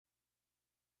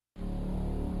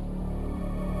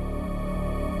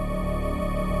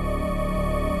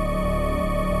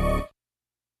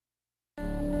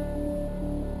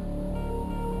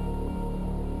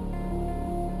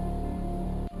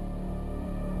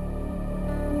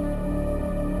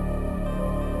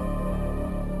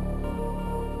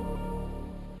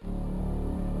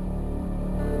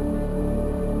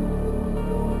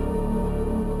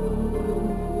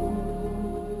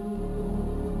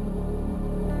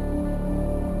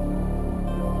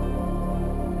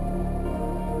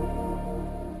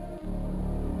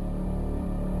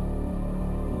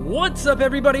What's up,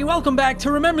 everybody? Welcome back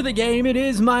to Remember the Game. It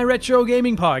is my retro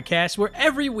gaming podcast where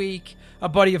every week a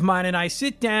buddy of mine and I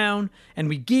sit down and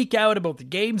we geek out about the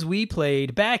games we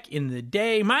played back in the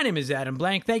day. My name is Adam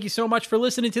Blank. Thank you so much for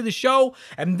listening to the show.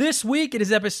 And this week it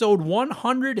is episode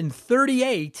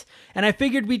 138. And I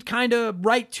figured we'd kind of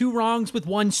right two wrongs with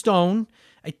one stone.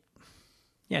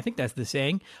 I think that's the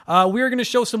saying. We're going to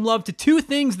show some love to two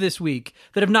things this week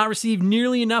that have not received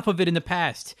nearly enough of it in the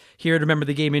past here at Remember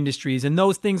the Game Industries. And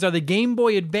those things are the Game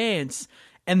Boy Advance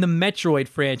and the Metroid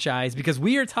franchise, because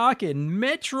we are talking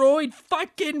Metroid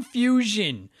fucking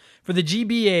Fusion for the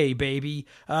GBA, baby.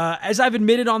 As I've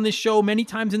admitted on this show many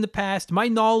times in the past, my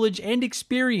knowledge and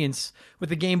experience with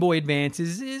the Game Boy Advance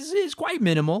is quite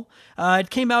minimal. It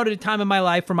came out at a time in my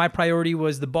life where my priority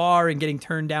was the bar and getting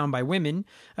turned down by women,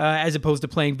 as opposed to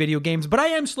playing video games. But I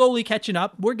am slowly catching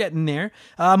up. We're getting there.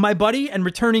 My buddy and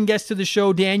returning guest to the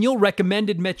show, Daniel,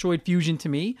 recommended Metroid Fusion to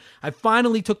me. I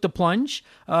finally took the plunge.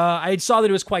 I saw that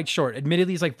it was quite short.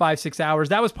 Admittedly, it's like 5-6 hours.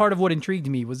 That was part of what intrigued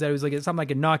me, was that it was like something like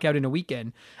a knockout in a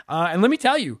weekend. And let me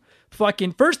tell you,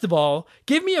 first of all,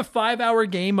 give me a 5-hour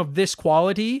game of this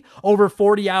quality over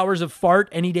 40 hours of fart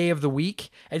any day of the week.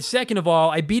 And second of all,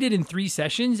 I beat it in 3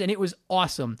 sessions and it was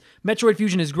awesome. Metroid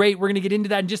Fusion is great. We're going to get into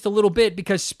that in just a little bit,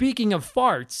 because speaking of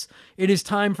farts, it is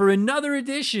time for another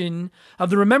edition of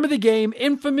the Remember the Game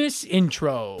infamous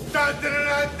intro. Dun, dun,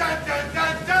 dun, dun, dun,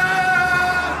 dun, dun!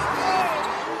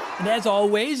 And as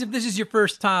always, if this is your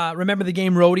first time Remember the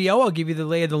Game rodeo, I'll give you the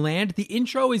lay of the land. The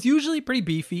intro is usually pretty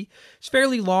beefy. It's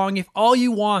fairly long. If all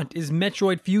you want is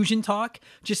Metroid Fusion talk,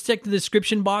 just check the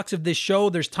description box of this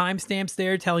show. There's timestamps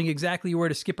there telling you exactly where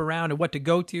to skip around and what to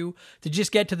go to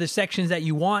just get to the sections that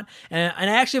you want. And I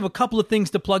actually have a couple of things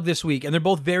to plug this week, and they're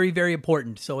both very, very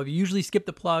important. So if you usually skip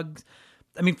the plugs,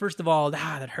 I mean, first of all,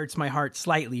 that hurts my heart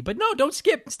slightly. But no, don't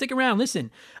skip. Stick around.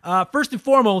 Listen. First and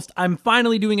foremost, I'm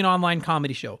finally doing an online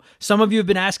comedy show. Some of you have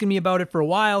been asking me about it for a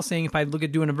while, saying if I'd look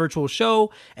at doing a virtual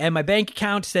show, and my bank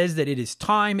account says that it is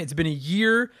time. It's been a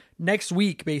year next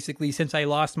week, basically, since I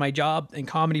lost my job and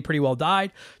comedy pretty well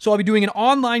died. So I'll be doing an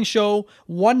online show,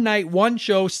 one night, one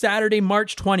show, Saturday,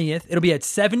 March 20th. It'll be at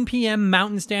 7 p.m.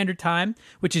 Mountain Standard Time,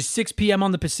 which is 6 p.m.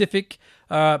 on the Pacific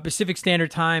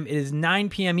Standard Time. It is 9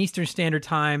 p.m. Eastern Standard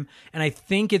Time, and I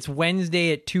think it's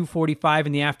Wednesday at 2:45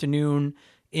 in the afternoon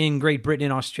in Great Britain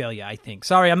and Australia, I think.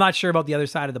 Sorry, I'm not sure about the other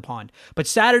side of the pond. But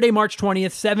Saturday, March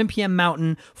 20th, 7 p.m.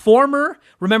 Mountain. Former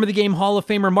Remember the Game Hall of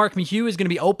Famer Mark McHugh is going to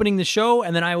be opening the show,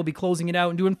 and then I will be closing it out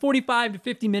and doing 45 to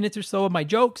 50 minutes or so of my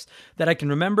jokes that I can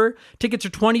remember. Tickets are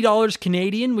 $20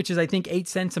 Canadian, which is, I think, 8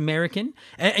 cents American.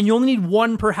 And you only need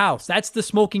one per house. That's the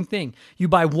smoking thing. You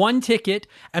buy one ticket,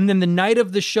 and then the night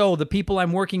of the show, the people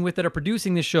I'm working with that are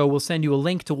producing the show will send you a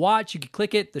link to watch. You can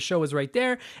click it. The show is right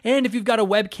there. And if you've got a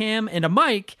webcam and a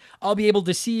mic, I'll be able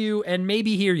to see you and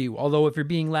maybe hear you. Although if you're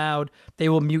being loud, they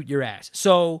will mute your ass.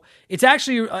 So it's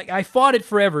actually, I fought it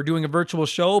forever doing a virtual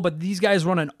show, but these guys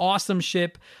run an awesome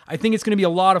ship. I think it's going to be a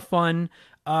lot of fun.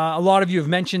 A lot of you have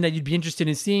mentioned that you'd be interested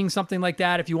in seeing something like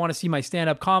that. If you want to see my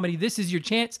stand-up comedy, this is your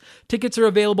chance. Tickets are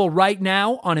available right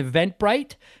now on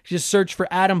Eventbrite. Just search for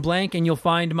Adam Blank and you'll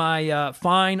find my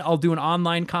Fine, I'll do an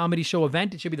online comedy show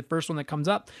event. It should be the first one that comes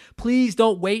up. Please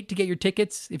don't wait to get your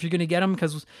tickets if you're going to get them,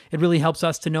 because it really helps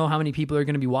us to know how many people are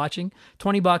going to be watching.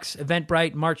 $20,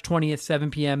 Eventbrite, March 20th,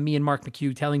 7 p.m. Me and Mark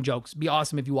McHugh telling jokes. Be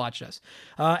awesome if you watched us.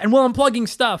 And while I'm plugging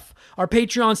stuff, our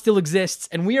Patreon still exists,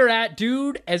 and we are at,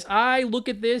 dude, as I look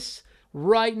at this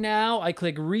right now, I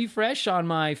click refresh on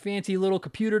my fancy little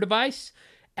computer device.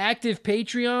 Active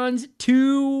Patreons,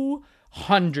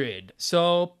 200.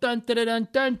 So, dun, dun, dun,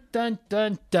 dun, dun,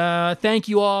 dun, dun. Thank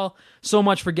you all so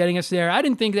much for getting us there. I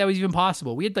didn't think that was even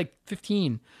possible. We had like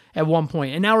 15 at one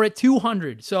point, and now we're at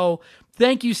 200. So,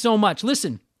 thank you so much.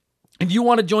 Listen, if you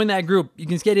want to join that group, you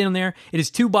can get in there. It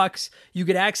is $2. You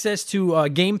get access to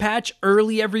Game Patch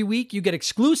early every week. You get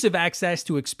exclusive access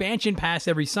to Expansion Pass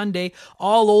every Sunday.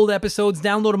 All old episodes.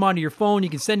 Download them onto your phone. You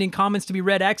can send in comments to be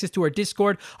read. Access to our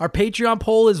Discord. Our Patreon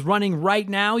poll is running right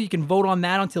now. You can vote on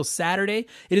that until Saturday.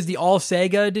 It is the All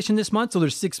Sega edition this month, so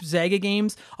there's 6 Sega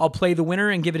games. I'll play the winner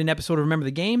and give it an episode of Remember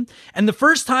the Game. And the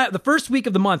first week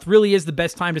of the month really is the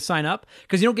best time to sign up,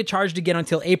 because you don't get charged again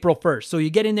until April 1st. So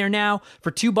you get in there now for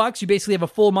 $2. You basically have a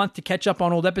full month to catch up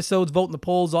on old episodes, vote in the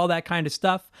polls, all that kind of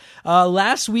stuff.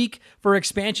 Last week for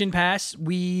Expansion Pass,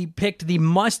 we picked the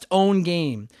must-own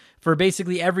game for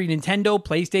basically every Nintendo,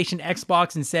 PlayStation,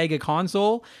 Xbox, and Sega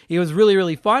console. It was really,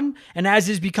 really fun. And as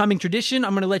is becoming tradition,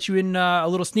 I'm going to let you in a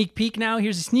little sneak peek now.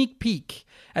 Here's a sneak peek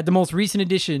at the most recent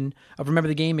edition of Remember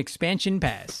the Game Expansion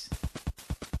Pass.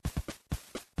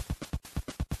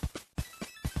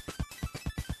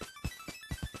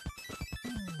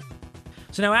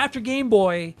 So So now after Game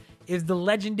Boy is the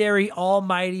legendary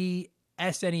almighty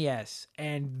SNES.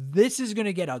 And this is going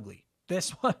to get ugly. This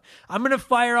one, I'm going to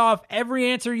fire off every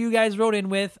answer you guys wrote in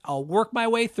with. I'll work my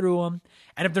way through them.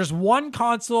 And if there's one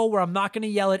console where I'm not going to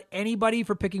yell at anybody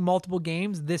for picking multiple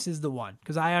games, this is the one,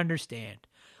 because I understand.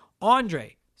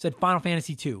 Andre said Final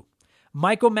Fantasy II.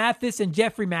 Michael Mathis and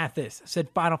Jeffrey Mathis said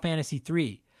Final Fantasy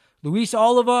III. Luis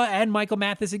Oliva and Michael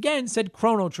Mathis again said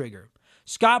Chrono Trigger.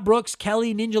 Scott Brooks,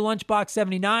 Kelly, Ninja Lunchbox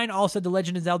 79 all said The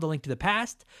Legend of Zelda Link to the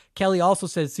Past. Kelly also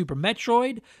said Super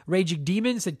Metroid. Raging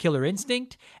Demon said Killer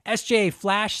Instinct. SJ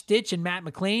Flash, Stitch, and Matt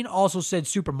McLean also said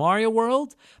Super Mario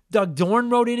World. Doug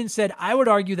Dorn wrote in and said, I would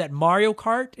argue that Mario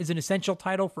Kart is an essential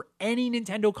title for any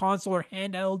Nintendo console or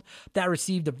handheld that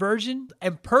received a version.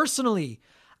 And personally,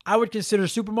 I would consider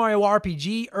Super Mario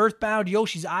RPG, Earthbound,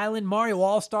 Yoshi's Island, Mario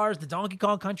All-Stars, the Donkey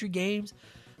Kong Country games.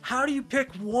 How do you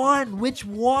pick one? Which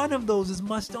one of those is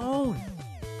must own?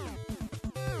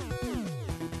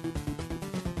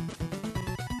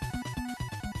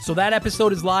 So that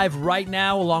episode is live right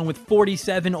now, along with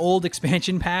 47 old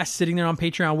expansion pass sitting there on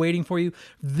Patreon waiting for you.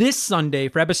 This Sunday,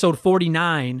 for episode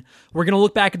 49, we're going to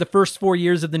look back at the first 4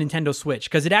 years of the Nintendo Switch,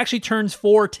 because it actually turns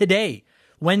 4 today.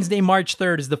 Wednesday, March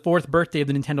 3rd is the 4th birthday of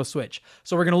the Nintendo Switch.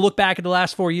 So we're going to look back at the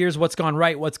last 4 years, what's gone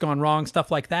right, what's gone wrong,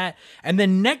 stuff like that. And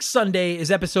then next Sunday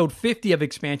is episode 50 of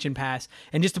Expansion Pass.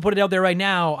 And just to put it out there right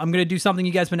now, I'm going to do something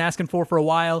you guys have been asking for a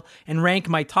while and rank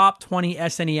my top 20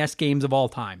 SNES games of all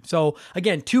time. So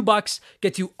again, $2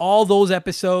 gets you all those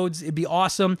episodes. It'd be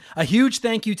awesome. A huge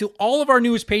thank you to all of our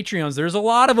newest Patreons. There's a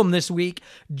lot of them this week.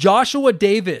 Joshua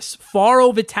Davis,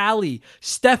 Faro Vitali,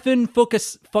 Stefan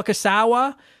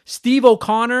Fukasawa, Steve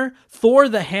O'Connor, Thor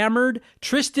the Hammered,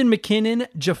 Tristan McKinnon,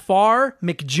 Jafar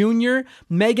McJr.,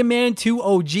 Mega Man 2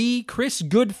 OG, Chris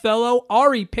Goodfellow,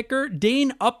 Ari Picker,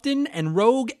 Dane Upton, and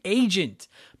Rogue Agent.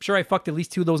 I'm sure I fucked at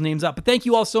least 2 of those names up, but thank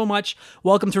you all so much.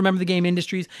 Welcome to Remember the Game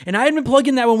Industries. And I had been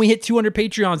plugging that when we hit 200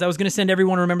 Patreons, I was going to send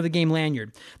everyone a Remember the Game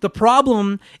lanyard. The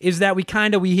problem is that we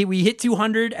hit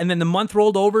 200, and then the month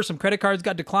rolled over, some credit cards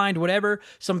got declined, whatever,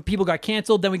 some people got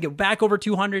canceled, then we get back over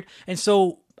 200, and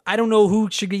so I don't know who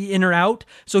should be in or out.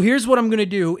 So here's what I'm going to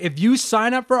do. If you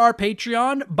sign up for our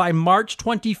Patreon by March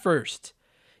 21st,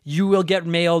 you will get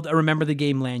mailed a Remember the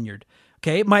Game lanyard.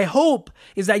 Okay, my hope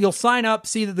is that you'll sign up,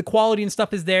 see that the quality and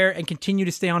stuff is there, and continue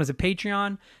to stay on as a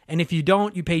Patreon. And if you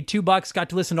don't, you paid $2, got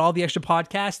to listen to all the extra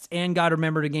podcasts, and got a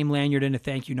Remember the Game lanyard and a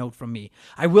thank you note from me.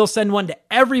 I will send one to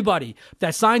everybody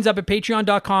that signs up at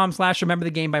patreon.com/Remember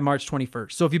the Game by March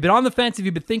 21st. So if you've been on the fence, if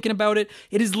you've been thinking about it,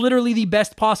 it is literally the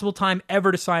best possible time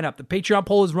ever to sign up. The Patreon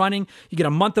poll is running. You get a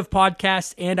month of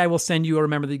podcasts, and I will send you a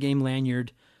Remember the Game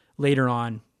lanyard later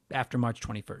on, after March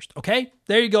 21st. Okay?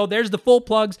 There you go. There's the full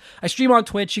plugs. I stream on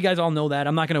Twitch. You guys all know that.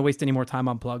 I'm not going to waste any more time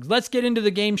on plugs. Let's get into the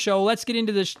game show. Let's get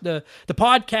into the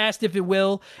podcast, if it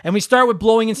will. And we start with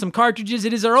blowing in some cartridges.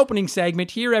 It is our opening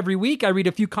segment. Here every week, I read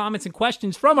a few comments and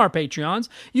questions from our Patreons,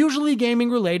 usually gaming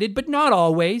related, but not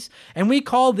always. And we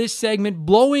call this segment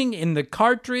Blowing in the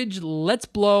Cartridge. Let's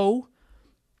blow.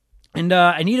 And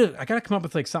I got to come up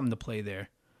with like something to play there.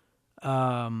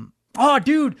 Oh,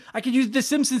 dude, I could use the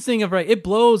Simpsons thing of, right, it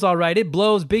blows, all right, it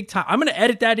blows big time. I'm going to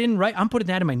edit that in, right? I'm putting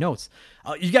that in my notes.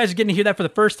 You guys are getting to hear that for the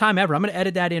first time ever. I'm going to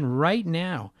edit that in right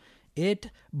now. It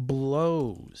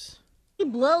blows. He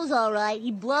blows, all right.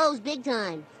 He blows big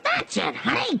time. That's it,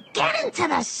 honey. Get into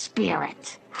the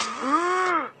spirit.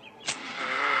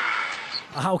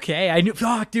 Okay, I knew.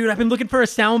 Oh, dude, I've been looking for a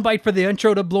soundbite for the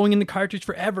intro to Blowing in the Cartridge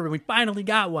forever, and we finally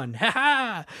got one.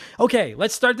 Ha! Okay,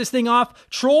 let's start this thing off.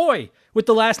 Troy, with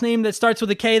the last name that starts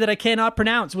with a K that I cannot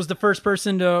pronounce, was the first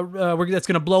person that's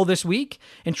going to blow this week.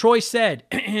 And Troy said,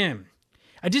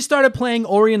 I just started playing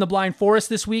Ori and the Blind Forest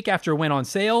this week after it went on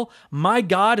sale. My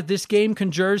God, this game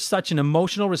conjures such an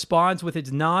emotional response with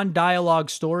its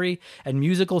non-dialogue story and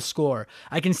musical score.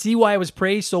 I can see why it was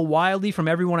praised so wildly from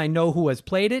everyone I know who has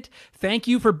played it. Thank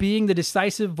you for being the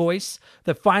decisive voice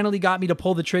that finally got me to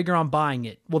pull the trigger on buying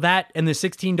it. Well, that and the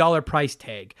 $16 price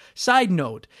tag. Side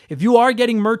note, if you are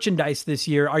getting merchandise this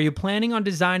year, are you planning on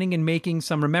designing and making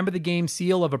some Remember the Game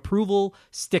seal of approval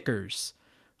stickers?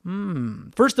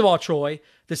 First of all, Troy,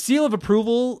 the seal of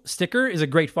approval sticker is a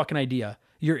great fucking idea.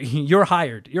 You're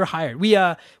hired. You're hired. We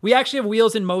actually have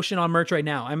wheels in motion on merch right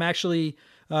now. I'm actually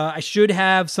I should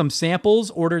have some samples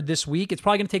ordered this week. It's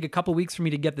probably going to take a couple weeks for me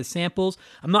to get the samples.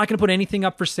 I'm not going to put anything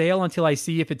up for sale until I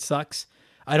see if it sucks.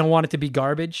 I don't want it to be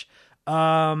garbage.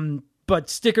 But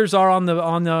stickers are on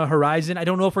the horizon. I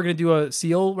don't know if we're going to do a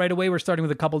seal right away. We're starting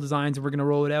with a couple designs and we're going to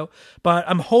roll it out. But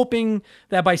I'm hoping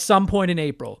that by some point in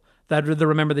April, that the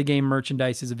Remember the Game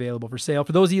merchandise is available for sale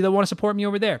for those of you that want to support me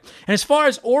over there. And as far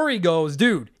as Ori goes,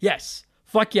 dude, yes,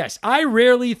 Fuck yes. I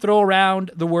rarely throw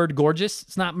around the word gorgeous.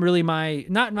 It's not really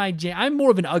not my jam. I'm more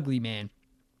of an ugly man.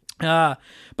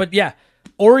 But yeah,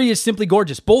 Ori is simply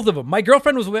gorgeous. Both of them. My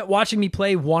girlfriend was watching me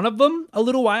play one of them a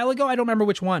little while ago. I don't remember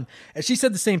which one. And she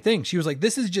said the same thing. She was like,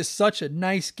 this is just such a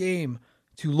nice game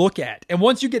to look at. And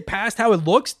once you get past how it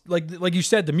looks, like you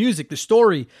said, the music, the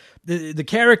story, the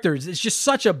characters, it's just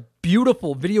such a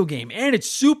beautiful video game. And it's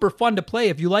super fun to play.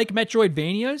 If you like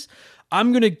Metroidvanias,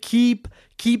 I'm going to keep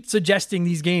suggesting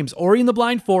these games. Ori and the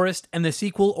Blind Forest and the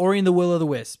sequel, Ori and the Will of the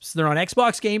Wisps. They're on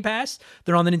Xbox Game Pass.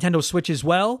 They're on the Nintendo Switch as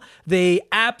well. They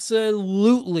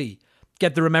absolutely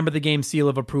get the Remember the Game seal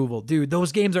of approval. Dude,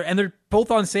 those games and they're both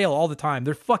on sale all the time.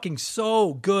 They're fucking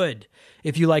so good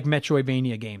if you like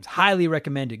Metroidvania games. Highly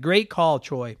recommended. Great call,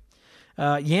 Troy.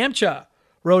 Yamcha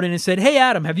wrote in and said, hey,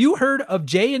 Adam, have you heard of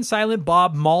Jay and Silent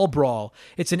Bob Mall Brawl?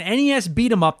 It's an NES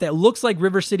beat-em-up that looks like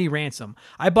River City Ransom.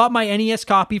 I bought my NES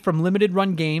copy from Limited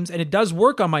Run Games, and it does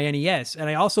work on my NES, and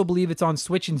I also believe it's on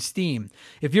Switch and Steam.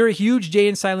 If you're a huge Jay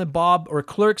and Silent Bob or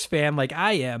Clerks fan like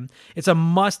I am, it's a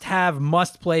must-have,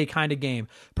 must-play kind of game.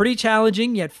 Pretty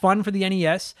challenging, yet fun for the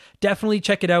NES. Definitely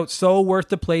check it out. So worth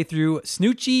the playthrough.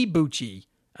 Snoochie Boochie.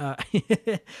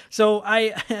 So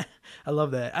I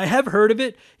love that. I have heard of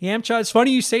it. Yamcha, it's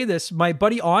funny you say this. My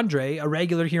buddy Andre, a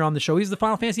regular here on the show, he's the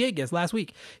Final Fantasy VIII guest last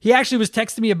week. He actually was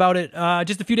texting me about it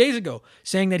just a few days ago,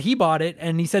 saying that he bought it,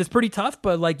 and he said it's pretty tough,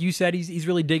 but like you said, he's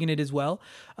really digging it as well.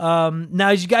 Now,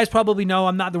 as you guys probably know,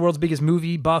 I'm not the world's biggest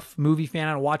movie fan.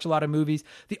 I don't watch a lot of movies.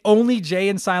 The only Jay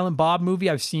and Silent Bob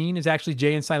movie I've seen is actually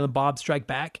Jay and Silent Bob Strike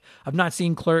Back. I've not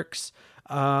seen Clerks.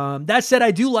 That said, I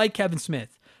do like Kevin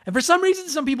Smith. And for some reason,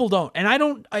 some people don't. And I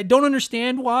don't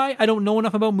understand why. I don't know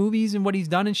enough about movies and what he's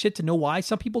done and shit to know why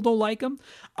some people don't like him.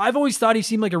 I've always thought he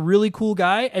seemed like a really cool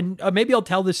guy. And maybe I'll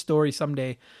tell this story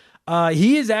someday.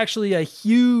 He is actually a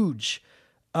huge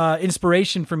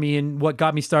inspiration for me and what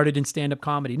got me started in stand-up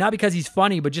comedy. Not because he's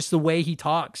funny, but just the way he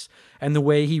talks and the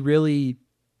way he really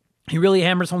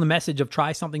hammers home the message of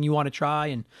try something you want to try.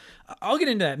 And I'll get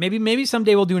into that. Maybe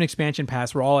someday we'll do an expansion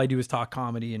pass where all I do is talk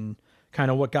comedy and kind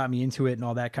of what got me into it and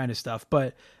all that kind of stuff.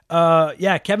 But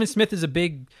yeah, Kevin Smith is a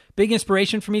big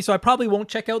inspiration for me. So I probably won't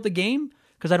check out the game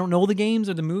because I don't know the games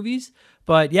or the movies.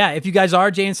 But yeah, if you guys are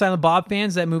Jay and Silent Bob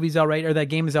fans, that movie's out right, or that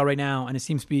game is out right now, and it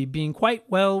seems to be being quite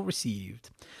well received.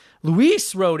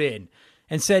 Luis wrote in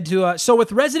and said so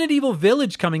with Resident Evil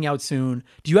Village coming out soon,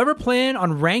 do you ever plan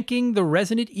on ranking the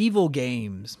Resident Evil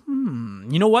games?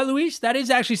 You know what, Luis? That is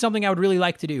actually something I would really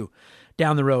like to do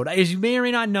down the road. As you may or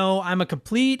may not know, I'm a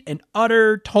complete and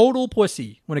utter total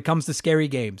pussy when it comes to scary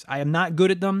games. I am not good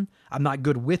at them. I'm not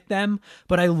good with them,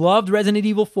 but I loved Resident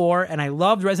Evil 4 and I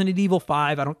loved Resident Evil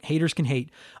 5. Haters can hate.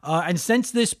 And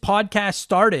since this podcast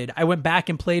started, I went back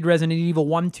and played Resident Evil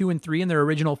 1, 2, and 3 in their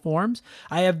original forms.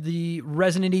 I have the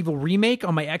Resident Evil remake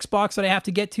on my Xbox that I have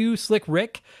to get to. Slick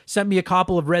Rick sent me a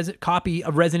copy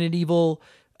of Resident Evil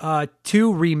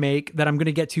 2 remake that I'm going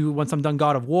to get to once I'm done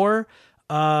God of War.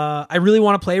 I really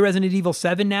want to play Resident Evil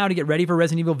 7 now to get ready for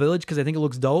Resident Evil Village because I think it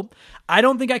looks dope. I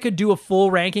don't think I could do a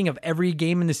full ranking of every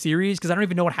game in the series because I don't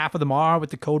even know what half of them are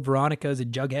with the Code Veronicas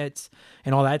and Jugheads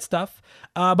and all that stuff.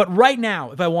 But right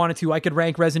now, if I wanted to, I could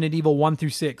rank Resident Evil 1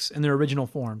 through 6 in their original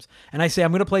forms. And I say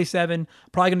I'm going to play 7,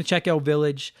 probably going to check out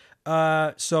Village.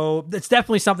 So it's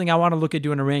definitely something I want to look at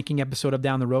doing a ranking episode of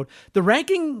down the road. The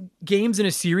ranking games in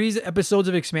a series episodes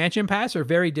of Expansion Pass are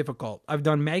very difficult. I've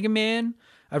done Mega Man,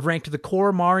 I've ranked the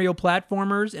core Mario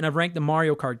platformers, and I've ranked the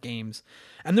Mario Kart games.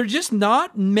 And there's just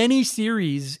not many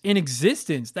series in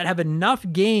existence that have enough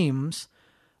games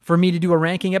for me to do a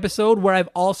ranking episode where I've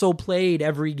also played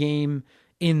every game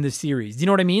in the series. Do you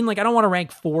know what I mean? Like, I don't want to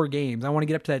rank 4 games. I want to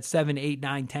get up to that 7, 8,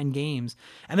 9, 10 games.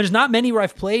 And there's not many where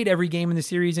I've played every game in the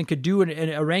series and could do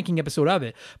a ranking episode of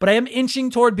it. But I am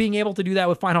inching toward being able to do that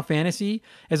with Final Fantasy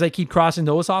as I keep crossing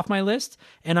those off my list.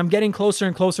 And I'm getting closer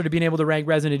and closer to being able to rank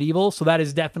Resident Evil. So that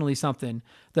is definitely something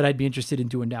that I'd be interested in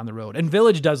doing down the road. And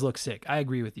Village does look sick. I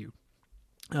agree with you.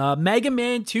 Mega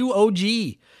Man 2 OG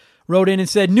wrote in and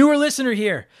said, newer listener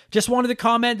here. Just wanted to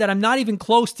comment that I'm not even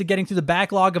close to getting to the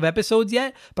backlog of episodes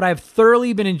yet, but I have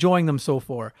thoroughly been enjoying them so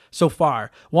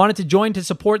far. Wanted to join to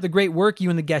support the great work you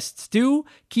and the guests do.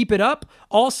 Keep it up.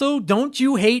 Also, don't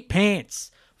you hate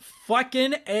pants?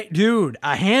 Fucking dude,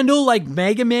 a handle like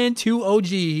Mega Man 2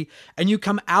 OG and you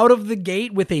come out of the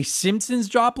gate with a Simpsons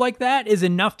drop like that is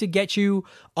enough to get you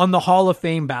on the Hall of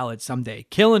Fame ballot someday.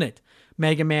 Killing it.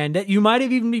 Mega Man, that you might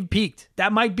have even been peaked.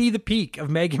 That might be the peak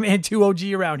of Mega Man 2 OG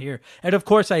around here. And of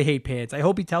course I hate pants. I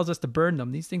hope he tells us to burn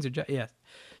them. These things are just, yeah.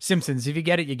 Simpsons, if you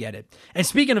get it, you get it. And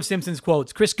speaking of Simpsons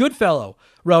quotes, Chris Goodfellow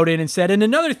wrote in and said, and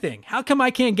another thing, how come I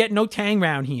can't get no tang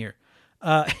round here?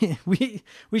 I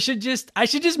should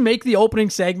just make the opening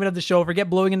segment of the show. Forget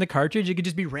blowing in the cartridge. It could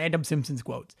just be random Simpsons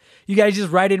quotes. You guys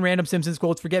just write in random Simpsons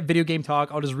quotes. Forget video game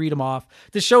talk. I'll just read them off.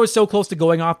 This show is so close to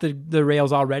going off the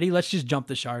rails already. Let's just jump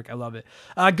the shark. I love it.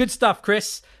 Good stuff,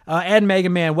 Chris. And Mega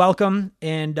Man, welcome.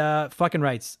 And fucking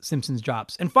rights, Simpsons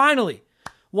drops. And finally,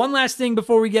 one last thing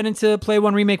before we get into Play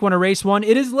One, Remake One, Erase One.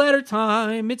 It is letter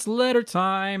time. It's letter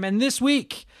time. And this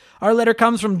week, our letter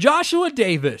comes from Joshua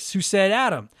Davis, who said,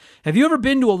 Adam, have you ever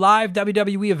been to a live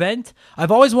WWE event?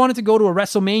 I've always wanted to go to a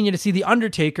WrestleMania to see The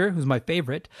Undertaker, who's my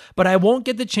favorite, but I won't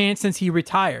get the chance since he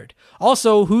retired.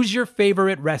 Also, who's your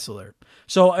favorite wrestler?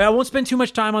 So I won't spend too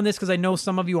much time on this because I know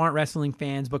some of you aren't wrestling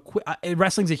fans, but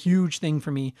wrestling's a huge thing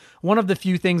for me. One of the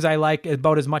few things I like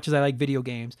about as much as I like video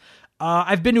games.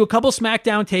 I've been to a couple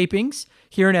SmackDown tapings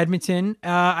here in Edmonton.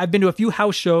 I've been to a few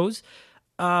house shows.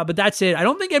 But that's it. I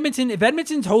don't think if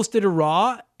Edmonton's hosted a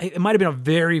Raw, it might have been a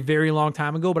very, very long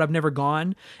time ago, but I've never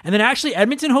gone. And then actually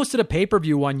Edmonton hosted a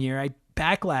pay-per-view one year,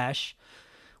 Backlash,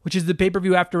 which is the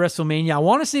pay-per-view after WrestleMania. I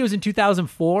want to say it was in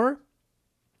 2004.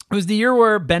 It was the year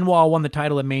where Benoit won the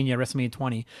title at Mania, WrestleMania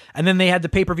 20. And then they had the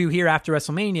pay-per-view here after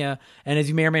WrestleMania. And as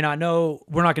you may or may not know,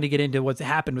 we're not going to get into what's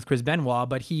happened with Chris Benoit,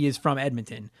 but he is from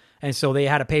Edmonton. And so they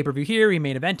had a pay-per-view here. He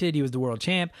main evented. He was the world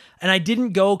champ. And I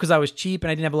didn't go because I was cheap and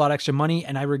I didn't have a lot of extra money.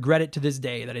 And I regret it to this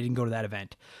day that I didn't go to that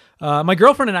event. My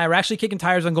girlfriend and I were actually kicking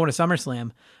tires on going to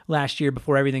SummerSlam last year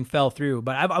before everything fell through.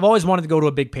 But I've always wanted to go to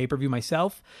a big pay-per-view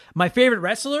myself. My favorite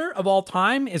wrestler of all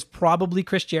time is probably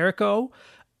Chris Jericho.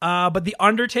 But The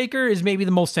Undertaker is maybe the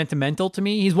most sentimental to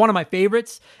me. He's one of my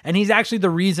favorites, and he's actually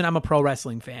the reason I'm a pro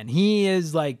wrestling fan. He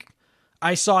is like,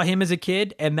 I saw him as a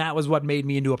kid, and that was what made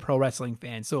me into a pro wrestling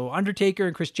fan. So Undertaker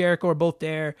and Chris Jericho are both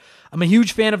there. I'm a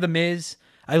huge fan of The Miz.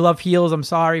 I love heels. I'm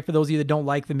sorry for those of you that don't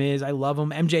like The Miz. I love him.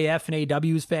 MJF and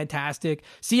AEW is fantastic.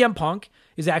 CM Punk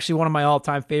is actually one of my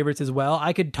all-time favorites as well.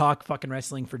 I could talk fucking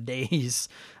wrestling for days,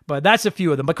 but that's a few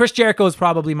of them. But Chris Jericho is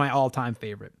probably my all-time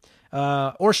favorite.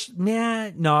 I was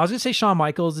gonna say Shawn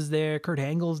Michaels is there, Kurt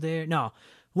Angle's there. No,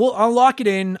 I'll lock it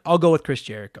in. I'll go with Chris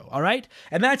Jericho. All right,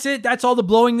 and that's it. That's all the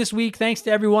blowing this week. Thanks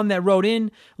to everyone that wrote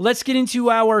in. Let's get into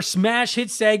our smash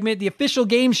hit segment, the official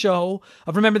game show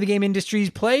of Remember the Game Industries.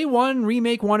 Play one,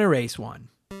 remake one, erase one.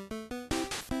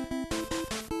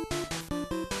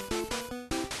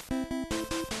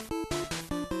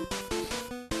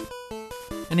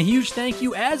 And a huge thank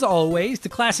you, as always, to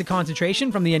Classic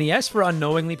Concentration from the NES for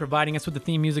unknowingly providing us with the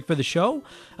theme music for the show.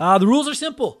 The rules are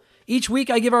simple. Each week,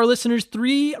 I give our listeners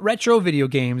 3 retro video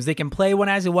games. They can play one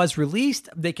as it was released,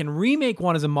 they can remake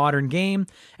one as a modern game,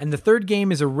 and the third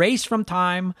game is erased from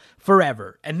time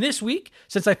forever. And this week,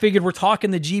 since I figured we're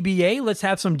talking the GBA, let's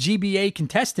have some GBA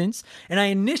contestants. And I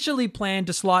initially planned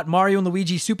to slot Mario &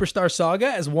 Luigi Superstar Saga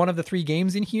as one of the 3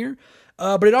 games in here.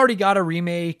 But it already got a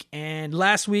remake, and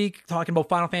last week, talking about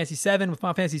Final Fantasy VII, with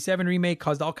Final Fantasy VII Remake,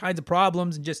 caused all kinds of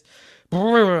problems, and just,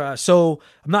 so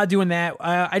I'm not doing that.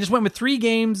 I just went with 3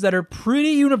 games that are pretty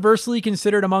universally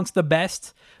considered amongst the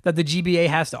best that the GBA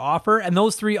has to offer, and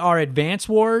those 3 are Advance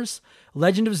Wars,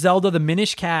 Legend of Zelda, The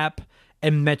Minish Cap,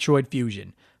 and Metroid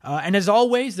Fusion. And as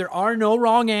always, there are no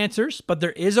wrong answers, but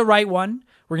there is a right one.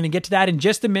 We're going to get to that in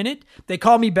just a minute. They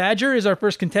Call Me Badger is our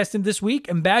first contestant this week,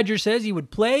 and Badger says he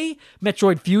would play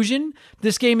Metroid Fusion.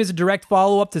 This game is a direct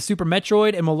follow-up to Super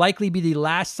Metroid and will likely be the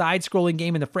last side-scrolling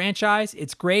game in the franchise.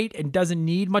 It's great and doesn't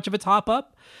need much of a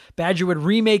top-up. Badger would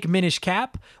remake Minish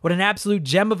Cap. What an absolute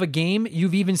gem of a game.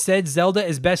 You've even said Zelda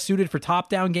is best suited for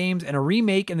top-down games, and a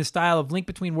remake in the style of Link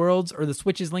Between Worlds or the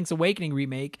Switch's Link's Awakening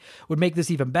remake would make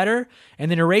this even better. And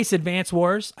then erase Advance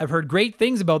Wars. I've heard great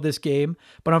things about this game,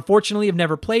 but unfortunately I've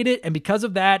never played it, and because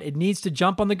of that, it needs to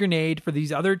jump on the grenade for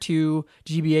these other 2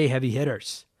 GBA heavy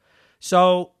hitters.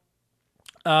 So,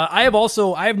 I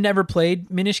have never played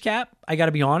Minish Cap, I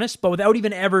gotta be honest, but without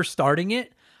even ever starting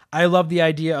it, I love the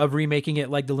idea of remaking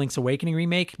it like the Link's Awakening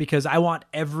remake, because I want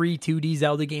every 2D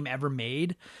Zelda game ever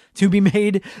made to be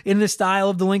made in the style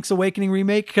of the Link's Awakening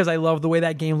remake, because I love the way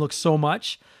that game looks so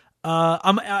much.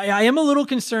 I am a little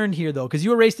concerned here, though, because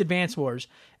you erased Advance Wars,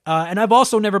 and I've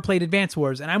also never played Advance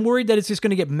Wars, and I'm worried that it's just going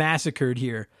to get massacred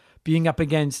here, being up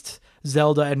against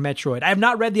Zelda and Metroid. I have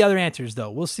not read the other answers,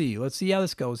 though. We'll see. Let's see how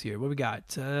this goes here. What we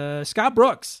got? Scott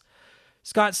Brooks.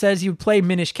 Scott says he would play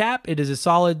Minish Cap. It is a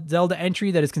solid Zelda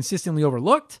entry that is consistently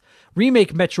overlooked.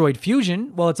 Remake Metroid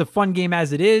Fusion. Well, it's a fun game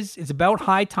as it is. It's about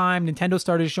high time Nintendo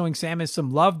started showing Samus some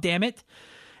love, damn it.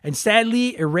 And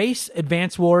sadly, erase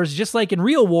Advance Wars. Just like in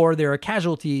real war, there are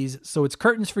casualties, so it's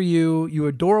curtains for you, you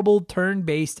adorable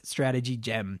turn-based strategy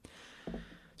gem.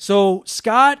 So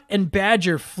Scott and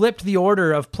Badger flipped the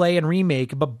order of play and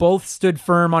remake, but both stood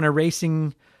firm on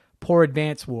erasing poor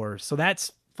Advance Wars. So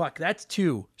that's Fuck, that's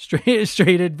 2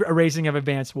 straight erasing of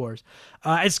Advance Wars.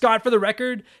 And Scott, for the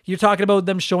record, you're talking about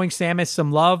them showing Samus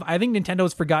some love. I think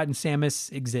Nintendo's forgotten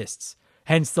Samus exists.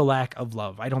 Hence the lack of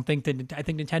love. I think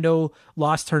Nintendo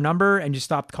lost her number and just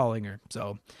stopped calling her.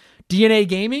 So DNA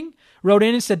Gaming wrote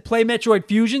in and said, play Metroid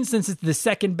Fusion since it's the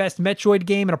second best Metroid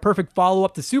game and a perfect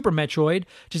follow-up to Super Metroid.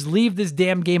 Just leave this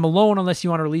damn game alone unless you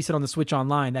want to release it on the Switch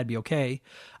Online. That'd be okay.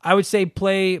 I would say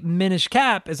play Minish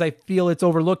Cap as I feel it's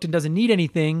overlooked and doesn't need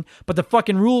anything, but the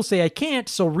fucking rules say I can't,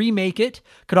 so remake it.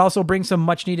 Could also bring some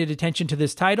much needed attention to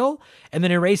this title. And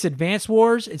then erase Advance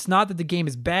Wars. It's not that the game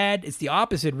is bad, it's the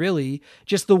opposite really,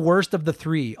 just the worst of the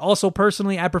 3. Also,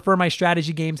 personally, I prefer my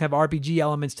strategy games have RPG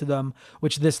elements to them,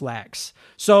 which this lacks.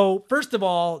 So, first of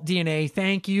all, DNA,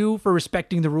 thank you for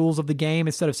respecting the rules of the game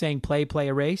instead of saying play,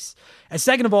 erase. And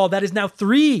second of all, that is now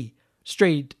 3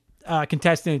 straight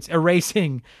contestants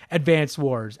erasing Advance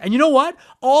Wars. And you know what?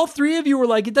 All 3 of you were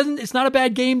like, it's not a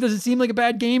bad game, doesn't seem like a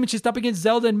bad game, it's just up against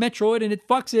Zelda and Metroid and it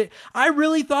fucks it. I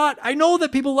really thought, I know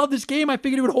that people love this game, I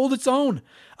figured it would hold its own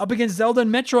up against Zelda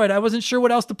and Metroid. I wasn't sure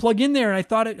what else to plug in there and I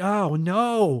thought oh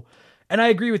no. And I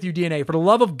agree with you, DNA. For the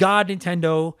love of God,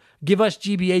 Nintendo, give us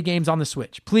GBA games on the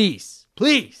Switch. Please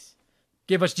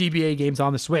give us GBA games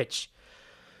on the Switch.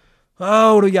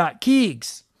 Oh, what do we got?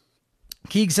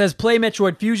 Keegs says, play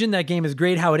Metroid Fusion. That game is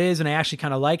great how it is, and I actually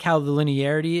kind of like how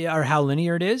linear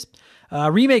it is.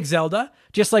 Remake Zelda,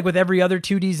 just like with every other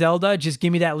 2D Zelda, just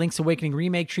give me that Link's Awakening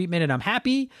remake treatment and I'm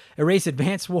happy. Erase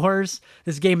Advance Wars.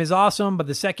 This game is awesome, but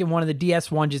the second one of the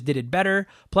DS one just did it better.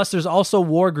 Plus, there's also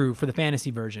Wargroove for the fantasy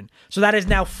version. So that is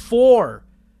now 4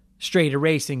 straight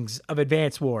erasings of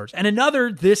Advance Wars. And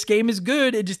another, this game is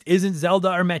good, it just isn't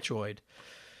Zelda or Metroid.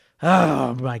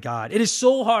 Oh my God. It is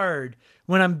so hard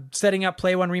when I'm setting up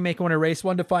Play One, Remake One, Erase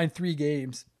One to find 3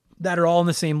 games that are all on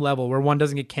the same level where one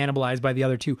doesn't get cannibalized by the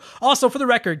other 2. Also, for the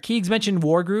record, Keegs mentioned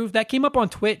Wargroove. That came up on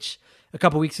Twitch a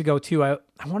couple weeks ago too. I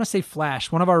want to say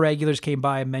Flash. One of our regulars came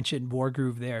by and mentioned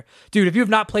Wargroove there. Dude, if you have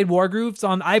not played Wargroove,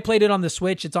 I played it on the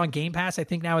Switch. It's on Game Pass, I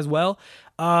think now as well.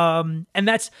 And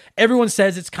that's, everyone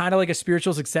says it's kind of like a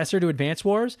spiritual successor to Advance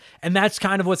Wars. And that's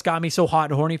kind of what's got me so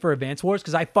hot and horny for Advance Wars,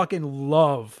 because I fucking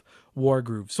love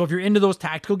Wargroove. So if you're into those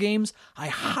tactical games, I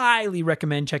highly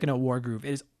recommend checking out Wargroove.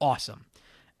 It is awesome.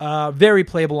 Very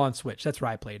playable on Switch. That's where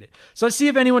I played it. So let's see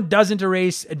if anyone doesn't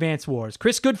erase Advance Wars.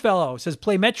 Chris Goodfellow says,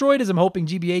 play Metroid as I'm hoping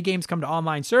GBA games come to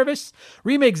online service.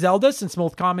 Remake Zelda since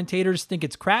most commentators think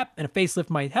it's crap and a facelift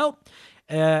might help.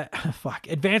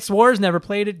 Advance Wars, never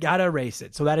played it, gotta erase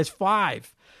it. So that is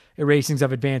 5 erasings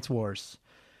of Advance Wars.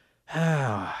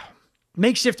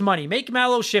 Makeshift money. Make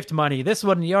Mallow shift money. This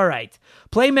one, you're right.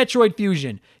 Play Metroid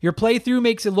Fusion. Your playthrough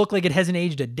makes it look like it hasn't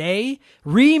aged a day.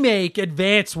 Remake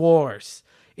Advance Wars.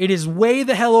 It is way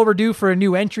the hell overdue for a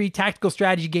new entry. Tactical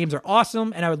strategy games are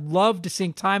awesome, and I would love to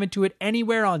sink time into it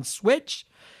anywhere on Switch.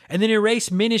 And then erase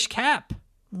Minish Cap.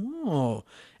 Oh.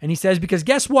 And he says, because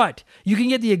guess what? You can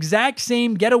get the exact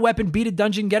same get a weapon, beat a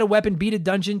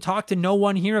dungeon, talk to no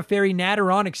one, hear a fairy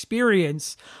natter on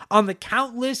experience on the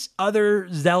countless other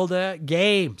Zelda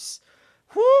games.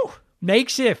 Whew!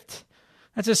 Makeshift.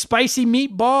 That's a spicy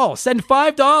meatball. Send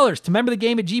 $5 to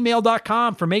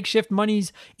memberthegame@gmail.com for Makeshift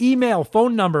Money's email,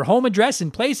 phone number, home address,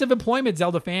 and place of employment,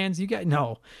 Zelda fans.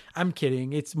 No, I'm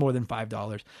kidding. It's more than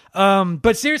 $5.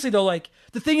 But seriously though, like,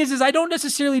 the thing is I don't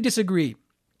necessarily disagree.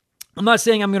 I'm not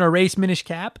saying I'm going to erase Minish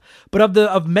Cap, but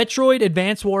of Metroid,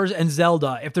 Advance Wars, and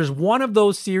Zelda, if there's one of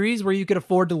those series where you could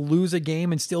afford to lose a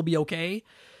game and still be okay,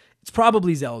 it's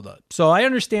probably Zelda. So I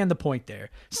understand the point there.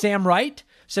 Sam Wright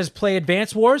says, play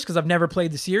Advance Wars because I've never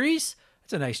played the series.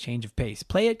 That's a nice change of pace.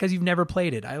 Play it because you've never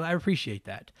played it. I appreciate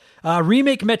that.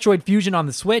 Remake Metroid Fusion on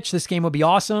the Switch. This game will be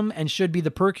awesome and should be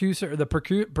the precursor.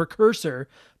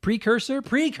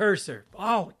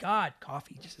 Oh, God.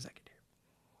 Coffee. Just a second.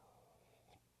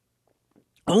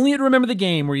 Only at Remember the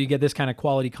Game where you get this kind of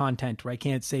quality content where I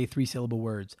can't say 3-syllable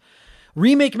words.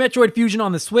 Remake Metroid Fusion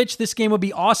on the Switch. This game will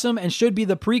be awesome and should be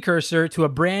the precursor to a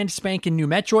brand spanking new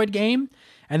Metroid game.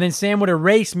 And then Sam would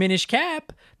erase Minish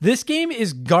Cap. This game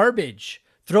is garbage.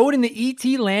 Throw it in the ET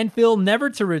landfill, never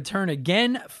to return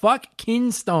again. Fuck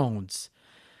Kinstones.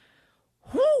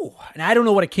 Whew. And I don't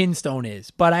know what a Kinstone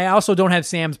is, but I also don't have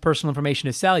Sam's personal information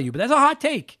to sell you. But that's a hot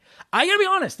take. I gotta be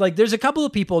honest. Like, there's a couple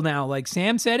of people now, like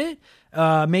Sam said it.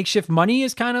 Makeshift Money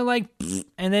is kind of like,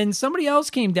 and then somebody else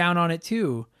came down on it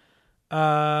too.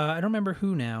 I don't remember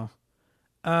who now.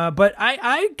 But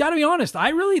I gotta be honest. I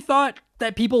really thought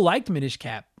that people liked Minish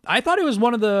Cap. I thought it was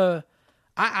one of the,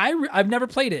 I've never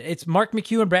played it. It's Mark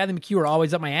McHugh and Bradley McHugh are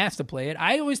always up my ass to play it.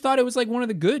 I always thought it was like one of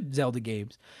the good Zelda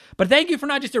games. But thank you for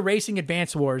not just erasing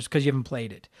Advance Wars because you haven't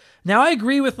played it. Now I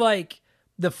agree with like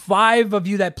the 5 of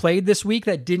you that played this week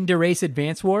that didn't erase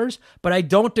Advance Wars, but I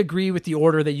don't agree with the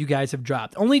order that you guys have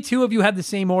dropped. Only 2 of you have the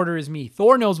same order as me.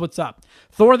 Thor knows what's up.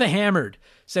 Thor the Hammered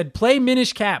said, play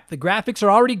Minish Cap. The graphics are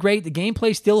already great. The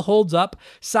gameplay still holds up.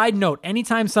 Side note,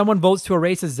 anytime someone votes to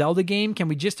erase a Zelda game, can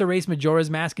we just erase Majora's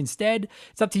Mask instead?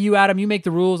 It's up to you, Adam. You make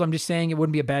the rules. I'm just saying it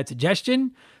wouldn't be a bad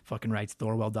suggestion. Fucking rights,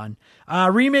 Thor. Well done.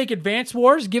 Remake Advance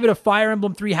Wars. Give it a Fire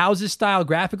Emblem Three Houses style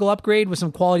graphical upgrade with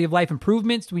some quality of life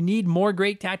improvements. We need more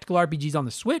great tactical RPGs on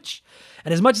the Switch.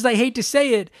 And as much as I hate to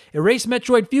say it, erase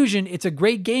Metroid Fusion. It's a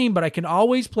great game, but I can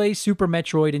always play Super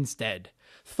Metroid instead.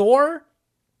 Thor,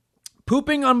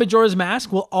 pooping on Majora's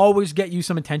Mask will always get you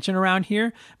some attention around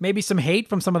here. Maybe some hate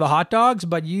from some of the hot dogs,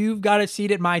 but you've got a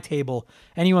seat at my table.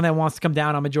 Anyone that wants to come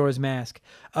down on Majora's Mask.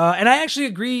 And I actually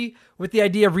agree with the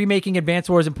idea of remaking Advance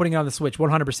Wars and putting it on the Switch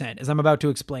 100%, as I'm about to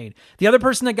explain. The other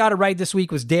person that got it right this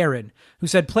week was Darren, who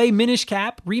said, play Minish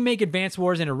Cap, remake Advance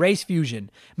Wars, and erase Fusion.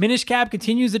 Minish Cap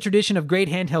continues the tradition of great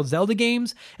handheld Zelda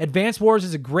games. Advance Wars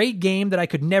is a great game that I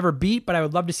could never beat, but I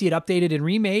would love to see it updated and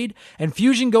remade. And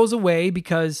Fusion goes away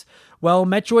because, well,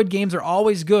 Metroid games are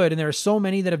always good, and there are so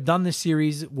many that have done this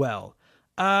series well.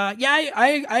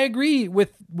 I agree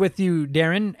with you,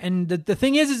 Darren. And the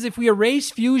thing is if we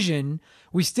erase Fusion,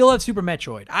 we still have Super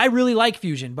Metroid. I really like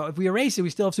Fusion, but if we erase it, we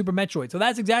still have Super Metroid. So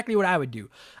that's exactly what I would do.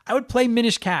 I would play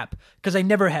Minish Cap because I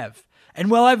never have.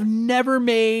 And while I've never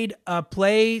made a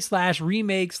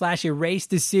play/remake/erase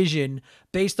decision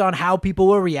based on how people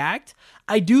will react,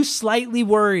 I do slightly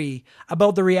worry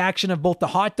about the reaction of both the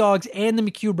hot dogs and the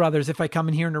McHugh brothers if I come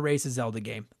in here and erase a Zelda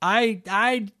game. I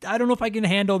don't know if I can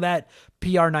handle that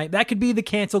PR night. That could be the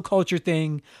cancel culture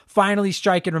thing. Finally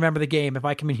strike and remember the game if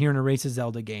I come in here and erase a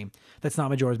Zelda game. That's not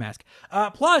Majora's Mask.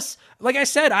 Plus, like I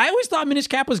said, I always thought Minish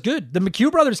Cap was good. The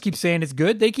McHugh brothers keep saying it's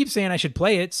good. They keep saying I should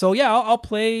play it. So yeah, I'll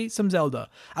play some Zelda.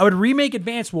 I would remake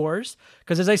Advance Wars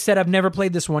because, as I said, I've never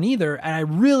played this one either, and I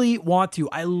really want to.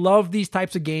 I love these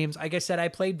types of games. Like I said, I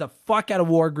played the fuck out of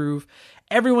Wargroove.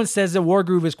 Everyone says that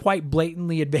Wargroove is quite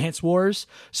blatantly Advance Wars,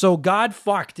 so God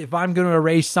fucked if I'm going to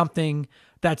erase something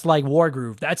that's like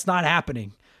Wargroove. That's not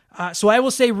happening. So I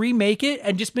will say remake it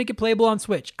and just make it playable on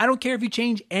Switch. I don't care if you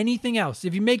change anything else.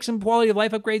 If you make some quality of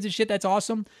life upgrades and shit, that's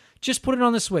awesome. Just put it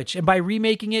on the Switch. And by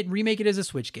remaking it, remake it as a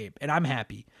Switch game. And I'm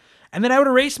happy. And then I would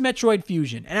erase Metroid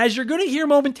Fusion. And as you're going to hear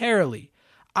momentarily,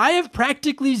 I have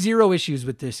practically zero issues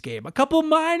with this game. A couple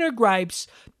minor gripes.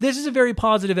 This is a very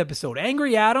positive episode.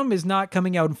 Angry Adam is not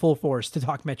coming out in full force to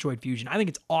talk Metroid Fusion. I think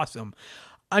it's awesome.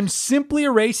 I'm simply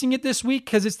erasing it this week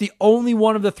because it's the only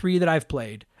one of the 3 that I've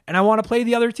played. And I want to play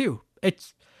the other 2.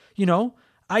 It's,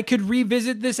 I could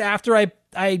revisit this after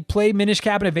I play Minish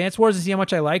Cap and Advance Wars and see how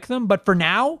much I like them. But for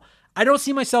now, I don't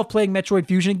see myself playing Metroid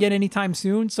Fusion again anytime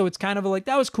soon. So it's kind of like,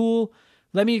 that was cool.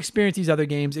 Let me experience these other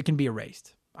games. It can be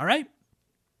erased. All right?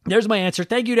 There's my answer.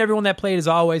 Thank you to everyone that played as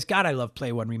always. God, I love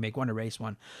Play One, Remake One, Erase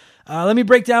One. Let me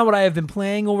break down what I have been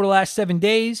playing over the last 7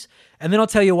 days, and then I'll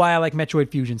tell you why I like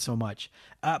Metroid Fusion so much.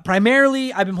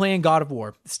 Primarily, I've been playing God of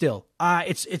War still.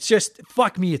 It's just,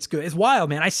 fuck me, it's good. It's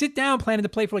wild, man. I sit down planning to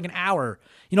play for like an hour.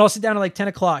 I'll sit down at like 10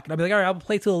 o'clock, and I'll be like, all right, I'll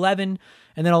play till 11,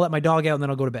 and then I'll let my dog out, and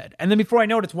then I'll go to bed. And then before I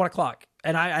know it, it's 1 o'clock.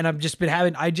 And I've just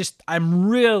been I'm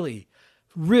really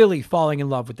falling in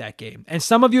love with that game. And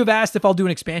some of you have asked if I'll do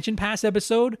an expansion pass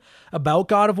episode about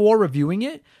God of War, reviewing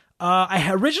it. I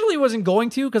originally wasn't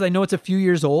going to because I know it's a few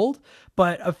years old,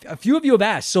 but a few of you have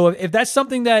asked. So if that's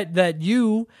something that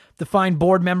you, the fine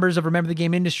board members of Remember the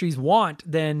Game Industries, want,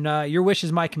 then your wish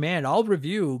is my command. I'll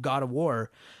review God of War.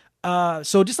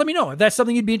 So just let me know. If that's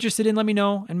something you'd be interested in, let me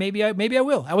know. And maybe I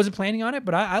will. I wasn't planning on it,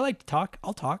 but I like to talk.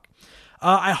 I'll talk.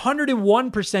 I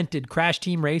 101%ed Crash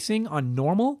Team Racing on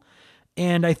normal.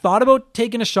 And I thought about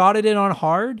taking a shot at it on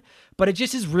hard, but it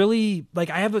just is really, like,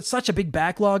 I have such a big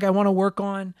backlog I want to work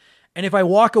on. And if I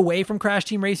walk away from Crash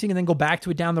Team Racing and then go back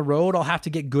to it down the road, I'll have to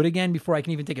get good again before I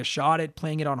can even take a shot at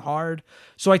playing it on hard.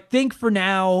 So I think for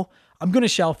now, I'm going to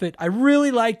shelf it. I really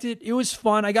liked it. It was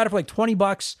fun. I got it for like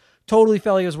 $20. Totally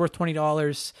felt like it was worth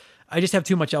 $20. I just have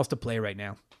too much else to play right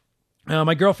now.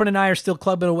 My girlfriend and I are still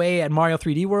clubbing away at Mario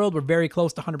 3D World. We're very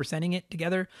close to 100%ing it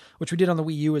together, which we did on the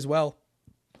Wii U as well.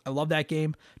 I love that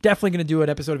game. Definitely going to do an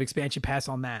episode of Expansion Pass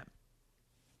on that.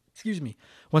 Excuse me.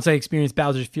 Once I experience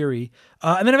Bowser's Fury.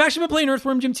 And then I've actually been playing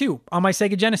Earthworm Jim 2 on my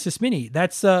Sega Genesis Mini.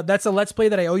 That's a Let's Play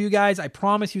that I owe you guys. I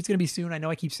promise you it's going to be soon. I know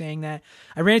I keep saying that.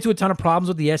 I ran into a ton of problems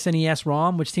with the SNES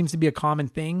ROM, which seems to be a common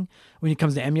thing when it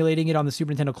comes to emulating it on the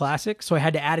Super Nintendo Classic. So I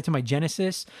had to add it to my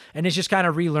Genesis. And it's just kind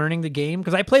of relearning the game.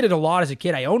 Because I played it a lot as a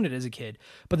kid. I owned it as a kid.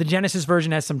 But the Genesis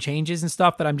version has some changes and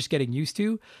stuff that I'm just getting used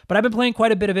to. But I've been playing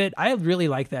quite a bit of it. I really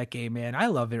like that game, man. I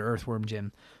love it, Earthworm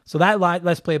Jim. So that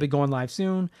Let's Play will be going live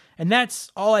soon. And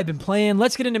that's all I've been playing.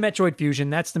 Let's get into Metroid Fusion.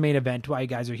 That's the main event, why you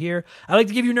guys are here. I'd like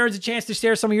to give you nerds a chance to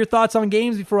share some of your thoughts on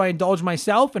games before I indulge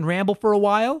myself and ramble for a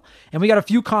while. And we got a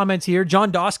few comments here.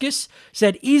 John Doskis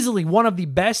said, easily one of the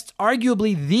best,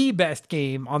 arguably the best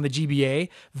game on the GBA.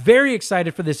 Very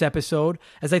excited for this episode,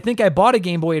 as I think I bought a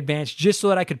Game Boy Advance just so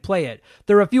that I could play it.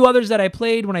 There are a few others that I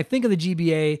played when I think of the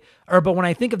GBA, but when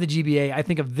I think of the GBA, I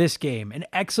think of this game. An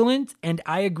excellent, and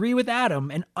I agree with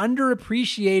Adam, an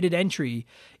underappreciated entry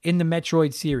in the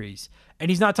Metroid series. And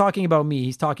he's not talking about me.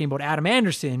 He's talking about Adam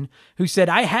Anderson, who said,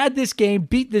 I had this game,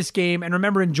 beat this game, and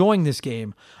remember enjoying this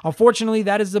game. Unfortunately,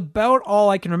 that is about all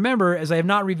I can remember, as I have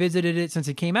not revisited it since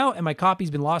it came out, and my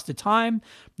copy's been lost to time.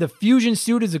 The Fusion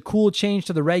suit is a cool change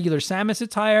to the regular Samus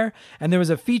attire, and there was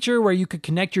a feature where you could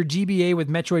connect your GBA with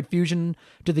Metroid Fusion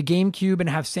to the GameCube and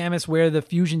have Samus wear the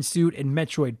Fusion suit in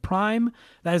Metroid Prime.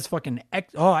 That is fucking...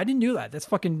 Oh, I didn't do that. That's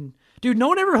fucking... Dude, no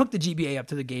one ever hooked the GBA up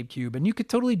to the GameCube, and you could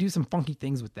totally do some funky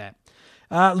things with that.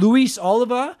 Luis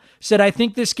Oliva said, I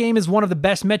think this game is one of the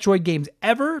best Metroid games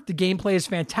ever. The gameplay is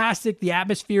fantastic. The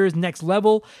atmosphere is next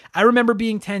level. I remember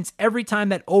being tense every time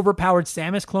that overpowered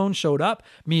Samus clone showed up.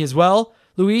 Me as well.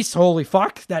 Luis, holy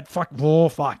fuck. Oh,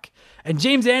 fuck. And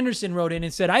James Anderson wrote in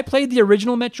and said, I played the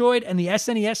original Metroid and the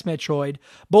SNES Metroid,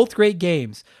 both great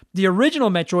games. The original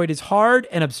Metroid is hard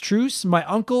and abstruse. My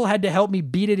uncle had to help me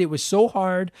beat it. It was so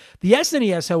hard. The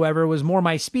SNES, however, was more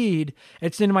my speed.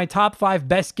 It's in my top 5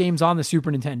 best games on the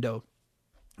Super Nintendo.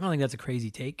 I don't think that's a crazy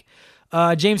take.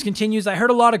 James continues, I heard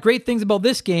a lot of great things about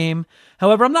this game.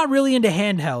 However, I'm not really into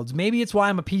handhelds. Maybe it's why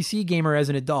I'm a PC gamer as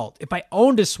an adult. If I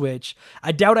owned a Switch,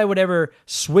 I doubt I would ever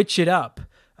switch it up.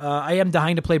 I am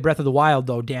dying to play Breath of the Wild,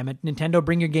 though, damn it. Nintendo,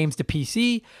 bring your games to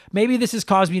PC. Maybe this has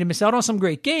caused me to miss out on some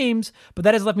great games, but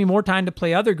that has left me more time to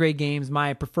play other great games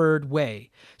my preferred way.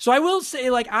 So I will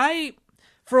say,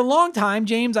 for a long time,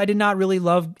 James, I did not really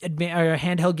love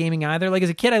handheld gaming either. Like, as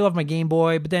a kid, I loved my Game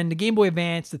Boy, but then the Game Boy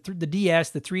Advance, the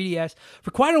DS, the 3DS, for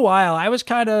quite a while, I was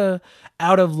kind of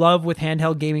out of love with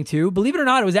handheld gaming too. Believe it or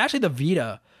not, it was actually the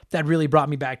Vita that really brought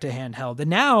me back to handheld. And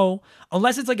now,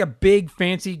 unless it's like a big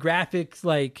fancy graphics,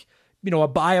 like, a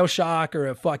BioShock or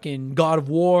a fucking God of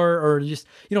War, or just,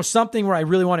 something where I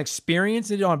really want to experience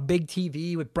it on a big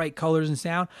TV with bright colors and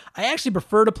sound, I actually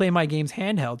prefer to play my games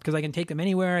handheld because I can take them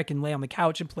anywhere. I can lay on the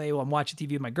couch and play while I'm watching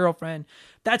TV with my girlfriend.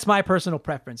 That's my personal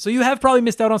preference. So you have probably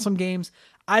missed out on some games.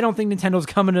 I don't think Nintendo's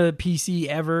coming to PC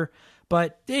ever,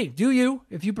 but hey, do you?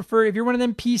 If you're one of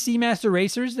them PC master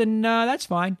racers, then that's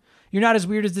fine. You're not as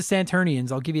weird as the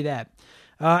Saturnians, I'll give you that.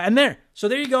 So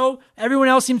there you go. Everyone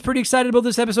else seems pretty excited about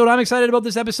this episode. I'm excited about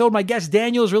this episode. My guest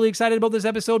Daniel is really excited about this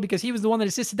episode because he was the one that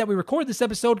insisted that we record this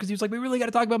episode because he was like, we really got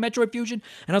to talk about Metroid Fusion.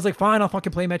 And I was like, fine, I'll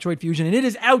fucking play Metroid Fusion. And it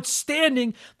is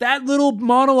outstanding. That little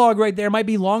monologue right there might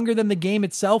be longer than the game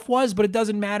itself was, but it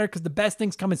doesn't matter because the best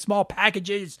things come in small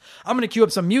packages. I'm going to cue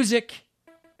up some music.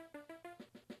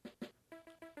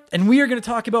 And we are going to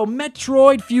talk about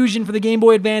Metroid Fusion for the Game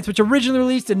Boy Advance, which originally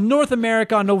released in North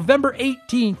America on November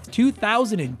 18th,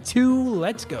 2002.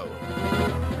 Let's go.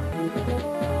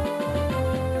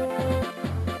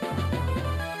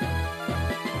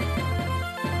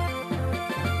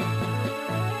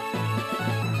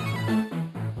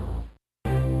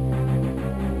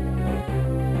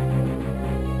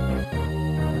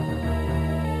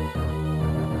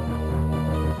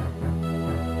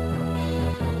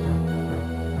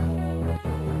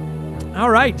 All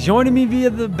right, joining me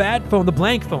via the the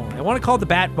blank phone. I want to call it the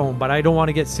bat phone, but I don't want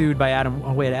to get sued by Adam.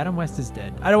 Oh wait, Adam West is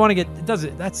dead. I don't want to get. That's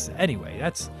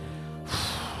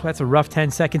a rough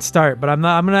 10-second start, but I'm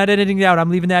not editing it out. I'm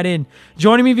leaving that in.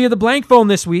 Joining me via the blank phone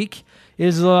this week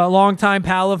is a longtime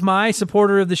pal of mine,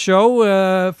 supporter of the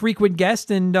show, frequent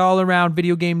guest, and all-around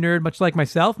video game nerd, much like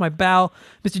myself. My pal,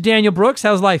 Mr. Daniel Brooks.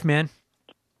 How's life, man?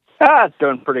 It's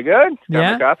doing pretty good.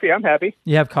 Got my coffee. I'm happy.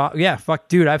 You have coffee? Yeah, fuck,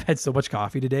 dude, I've had so much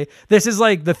coffee today. This is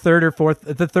like the third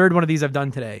one of these I've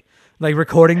done today. Like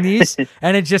recording these,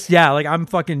 and it's just, I'm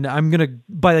gonna,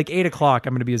 by like 8 o'clock,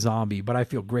 I'm gonna be a zombie, but I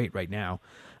feel great right now.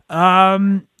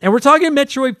 And we're talking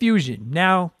Metroid Fusion.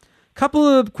 Now, a couple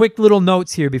of quick little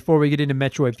notes here before we get into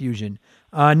Metroid Fusion.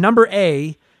 Number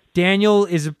A, Daniel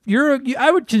I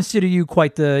would consider you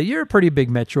you're a pretty big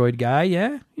Metroid guy,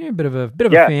 yeah? You're a bit of a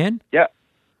fan. Yeah.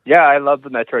 Yeah, I love the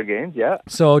Metroid games, yeah.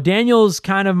 So Daniel's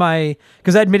kind of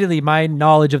because admittedly my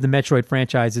knowledge of the Metroid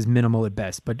franchise is minimal at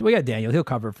best, but we got Daniel. He'll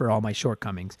cover for all my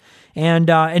shortcomings. And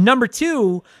number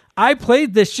 2, I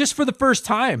played this just for the first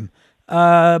time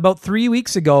about 3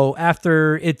 weeks ago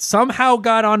after it somehow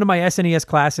got onto my SNES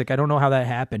Classic. I don't know how that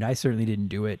happened. I certainly didn't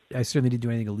do it. I certainly didn't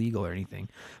do anything illegal or anything.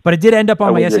 But it did end up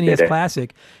on my SNES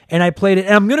Classic, and I played it.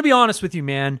 And I'm going to be honest with you,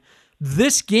 man.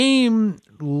 This game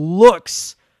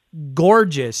looks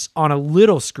gorgeous on a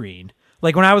little screen.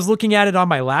 Like when I was looking at it on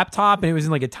my laptop and it was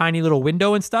in like a tiny little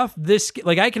window and stuff, this,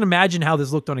 like I can imagine how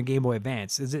this looked on a Game Boy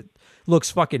Advance. It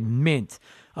looks fucking mint.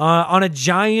 On a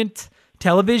giant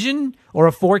television or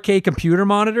a 4K computer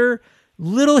monitor,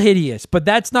 little hideous, but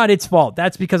that's not its fault.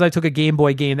 That's because I took a Game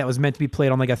Boy game that was meant to be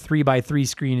played on like a 3x3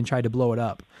 screen and tried to blow it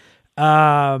up.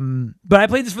 But I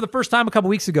played this for the first time a couple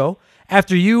weeks ago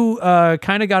after you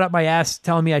kind of got up my ass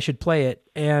telling me I should play it.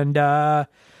 And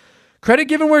credit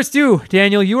given where it's due,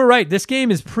 Daniel, you were right. This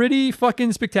game is pretty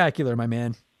fucking spectacular, my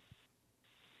man.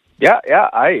 Yeah,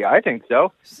 I think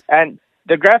so. And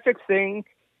the graphics thing,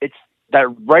 it's that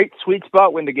right sweet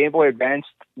spot when the Game Boy Advance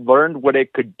learned what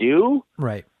it could do.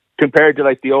 Right. Compared to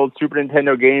like the old Super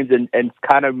Nintendo games and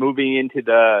kind of moving into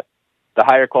the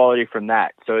higher quality from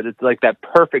that. So it's like that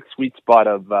perfect sweet spot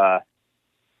of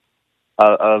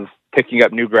picking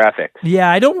up new graphics.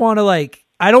 Yeah, I don't want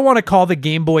to call the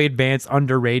Game Boy Advance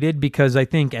underrated because I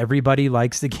think everybody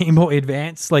likes the Game Boy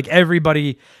Advance. Like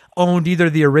everybody owned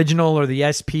either the original or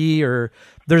the SP, or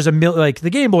there's like the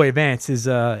Game Boy Advance is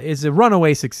a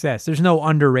runaway success. There's no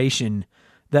underration.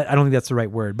 That I don't think that's the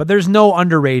right word, but there's no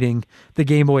underrating the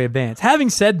Game Boy Advance.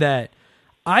 Having said that,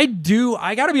 I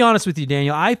got to be honest with you,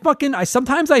 Daniel. I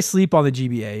sometimes I sleep on the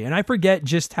GBA and I forget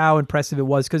just how impressive it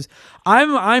was because I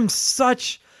am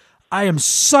such a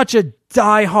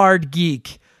diehard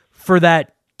geek for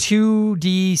that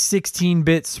 2D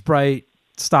 16-bit sprite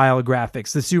style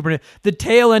graphics. The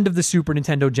tail end of the Super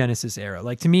Nintendo Genesis era,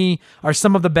 like to me, are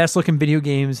some of the best looking video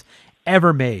games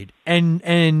ever made.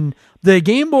 And the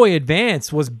Game Boy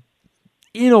Advance was,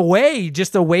 in a way,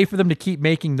 just a way for them to keep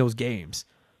making those games.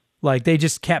 Like, they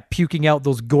just kept puking out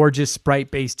those gorgeous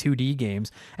sprite-based 2D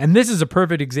games. And this is a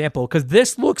perfect example, because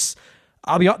this looks...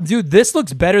 this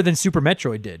looks better than Super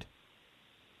Metroid did.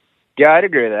 Yeah, I'd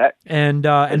agree with that. And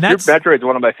that's... Super Metroid's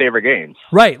one of my favorite games.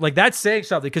 Right, like, that's saying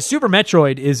something, because Super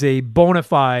Metroid is a bona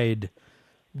fide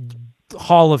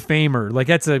Hall of Famer. Like,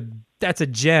 that's a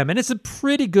gem, and it's a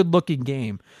pretty good-looking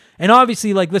game. And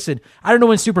obviously, like, listen, I don't know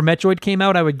when Super Metroid came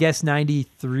out. I would guess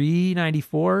 93,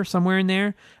 94, somewhere in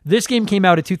there. This game came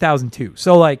out in 2002.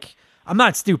 So, like, I'm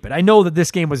not stupid. I know that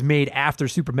this game was made after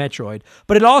Super Metroid,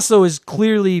 but it also is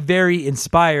clearly very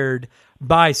inspired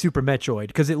by Super Metroid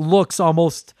because it looks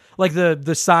almost like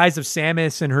the size of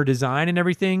Samus and her design and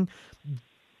everything.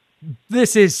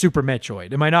 This is Super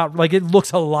Metroid. Am I not? Like, it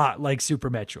looks a lot like Super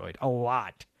Metroid. A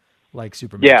lot like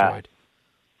Super Metroid.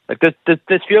 Like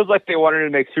this feels like they wanted to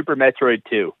make Super Metroid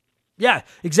 2. Yeah,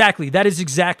 exactly. That is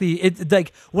exactly it.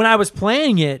 Like when I was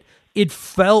playing it, it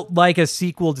felt like a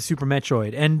sequel to Super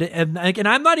Metroid, and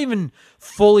I'm not even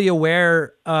fully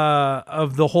aware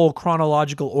of the whole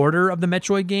chronological order of the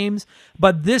Metroid games,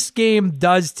 but this game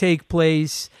does take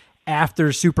place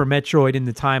after Super Metroid in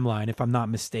the timeline, if I'm not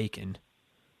mistaken.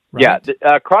 Right?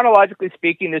 Yeah, chronologically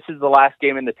speaking, this is the last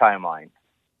game in the timeline.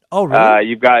 Oh, really?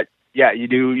 You've got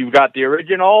the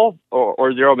original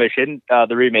or Zero Mission,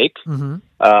 the remake. Mm-hmm.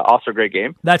 Also a great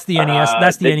game. That's the NES.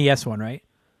 That's the NES one, right?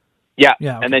 Yeah. Okay.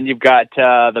 And then you've got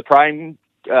the Prime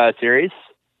series.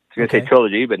 I was going to say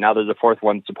trilogy, but now there's a fourth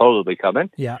one supposedly coming.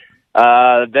 Yeah.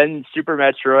 Then Super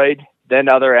Metroid, then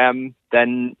Other M,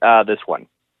 then this one.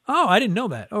 Oh, I didn't know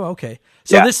that. Oh, okay.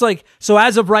 So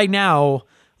as of right now,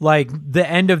 like the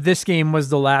end of this game was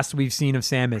the last we've seen of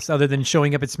Samus, other than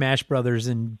showing up at Smash Brothers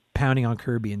and pounding on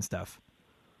Kirby and stuff.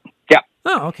 Yeah.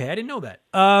 Oh, okay. I didn't know that.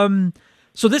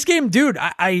 So this game, dude,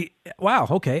 wow.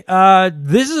 Okay.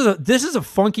 This is a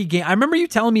funky game. I remember you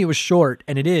telling me it was short,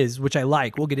 and it is, which I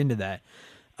like. We'll get into that.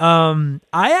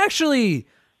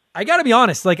 I gotta be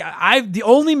honest. Like the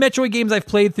only Metroid games I've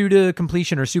played through to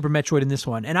completion are Super Metroid and this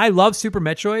one, and I love Super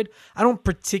Metroid. I don't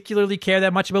particularly care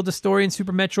that much about the story in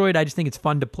Super Metroid. I just think it's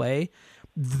fun to play.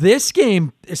 This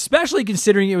game, especially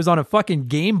considering it was on a fucking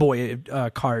Game Boy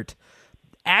cart,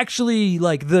 actually,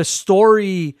 like the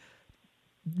story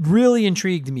really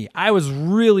intrigued me. I was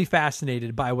really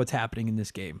fascinated by what's happening in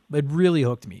this game. It really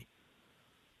hooked me.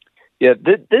 Yeah,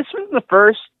 this was the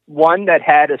first one that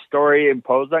had a story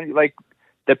imposed on you. Like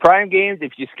the Prime games,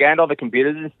 if you scanned all the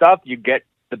computers and stuff, you get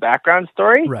the background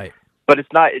story. Right. But it's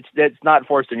not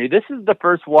forced on you. This is the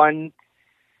first one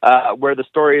where the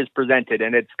story is presented,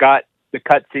 and it's got the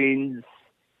cutscenes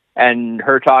and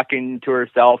her talking to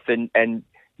herself and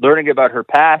learning about her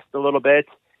past a little bit.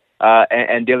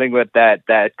 And dealing with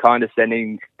that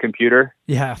condescending computer.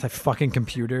 Yeah, that fucking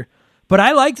computer. But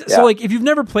I liked, so like, if you've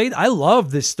never played, I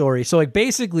love this story. So like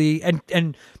basically,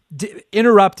 and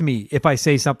interrupt me if I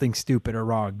say something stupid or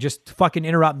wrong. Just fucking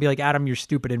interrupt and be like, Adam, you're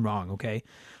stupid and wrong, okay?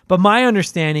 But my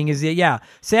understanding is that,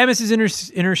 Samus is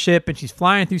in her ship and she's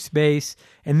flying through space.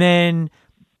 And then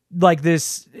like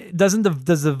this, does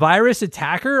the virus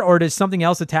attack her, or does something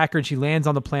else attack her and she lands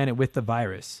on the planet with the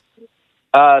virus?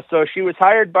 So she was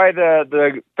hired by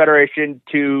the Federation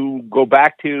to go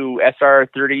back to SR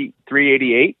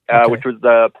 388, which was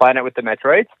the planet with the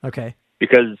Metroids. Okay.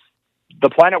 Because the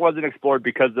planet wasn't explored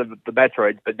because of the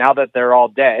Metroids, but now that they're all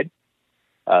dead,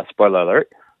 spoiler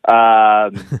alert,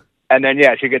 and then,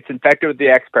 she gets infected with the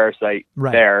X parasite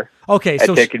there. Okay,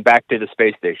 and taken back to the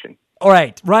space station. All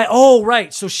right. Oh,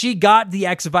 right. So she got the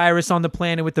X virus on the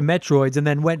planet with the Metroids and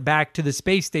then went back to the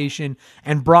space station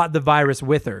and brought the virus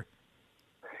with her.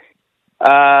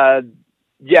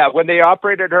 When they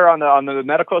operated her on the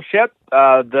medical ship,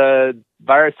 the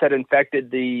virus had infected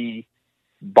the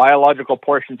biological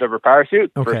portions of her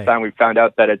parachute. Okay. First time we found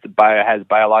out that it has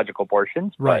biological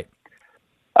portions. Right.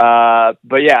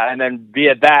 And then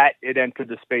via that, it entered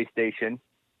the space station.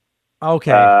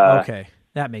 Okay. Okay.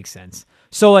 That makes sense.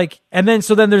 So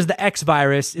then there's the X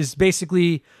virus is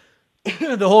basically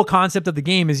the whole concept of the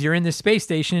game is you're in this space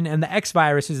station and the X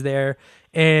virus is there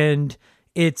and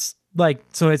it's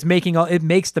it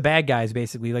makes the bad guys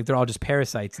basically, like they're all just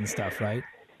parasites and stuff, right?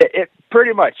 It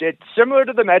pretty much, it's similar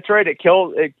to the Metroid. It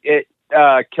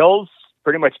kills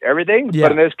pretty much everything,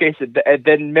 but in this case, it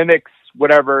then mimics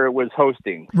whatever it was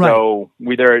hosting. Right. So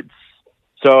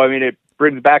it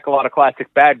brings back a lot of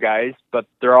classic bad guys, but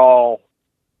they're all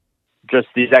just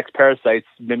these X parasites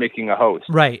mimicking a host.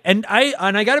 Right. And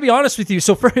I got to be honest with you.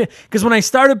 So because when I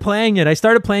started playing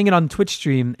it on Twitch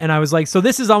stream and I was like, so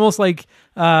this is almost like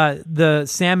the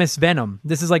Samus Venom.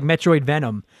 This is like Metroid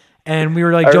Venom. And we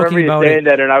were joking about saying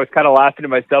that, and I was kind of laughing to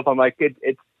myself. I'm like,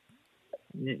 it's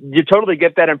you totally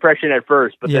get that impression at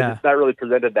first, but then it's not really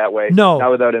presented that way. No,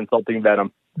 not without insulting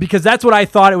Venom. Because that's what I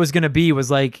thought it was going to be. It was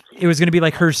going to be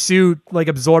like her suit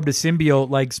absorbed a symbiote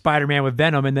like Spider-Man with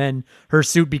Venom, and then her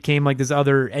suit became like this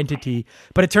other entity.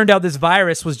 But it turned out this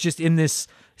virus was just in this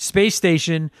space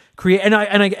station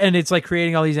and it's like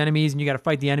creating all these enemies, and you got to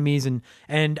fight the enemies and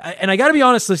I got to be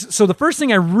honest. So the first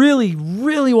thing I really,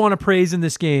 really want to praise in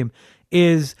this game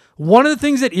is one of the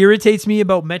things that irritates me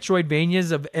about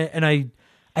Metroidvanias and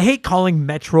I hate calling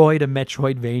Metroid a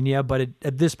Metroidvania, but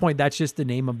at this point, that's just the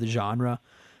name of the genre.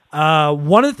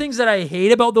 One of the things that I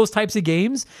hate about those types of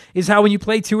games is how when you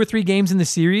play 2 or 3 games in the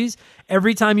series,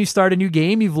 every time you start a new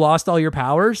game, you've lost all your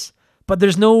powers, but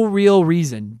there's no real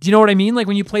reason. Do you know what I mean? Like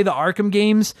when you play the Arkham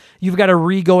games, you've got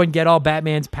to go and get all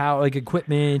Batman's power,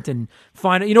 equipment and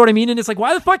find it. You know what I mean? And it's like,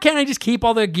 why the fuck can't I just keep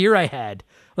all the gear I had?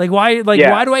 Why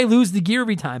do I lose the gear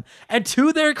every time? And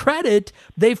to their credit,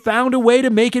 they found a way to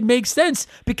make it make sense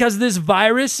because this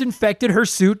virus infected her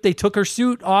suit. They took her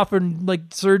suit off and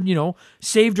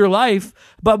saved her life.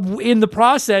 But in the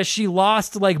process, she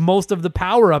lost most of the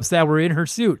power-ups that were in her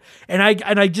suit. And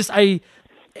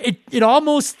it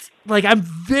almost I'm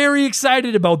very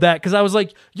excited about that because I was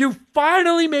like, you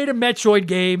finally made a Metroid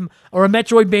game or a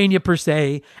Metroidvania per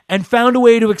se and found a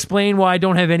way to explain why I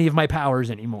don't have any of my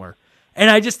powers anymore.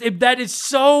 And that is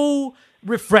so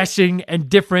refreshing and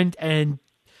different. And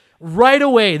right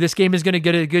away, this game is going to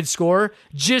get a good score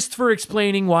just for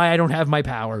explaining why I don't have my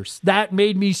powers. That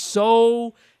made me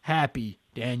so happy,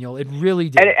 Daniel. It really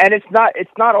did. And it's not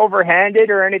overhanded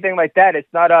or anything like that.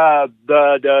 It's not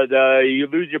the you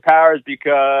lose your powers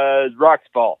because rocks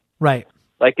fall. Right.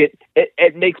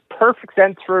 It makes perfect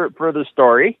sense for the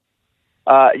story.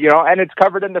 And it's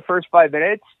covered in the first 5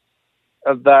 minutes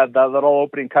of the little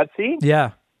opening cutscene.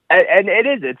 Yeah. And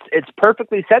it's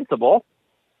perfectly sensible.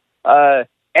 And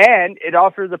it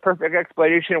offers a perfect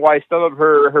explanation why some of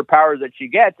her powers that she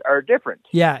gets are different.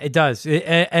 Yeah, it does.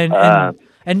 And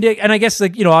I guess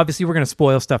obviously we're going to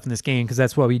spoil stuff in this game because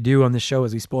that's what we do on this show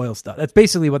is we spoil stuff. That's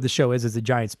basically what the show is a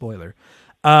giant spoiler.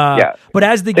 But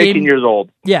as the 18 game, years old.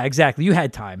 Yeah, exactly. You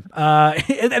had time.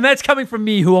 And that's coming from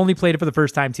me who only played it for the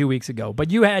first time 2 weeks ago,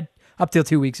 but you had up till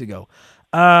 2 weeks ago.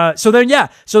 So then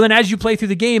as you play through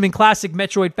the game in classic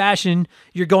Metroid fashion,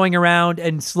 you're going around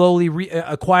and slowly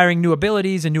acquiring new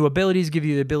abilities, and new abilities give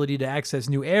you the ability to access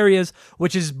new areas,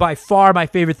 which is by far my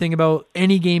favorite thing about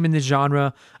any game in this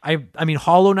genre. I mean,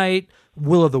 Hollow Knight,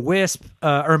 Will of the Wisp,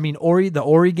 Ori, the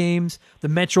Ori games, the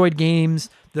Metroid games,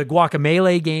 the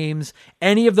Guacamelee games,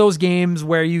 any of those games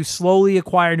where you slowly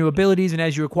acquire new abilities, and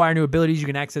as you acquire new abilities, you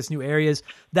can access new areas.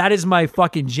 That is my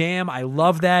fucking jam. I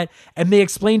love that. And they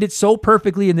explained it so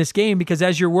perfectly in this game because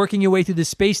as you're working your way through the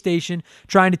space station,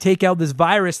 trying to take out this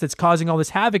virus that's causing all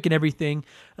this havoc and everything,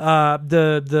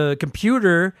 the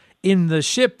computer in the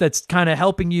ship that's kind of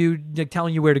helping you,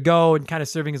 telling you where to go and kind of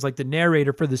serving as the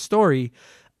narrator for the story,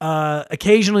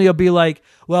 occasionally it'll be like,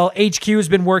 well, HQ has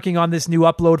been working on this new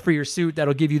upload for your suit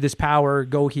that'll give you this power.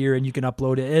 Go here and you can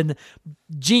upload it. And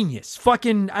genius.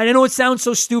 Fucking, I know it sounds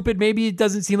so stupid. Maybe it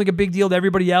doesn't seem like a big deal to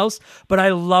everybody else, but I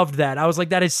loved that. I was like,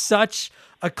 that is such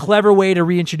a clever way to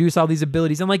reintroduce all these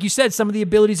abilities. And like you said, some of the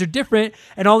abilities are different,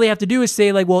 and all they have to do is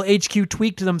say like, well, HQ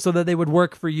tweaked them so that they would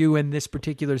work for you in this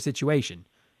particular situation.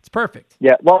 It's perfect.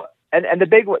 Yeah. Well, and the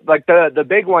big one, like the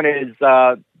big one is,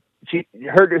 her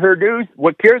news,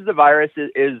 what cures the virus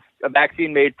is a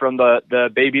vaccine made from the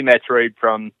baby Metroid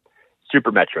from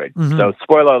Super Metroid. Mm-hmm. So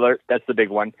spoiler alert, that's the big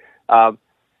one.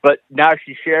 But now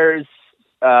she shares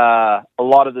a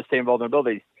lot of the same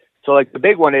vulnerabilities. So like the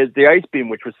big one is the Ice Beam,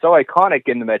 which was so iconic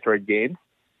in the Metroid games,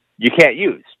 you can't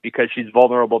use because she's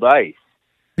vulnerable to ice.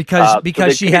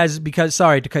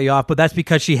 Sorry to cut you off, but that's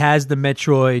because she has the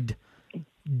Metroid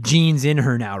genes in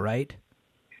her now, right?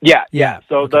 Yeah.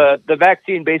 So okay. the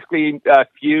vaccine basically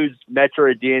fused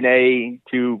Metroid DNA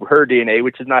to her DNA,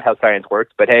 which is not how science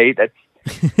works, but hey, that's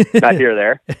not here or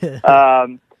there.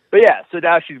 But yeah, so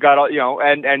now she's got all,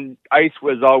 and ice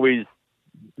was always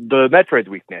the Metroid's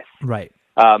weakness. Right.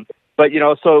 But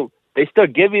so they still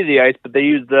give you the ice, but they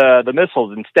use the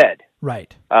missiles instead.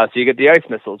 Right. So you get the ice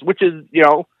missiles, which is,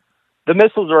 the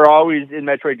missiles are always in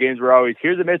Metroid games were always,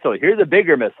 here's a missile, here's a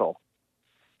bigger missile.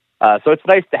 So it's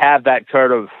nice to have that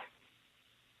sort of,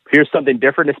 here's something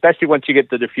different, especially once you get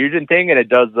the diffusion thing and it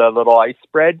does the little ice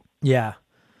spread. Yeah.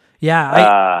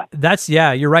 Yeah.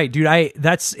 You're right, dude.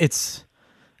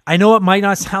 I know it might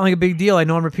not sound like a big deal. I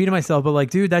know I'm repeating myself, but like,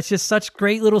 dude, that's just such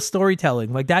great little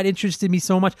storytelling. Like that interested me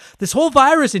so much. This whole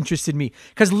virus interested me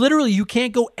because literally you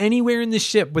can't go anywhere in the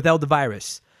ship without the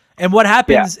virus. And what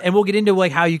happens, and we'll get into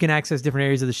like how you can access different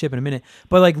areas of the ship in a minute,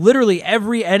 but like literally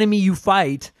every enemy you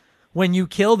fight, when you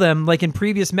kill them, like in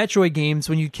previous Metroid games,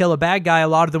 when you kill a bad guy, a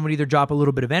lot of them would either drop a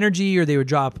little bit of energy or they would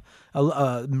drop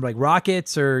like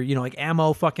rockets or, like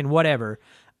ammo, fucking whatever.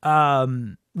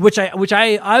 Which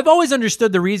I've always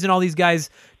understood the reason all these guys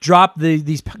drop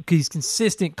these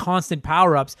consistent, constant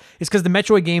power-ups is because the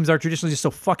Metroid games are traditionally just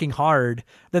so fucking hard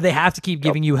that they have to keep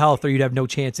giving you health or you'd have no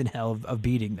chance in hell of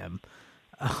beating them.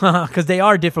 Because they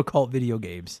are difficult video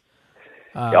games.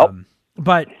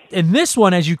 But in this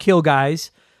one, as you kill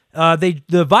guys,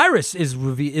 the virus is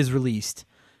released,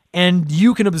 and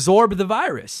you can absorb the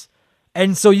virus.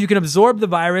 And so you can absorb the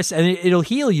virus and it'll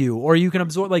heal you, or you can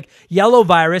absorb like yellow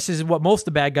virus is what most of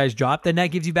the bad guys drop. Then that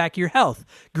gives you back your health.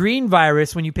 Green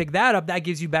virus, when you pick that up, that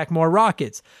gives you back more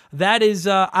rockets. That is,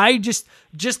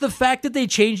 just the fact that they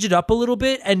changed it up a little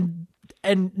bit. And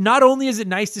not only is it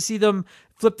nice to see them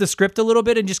flip the script a little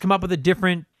bit and just come up with a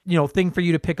different, thing for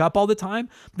you to pick up all the time.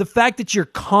 The fact that you're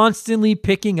constantly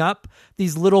picking up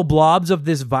these little blobs of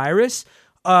this virus,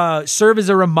 serve as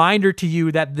a reminder to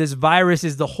you that this virus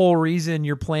is the whole reason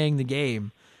you're playing the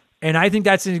game. And I think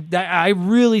I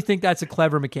really think that's a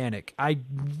clever mechanic. I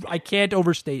can't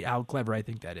overstate how clever I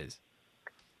think that is.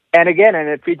 And again, and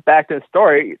it feeds back to the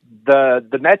story, the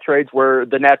Metroids were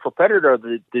the natural predator of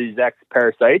these X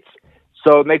parasites.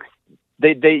 So it makes,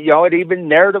 it even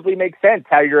narratively makes sense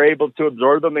how you're able to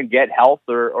absorb them and get health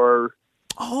or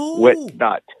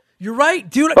whatnot. You're right,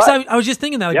 dude. I was just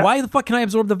thinking that, why the fuck can I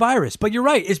absorb the virus? But you're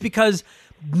right. It's because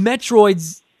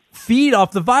Metroids feed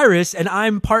off the virus, and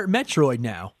I'm part Metroid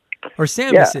now. Or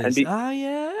Samus is.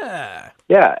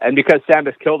 Yeah, and because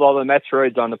Samus killed all the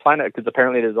Metroids on the planet, because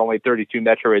apparently there's only 32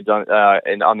 Metroids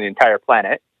on the entire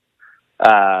planet,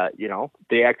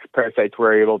 the X-parasites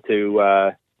were able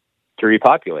to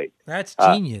repopulate. That's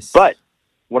genius. But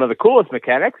one of the coolest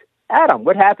mechanics, Adam,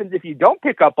 what happens if you don't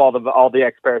pick up all the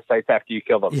X-parasites after you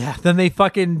kill them? Yeah, then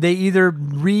they either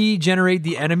regenerate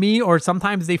the enemy or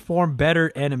sometimes they form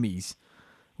better enemies,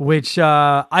 which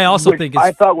I also think is...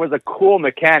 I thought was a cool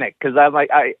mechanic, because I'm like,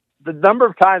 the number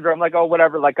of times where I'm like, oh,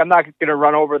 whatever, like I'm not going to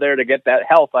run over there to get that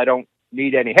health. I don't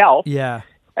need any health. Yeah.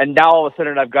 And now all of a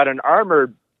sudden I've got an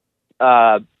armored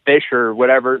fish or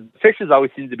whatever. Fishes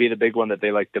always seem to be the big one that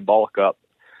they like to bulk up.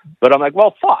 But I'm like,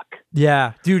 well, fuck.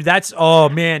 Yeah, dude, there's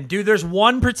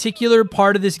one particular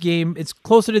part of this game, it's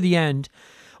closer to the end,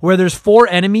 where there's 4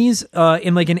 enemies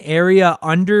in like an area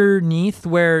underneath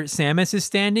where Samus is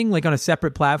standing, like on a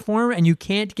separate platform, and you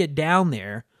can't get down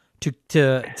there to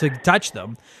touch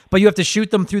them. But you have to shoot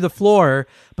them through the floor.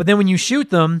 But then when you shoot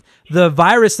them, the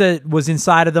virus that was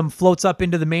inside of them floats up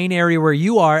into the main area where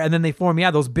you are, and then they form,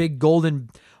 those big golden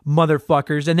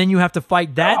motherfuckers, and then you have to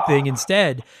fight that thing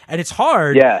instead, and it's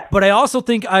hard. Yeah. But I also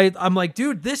think I'm like,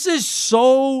 dude, this is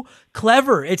so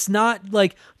clever. It's not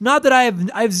like, not that I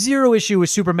have zero issue with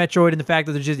Super Metroid and the fact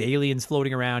that there's just aliens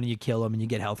floating around and you kill them and you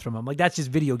get health from them. Like, that's just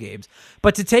video games.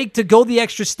 But to go the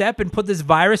extra step and put this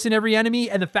virus in every enemy,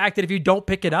 and the fact that if you don't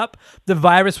pick it up, the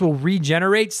virus will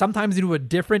regenerate sometimes into a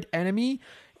different enemy,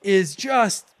 is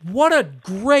just, what a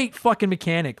great fucking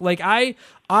mechanic. Like, I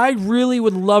really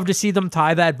would love to see them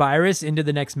tie that virus into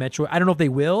the next Metroid. I don't know if they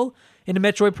will into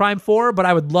Metroid Prime 4, but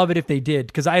I would love it if they did,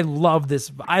 because I love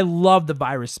this. I love the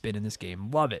virus spin in this game.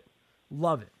 Love it.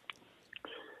 Love it.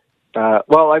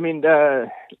 Well, I mean, the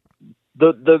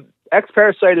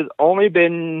X-Parasite has only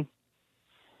been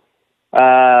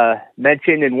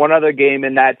mentioned in one other game,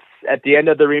 and that's at the end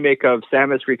of the remake of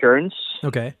Samus Returns.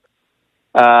 Okay.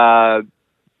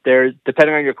 There's,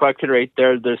 depending on your collection rate,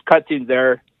 there's cutscenes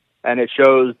there, and it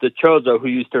shows the Chozo, who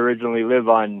used to originally live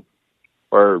on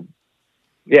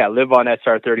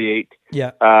SR-38.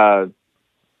 Yeah. And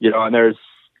there's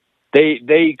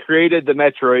they created the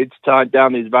Metroids to hunt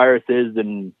down these viruses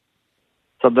and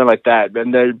something like that. But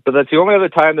that's the only other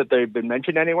time that they've been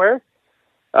mentioned anywhere.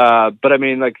 But I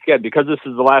mean, like, again, because this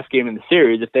is the last game in the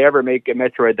series, if they ever make a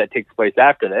Metroid that takes place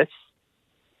after this,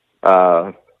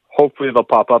 hopefully they'll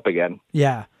pop up again.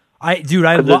 Yeah.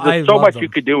 There's so much you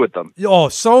could do with them. Oh,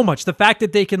 so much. The fact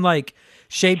that they can, like,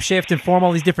 shapeshift and form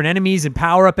all these different enemies and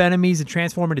power up enemies and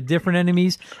transform into different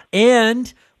enemies.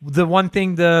 And the one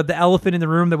thing, the elephant in the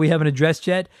room that we haven't addressed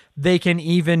yet, they can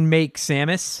even make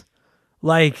Samus.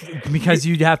 Like, because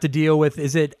you'd have to deal with,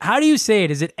 how do you say it?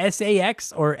 Is it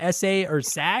SAX or SA or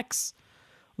SAX?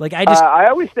 Like, I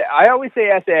always say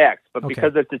SAX, but okay,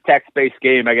 because it's a text-based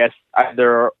game, I guess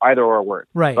either or works.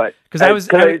 Right. But because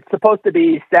it's supposed to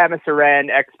be Samus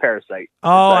Aran X Parasite.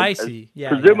 Oh, I see. Yeah.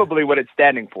 Presumably what it's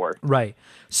standing for. Right.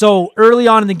 So early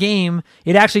on in the game,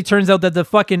 it actually turns out that the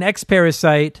fucking X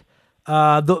Parasite,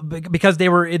 because they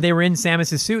were in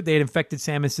Samus's suit, they had infected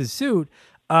Samus's suit.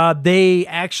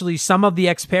 Some of the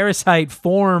X Parasite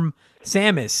form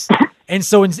Samus, and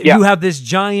so you have this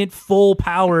giant,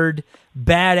 full-powered,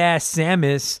 badass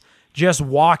Samus just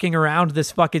walking around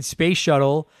this fucking space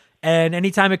shuttle, and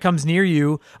anytime it comes near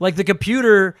you, like, the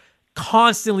computer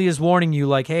constantly is warning you,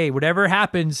 like, hey, whatever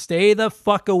happens, stay the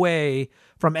fuck away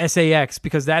from SAX,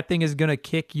 because that thing is gonna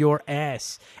kick your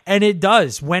ass. And it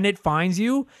does. When it finds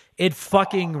you, it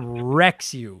fucking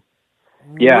wrecks you.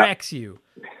 Yeah. Wrecks you.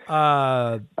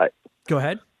 Go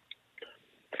ahead.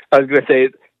 I was gonna say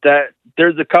that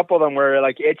there's a couple of them where,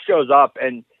 like, it shows up,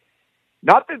 and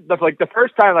not the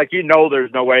first time, like,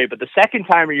 there's no way, but the second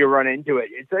time you run into it,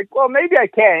 it's like, well, maybe I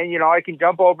can, I can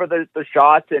jump over the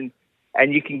shots and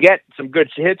you can get some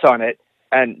good hits on it.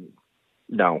 And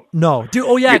no, dude.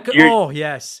 Oh yeah.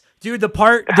 Yes, dude.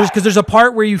 There's a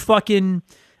part where you fucking,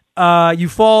 you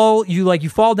fall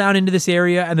down into this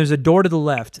area, and there's a door to the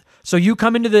left. So you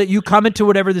come into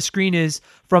whatever the screen is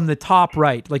from the top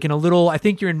right, like in a little, I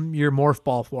think you're in your morph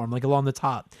ball form, like along the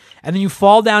top. And then you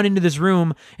fall down into this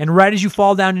room, and right as you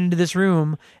fall down into this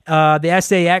room, the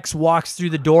SAX walks through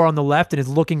the door on the left and is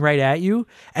looking right at you,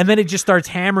 and then it just starts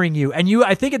hammering you. And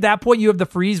I think at that point you have the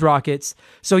freeze rockets,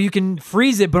 so you can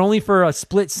freeze it, but only for a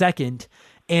split second.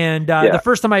 And the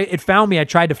first time it found me, I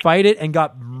tried to fight it and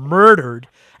got murdered.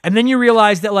 And then you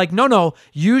realize that, like, no,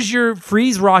 use your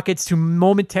freeze rockets to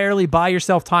momentarily buy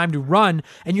yourself time to run,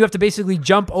 and you have to basically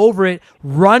jump over it,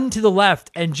 run to the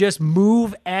left, and just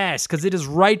move ass, because it is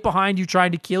right behind you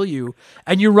trying to kill you.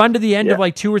 And you run to the end of,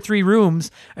 like, 2 or 3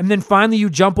 rooms, and then finally you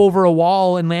jump over a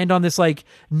wall and land on this, like,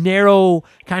 narrow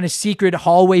kind of secret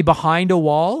hallway behind a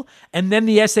wall, and then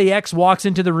the SAX walks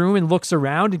into the room and looks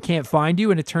around and can't find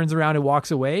you, and it turns around and walks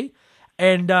away.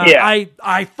 And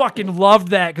I fucking loved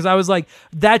that, because I was like,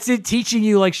 that's it, teaching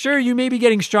you, like, sure, you may be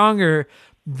getting stronger,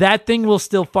 that thing will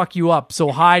still fuck you up, so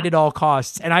hide at all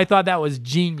costs. And I thought that was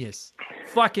genius.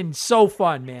 Fucking so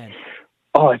fun, man.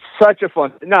 Oh, it's such a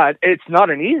fun... No, it's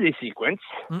not an easy sequence,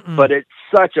 but it's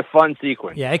such a fun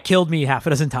sequence. Yeah, it killed me half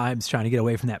a dozen times trying to get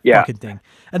away from that fucking thing.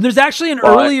 And there's actually an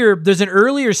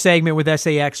earlier segment with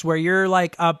SAX where you're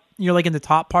like in the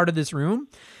top part of this room,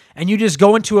 and you just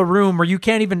go into a room where you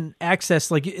can't even access,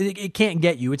 like, it can't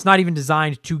get you. It's not even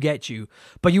designed to get you.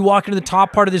 But you walk into the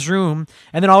top part of this room,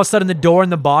 and then all of a sudden the door in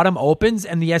the bottom opens,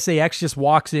 and the SAX just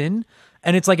walks in,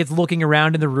 and it's like it's looking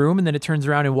around in the room, and then it turns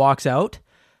around and walks out.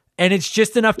 And it's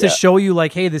just enough to show you,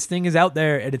 like, hey, this thing is out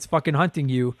there, and it's fucking hunting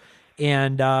you.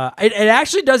 And it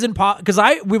actually doesn't pop, because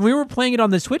when we were playing it on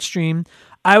the Twitch stream,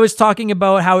 I was talking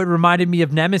about how it reminded me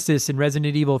of Nemesis in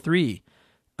Resident Evil 3.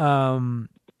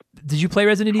 Did you play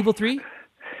Resident Evil 3?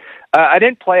 I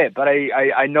didn't play it, but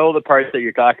I know the parts that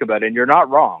you're talking about, and you're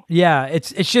not wrong. Yeah,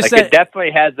 it's just like, that it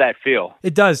definitely has that feel.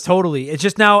 It does, totally. It's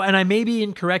just now, and I may be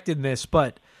incorrect in this,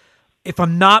 but if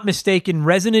I'm not mistaken,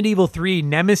 Resident Evil 3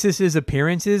 Nemesis's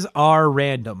appearances are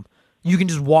random. You can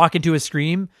just walk into a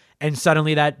stream and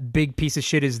suddenly that big piece of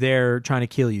shit is there trying to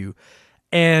kill you.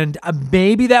 And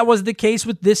maybe that was the case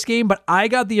with this game, but I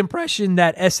got the impression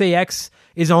that SAX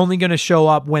is only going to show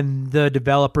up when the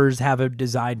developers have a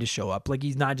design to show up. Like,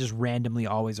 he's not just randomly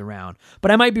always around.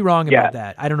 But I might be wrong about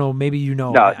that. I don't know. Maybe you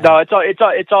know. No,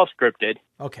 it's all scripted.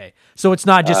 Okay, so it's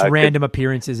not just random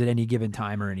appearances at any given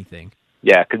time or anything.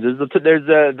 Yeah, because there's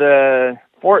the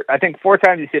four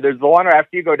times you see. There's the one where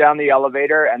after you go down the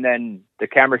elevator and then the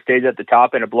camera stays at the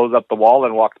top and it blows up the wall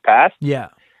and walks past. Yeah.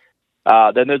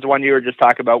 Then there's the one you were just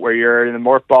talking about where you're in the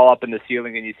morph ball up in the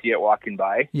ceiling and you see it walking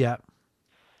by. Yeah.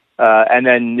 And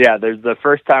then, there's the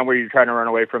first time where you're trying to run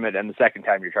away from it and the second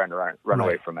time you're trying to run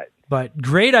away from it. But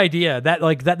great idea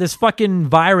that this fucking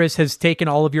virus has taken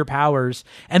all of your powers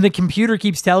and the computer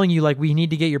keeps telling you, like, we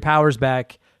need to get your powers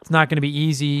back. It's not going to be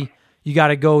easy. You got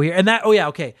to go here. And that,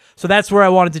 okay. So that's where I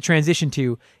wanted to transition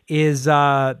to is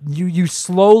you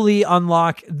slowly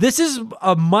unlock. This is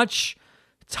a much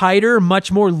tighter,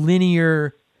 much more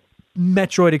linear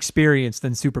Metroid experience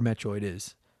than Super Metroid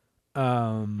is.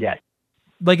 Yes.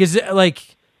 Like, is it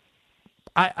like,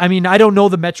 I mean, I don't know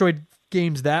the Metroid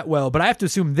games that well, but I have to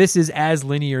assume this is as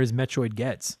linear as Metroid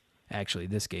gets, actually,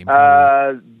 this game.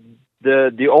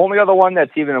 The only other one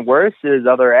that's even worse is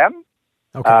Other M.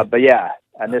 Okay. But yeah,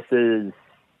 and this is...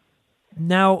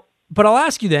 Now, but I'll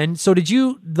ask you then, so do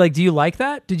you like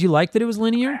that? Did you like that it was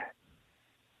linear?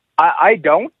 I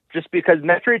don't, just because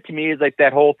Metroid to me is like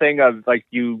that whole thing of like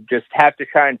you just have to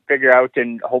try and figure out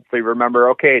and hopefully remember,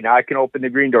 okay, now I can open the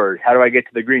green doors. How do I get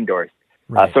to the green doors?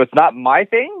 Right. So it's not my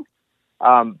thing,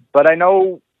 but I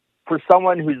know for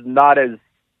someone who's not as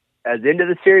into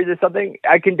the series or something,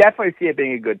 I can definitely see it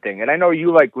being a good thing. And I know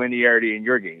you like linearity in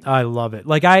your games. I love it.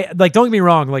 Like don't get me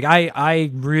wrong. Like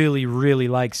I really, really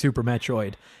like Super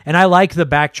Metroid, and I like the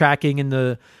backtracking and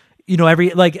the,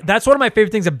 that's one of my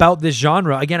favorite things about this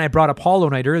genre. Again, I brought up Hollow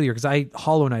Knight earlier because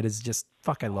Hollow Knight is just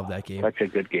I love that game. Such a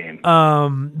good game.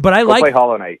 But I like play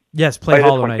Hollow Knight. Yes, play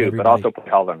Hollow Knight, too, but also play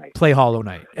Hollow Knight. Play Hollow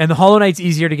Knight, and the Hollow Knight's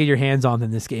easier to get your hands on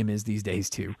than this game is these days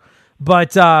too.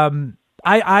 But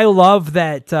I love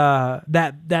that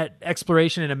that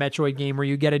exploration in a Metroid game where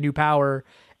you get a new power.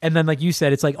 And then, like you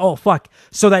said, it's like, oh, fuck.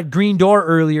 So that green door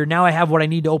earlier, now I have what I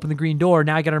need to open the green door.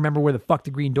 Now I got to remember where the fuck the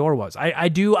green door was.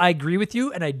 I agree with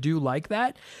you, and I do like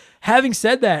that. Having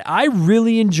said that, I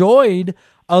really enjoyed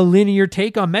a linear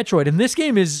take on Metroid. And this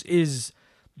game is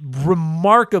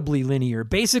remarkably linear.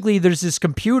 Basically, there's this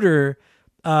computer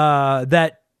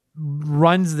that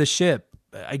runs the ship.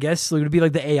 I guess it would be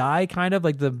like the AI, kind of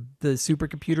like the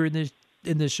supercomputer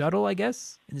in the shuttle, I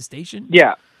guess, in the station.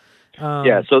 Yeah.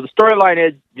 So the storyline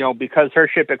is, because her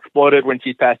ship exploded when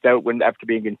she passed out after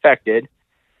being infected,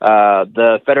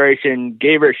 the Federation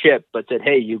gave her a ship, but said,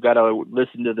 hey, you got to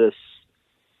listen to this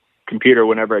computer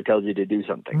whenever it tells you to do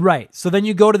something. Right. So then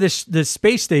you go to this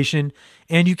space station,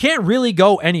 and you can't really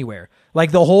go anywhere.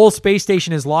 Like, the whole space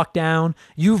station is locked down.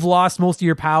 You've lost most of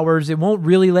your powers. It won't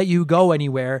really let you go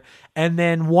anywhere. And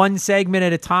then one segment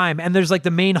at a time. And there's like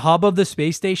the main hub of the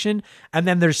space station, and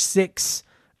then there's 6...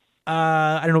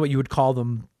 I don't know what you would call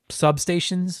them,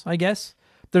 substations, I guess.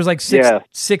 There's like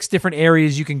six different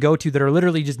areas you can go to that are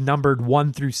literally just numbered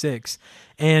 1 through 6.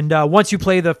 And once you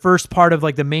play the first part of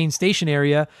like the main station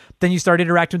area, then you start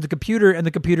interacting with the computer, and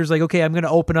the computer's like, okay, I'm going to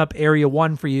open up area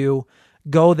 1 for you.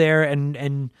 Go there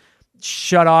and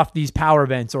shut off these power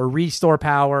vents or restore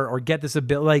power or get this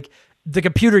ability. Like, the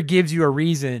computer gives you a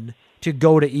reason to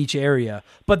go to each area,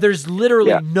 but there's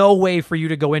literally no way for you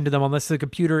to go into them unless the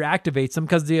computer activates them,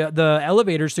 because the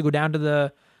elevators to go down to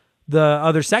the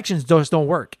other sections just don't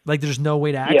work. Like, there's no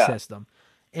way to access them.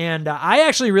 And I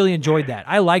actually really enjoyed that.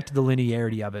 I liked the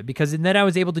linearity of it, because then I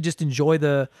was able to just enjoy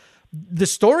the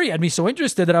story. Had me so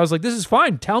interested that I was like, this is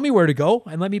fine. Tell me where to go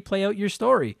and let me play out your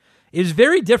story. It was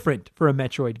very different for a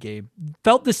Metroid game.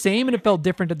 Felt the same and it felt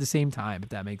different at the same time, if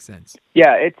that makes sense.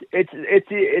 Yeah, it's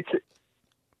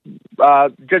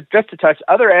just to touch,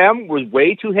 Other M was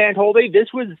way too hand-holdy. This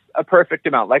was a perfect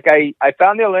amount. Like, I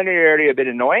found the linearity a bit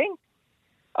annoying,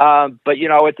 but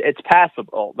it's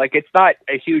passable. Like, it's not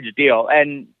a huge deal.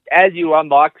 And as you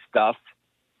unlock stuff,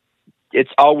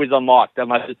 it's always unlocked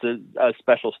unless it's a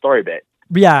special story bit.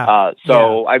 Yeah.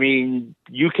 I mean,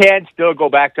 you can still go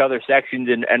back to other sections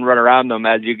and run around them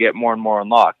as you get more and more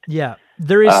unlocked. Yeah.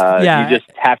 There is, yeah. You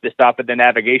just have to stop at the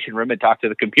navigation room and talk to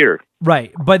the computer.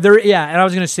 Right. But there, yeah, and I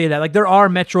was going to say that, like, there are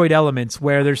Metroid elements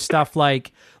where there's stuff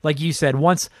like you said,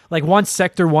 once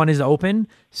Sector 1 is open,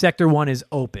 Sector 1 is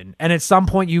open. And at some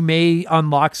point you may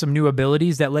unlock some new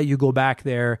abilities that let you go back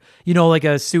there, like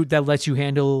a suit that lets you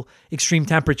handle extreme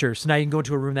temperature. So now you can go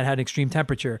into a room that had an extreme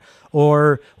temperature.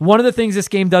 Or one of the things this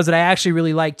game does that I actually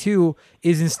really like too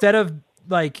is instead of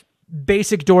like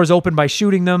basic doors open by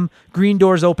shooting them, green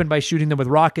doors open by shooting them with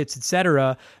rockets,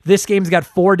 etc. This game's got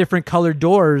 4 different colored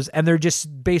doors, and they're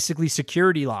just basically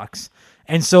security locks.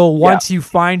 And so once you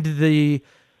find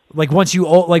once you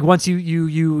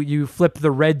flip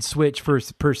the red switch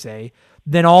per se,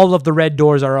 then all of the red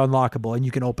doors are unlockable and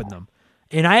you can open them.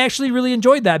 And I actually really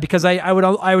enjoyed that because I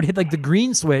would hit like the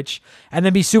green switch and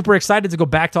then be super excited to go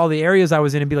back to all the areas I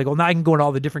was in and be like, well, now I can go in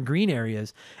all the different green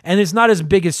areas. And it's not as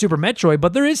big as Super Metroid,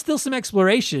 but there is still some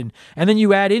exploration. And then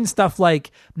you add in stuff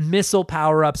like missile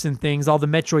power-ups and things, all the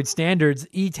Metroid standards,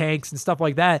 E-tanks and stuff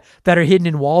like that are hidden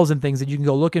in walls and things that you can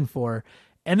go looking for.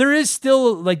 And there is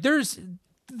still like there's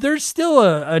still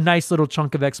a nice little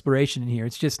chunk of exploration in here.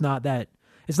 It's just not that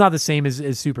it's not the same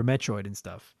as Super Metroid and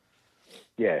stuff.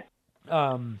 Yeah.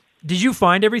 Did you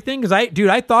find everything? Because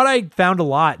I thought I found a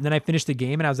lot, and then I finished the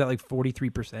game, and I was at like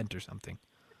 43% or something.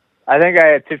 I think I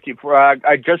had 54.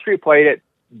 I just replayed it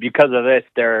because of this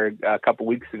there a couple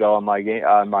weeks ago on my game,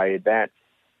 on my advanced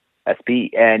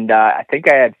SP, and I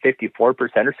think I had 54%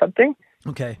 or something.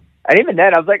 Okay. And even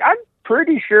then, I was like, I'm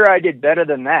pretty sure I did better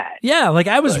than that. Yeah, like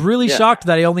I was really shocked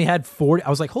that I only had 40. I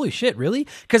was like, holy shit, really?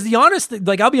 Because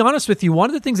I'll be honest with you, one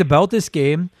of the things about this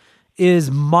game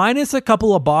is minus a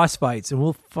couple of boss fights, and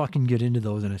we'll fucking get into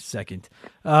those in a second.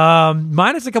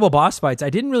 Minus a couple of boss fights, I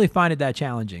didn't really find it that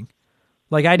challenging.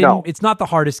 Like I didn't. No. It's not the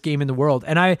hardest game in the world,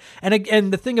 and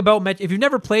the thing about if you've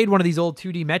never played one of these old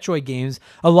 2D Metroid games,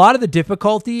 a lot of the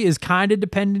difficulty is kind of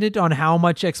dependent on how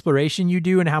much exploration you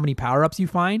do and how many power-ups you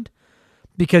find.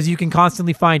 Because you can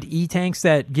constantly find E-tanks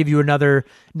that give you another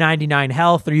 99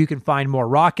 health, or you can find more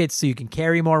rockets so you can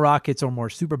carry more rockets, or more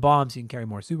super bombs, so you can carry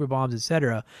more super bombs,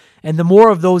 etc. And the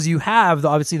more of those you have,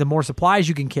 obviously the more supplies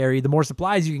you can carry. The more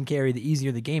supplies you can carry, the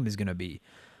easier the game is going to be.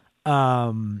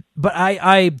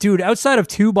 But dude, outside of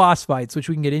 2 boss fights, which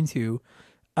we can get into,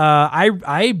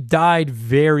 I died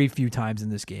very few times in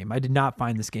this game. I did not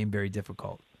find this game very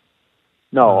difficult.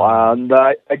 No, I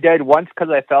died once because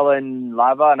I fell in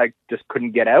lava and I just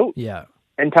couldn't get out. Yeah.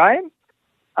 In time.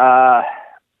 I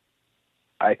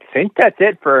think that's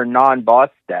it for non-boss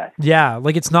death. Yeah,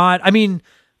 like it's not. I mean,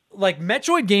 like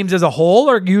Metroid games as a whole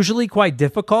are usually quite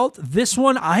difficult. This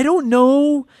one, I don't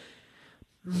know.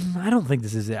 I don't think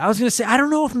this is it. I was gonna say I don't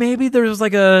know if maybe there's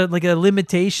like a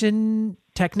limitation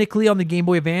technically on the Game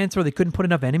Boy Advance where they couldn't put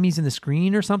enough enemies in the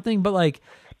screen or something. But like,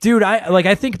 dude,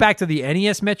 I think back to the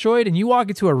NES Metroid, and you walk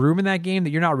into a room in that game that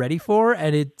you're not ready for,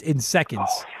 and it in seconds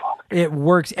it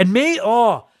works. And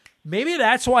maybe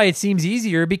that's why it seems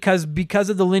easier because of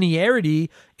the linearity.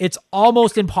 It's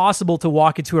almost impossible to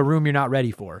walk into a room you're not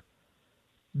ready for.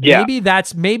 Yeah. Maybe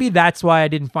that's why I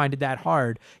didn't find it that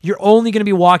hard. You're only going to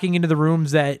be walking into the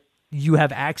rooms that you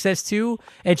have access to,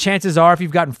 and chances are if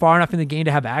you've gotten far enough in the game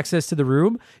to have access to the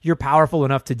room, you're powerful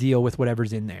enough to deal with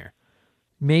whatever's in there.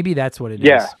 Maybe that's what it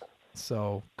is.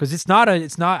 So, because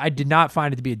I did not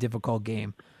find it to be a difficult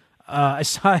game.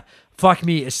 Aside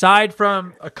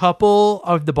from a couple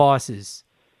of the bosses,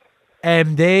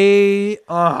 and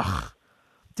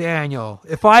Daniel,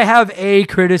 if I have a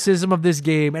criticism of this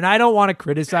game, and I don't want to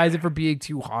criticize it for being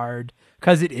too hard,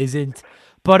 because it isn't,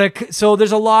 but so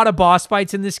there's a lot of boss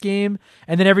fights in this game,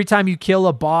 and then every time you kill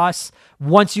a boss,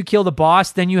 once you kill the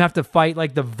boss, then you have to fight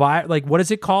like what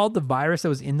is it called? The virus that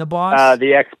was in the boss?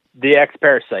 The X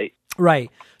parasite.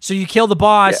 Right. So you kill the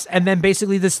boss, and then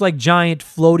basically this like giant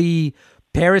floaty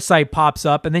parasite pops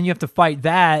up, and then you have to fight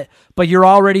that. But you're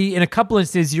already, in a couple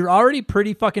instances, you're already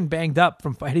pretty fucking banged up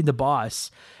from fighting the boss.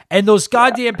 And those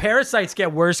goddamn parasites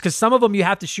get worse because some of them you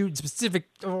have to shoot specific.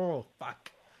 Oh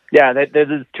fuck. Yeah,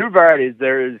 there's 2 varieties.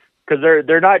 Because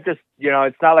they're not just,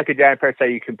 it's not like a giant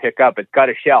parasite you can pick up. It's got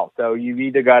a shell. So you've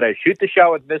either got to shoot the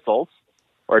shell with missiles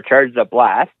or charge the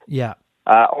blast. Yeah.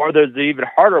 Or there's the even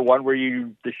harder one where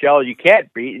the shell you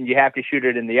can't beat and you have to shoot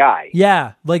it in the eye.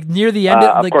 Yeah, like near the end.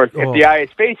 Of course, if the eye is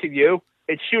facing you,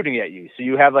 it's shooting at you. So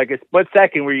you have like a split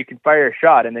second where you can fire a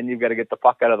shot, and then you've got to get the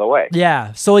fuck out of the way.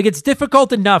 Yeah, so like it's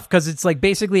difficult enough because it's like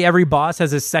basically every boss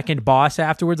has a second boss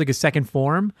afterwards, like a second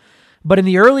form. But in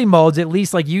the early modes, at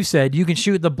least like you said, you can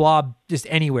shoot the blob just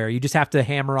anywhere. You just have to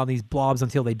hammer on these blobs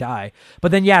until they die.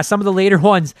 But then, yeah, some of the later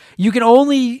ones, you can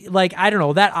only, like, I don't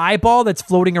know, that eyeball that's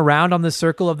floating around on the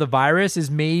circle of the virus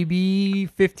is maybe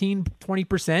 15,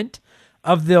 20%.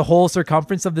 of the whole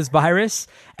circumference of this virus.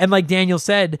 And like Daniel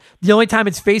said, the only time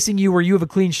it's facing you where you have a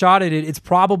clean shot at it, it's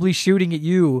probably shooting at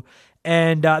you.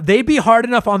 And they'd be hard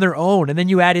enough on their own. And then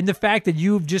you add in the fact that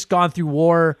you've just gone through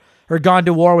war or gone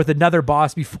to war with another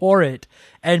boss before it.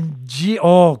 And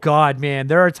oh God, man,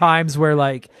 there are times where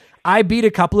like I beat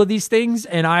a couple of these things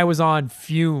and I was on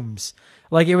fumes.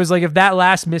 Like it was like if that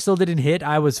last missile didn't hit,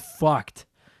 I was fucked.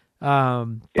 But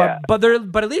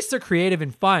at least they're creative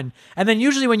and fun. And then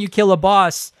usually when you kill a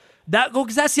boss,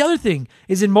 because that's the other thing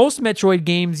is in most Metroid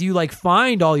games you like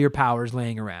find all your powers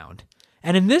laying around,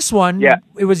 and in this one,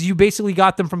 it was you basically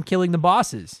got them from killing the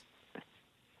bosses.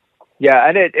 Yeah,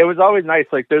 and it was always nice.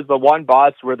 Like there's the one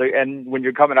boss and when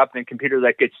you're coming up, the computer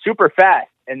like gets super fast.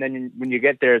 And then when you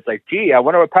get there, it's like, gee, I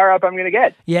wonder what power up I'm going to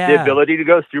get. Yeah. The ability to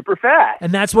go super fast.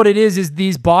 And that's what it is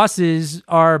these bosses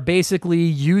are basically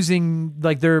using,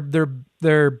 like, they're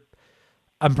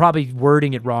I'm probably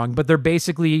wording it wrong, but they're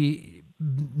basically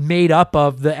made up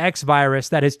of the X virus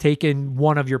that has taken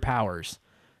one of your powers.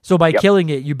 So by killing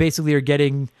it, you basically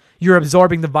you're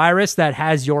absorbing the virus that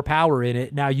has your power in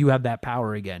it. Now you have that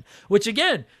power again. Which,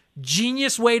 again,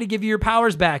 genius way to give you your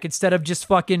powers back instead of just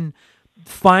fucking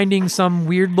finding some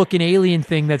weird looking alien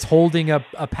thing that's holding a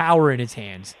power in its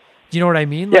hands. Do you know what I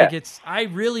mean? Yeah. Like I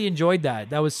really enjoyed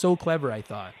that. That was so clever, I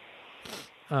thought.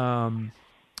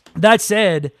 That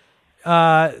said,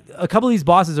 a couple of these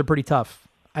bosses are pretty tough.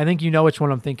 I think you know which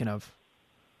one I'm thinking of.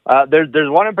 There's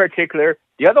one in particular.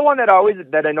 The other one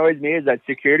that annoys me is that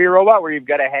security robot where you've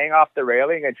got to hang off the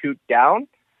railing and shoot down,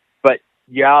 but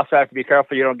you also have to be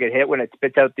careful you don't get hit when it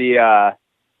spits out the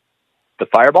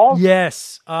fireball.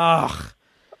 Yes. Ugh.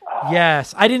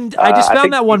 Yes. I just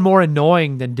found that one more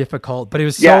annoying than difficult, but it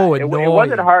was so annoying. It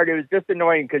wasn't hard. It was just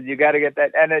annoying because you got to get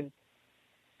that. And then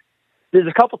there's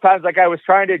a couple times like I was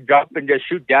trying to jump and just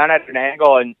shoot down at an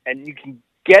angle and you can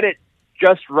get it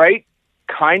just right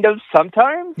kind of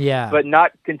sometimes, but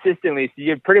not consistently. So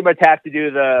you pretty much have to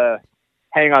do the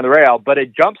hang on the rail, but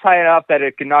it jumps high enough that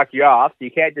it can knock you off. So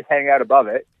you can't just hang out above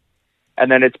it.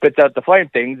 And then it spits out the flame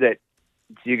things that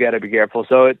you got to be careful.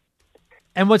 So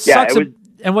what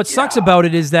sucks about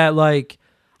it is that like,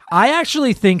 I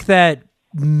actually think that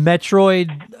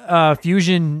Metroid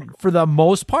Fusion for the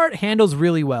most part handles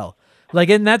really well. Like,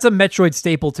 and that's a Metroid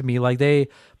staple to me. Like the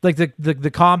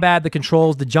combat, the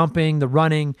controls, the jumping, the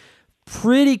running,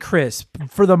 pretty crisp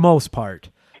for the most part.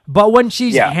 But when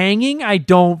she's hanging, I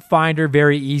don't find her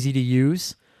very easy to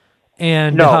use.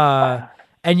 And not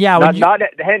hanging on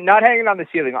the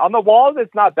ceiling. On the walls,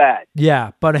 it's not bad.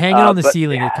 Yeah, but hanging on the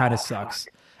ceiling, it kind of sucks.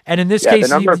 And in this case,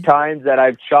 the number of times that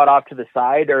I've shot off to the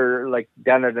side or like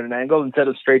down at an angle instead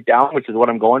of straight down, which is what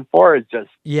I'm going for, is just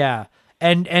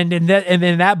And in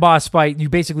that boss fight, you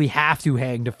basically have to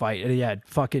hang to fight.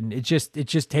 It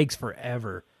just takes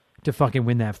forever to fucking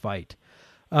win that fight.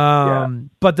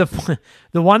 But the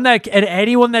one that, and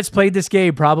anyone that's played this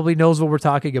game probably knows what we're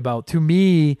talking about. To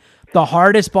me, the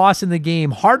hardest boss in the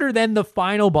game, harder than the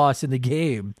final boss in the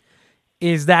game,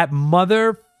 is that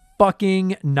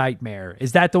motherfucking Nightmare.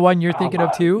 Is that the one you're thinking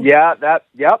of too? Yeah,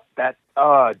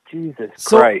 oh, Jesus Christ.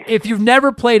 So if you've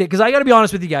never played it, because I got to be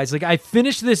honest with you guys, like I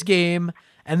finished this game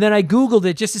and then I Googled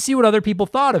it just to see what other people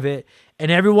thought of it. And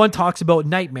everyone talks about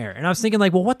Nightmare. And I was thinking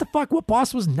like, well, what the fuck? What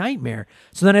boss was Nightmare?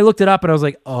 So then I looked it up and I was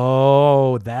like,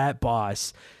 oh, that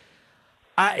boss.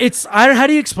 How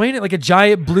do you explain it? Like a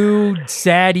giant blue,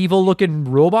 sad, evil looking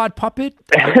robot puppet?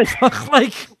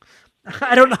 Like,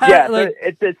 I don't know. Yeah,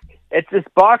 it's this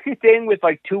boxy thing with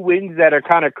like two wings that are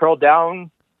kind of curled down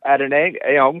at an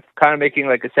angle, kind of making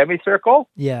like a semicircle.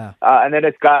 Yeah. And then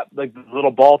it's got like this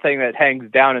little ball thing that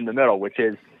hangs down in the middle, which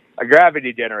is a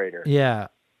gravity generator. Yeah.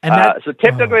 And so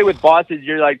typically with bosses,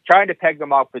 you're like trying to peg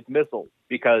them off with missiles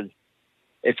because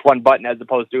it's one button as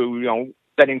opposed to,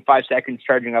 spending 5 seconds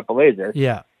charging up a laser.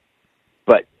 Yeah.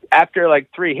 But after like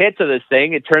 3 hits of this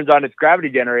thing, it turns on its gravity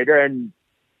generator and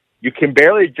you can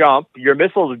barely jump. Your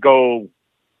missiles go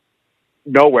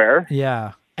nowhere.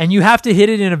 Yeah. And you have to hit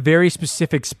it in a very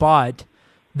specific spot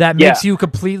that makes you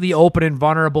completely open and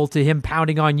vulnerable to him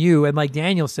pounding on you. And like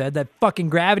Daniel said, that fucking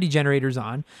gravity generator's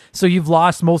on. So you've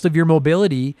lost most of your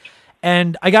mobility.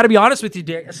 And I got to be honest with you,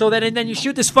 Dick. So then, and then you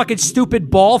shoot this fucking stupid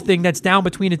ball thing that's down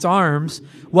between its arms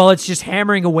while it's just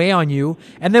hammering away on you.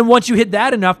 And then once you hit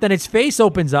that enough, then its face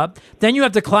opens up. Then you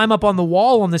have to climb up on the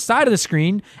wall on the side of the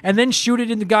screen and then shoot it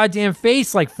in the goddamn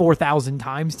face like 4,000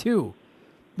 times too.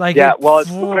 Like, it's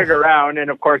flipping around, and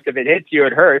of course, if it hits you,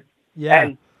 it hurts. Yeah,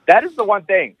 and that is the one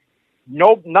thing.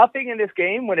 Nothing in this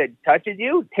game when it touches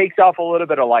you takes off a little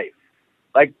bit of life.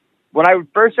 Like when I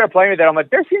first started playing with it, I'm like,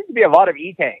 there seems to be a lot of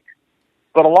E-tanks,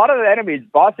 but a lot of the enemies,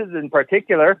 bosses in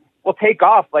particular, will take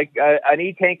off like an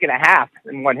E-tank and a half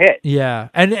in one hit. Yeah,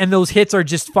 and those hits are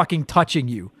just fucking touching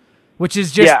you, which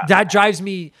is just that drives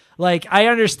me. Like, I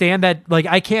understand that. Like,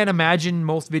 I can't imagine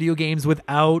most video games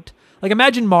without. Like,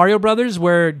 imagine Mario Brothers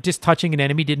where just touching an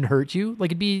enemy didn't hurt you.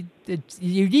 Like,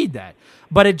 you need that.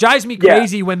 But it drives me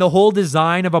crazy when the whole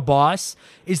design of a boss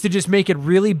is to just make it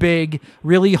really big,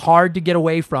 really hard to get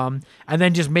away from, and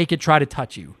then just make it try to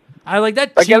touch you. I like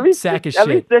that cheap sack of shit. At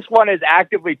least this one is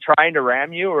actively trying to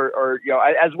ram you or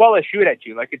as well as shoot at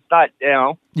you. Like, it's not,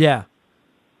 Yeah.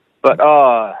 But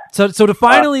so to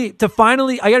finally,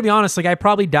 I gotta be honest. Like, I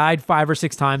probably died 5 or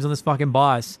 6 times on this fucking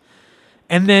boss.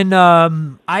 And then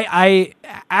I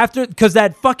after, because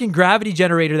that fucking gravity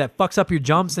generator that fucks up your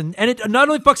jumps, and it not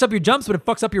only fucks up your jumps, but it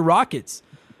fucks up your rockets.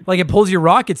 Like, it pulls your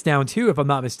rockets down too, if I'm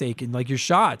not mistaken, like your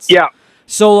shots. Yeah.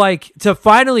 So, like, to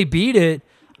finally beat it,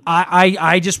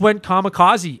 I just went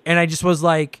kamikaze, and I just was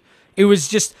like, it was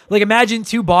just like, imagine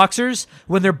 2 boxers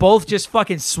when they're both just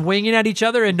fucking swinging at each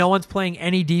other and no one's playing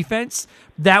any defense.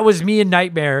 That was me and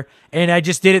Nightmare, and I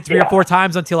just did it 3 or 4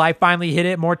 times until I finally hit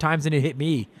it more times than it hit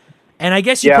me. And I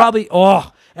guess you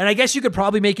could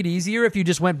probably make it easier if you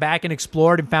just went back and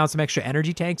explored and found some extra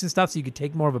energy tanks and stuff so you could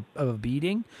take more of a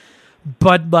beating.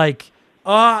 But, like,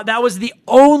 that was the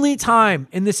only time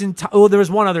in this entire... there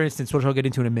was one other instance, which I'll get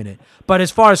into in a minute. But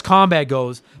as far as combat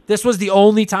goes, this was the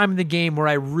only time in the game where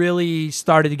I really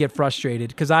started to get frustrated.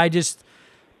 Because I just...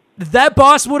 that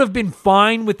boss would have been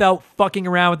fine without fucking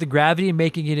around with the gravity and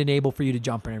making it enable for you to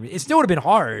jump and everything. It still would have been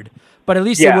hard. But at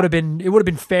least it would have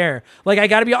been fair. Like, I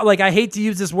gotta be like, I hate to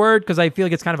use this word because I feel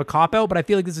like it's kind of a cop out, but I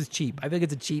feel like this is cheap. I feel like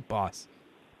it's a cheap boss.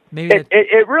 Maybe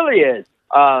it really is.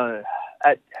 You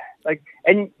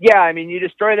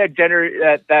destroy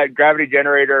that gravity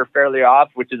generator fairly off,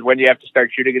 which is when you have to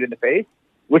start shooting it in the face,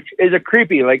 which is a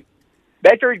creepy. Like,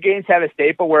 Metroid games have a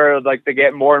staple where, like, they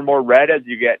get more and more red as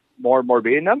you get more and more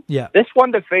beating them. Yeah. This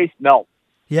one, the face melts.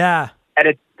 Yeah. And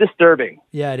it's disturbing.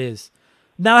 Yeah, it is.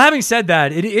 Now, having said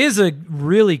that, it is a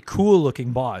really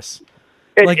cool-looking boss.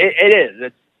 It is.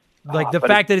 It's, like, the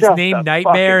fact that it's named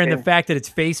Nightmare and the fact that its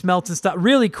face melts and stuff,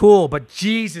 really cool, but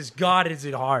Jesus God, is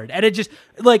it hard. And it just,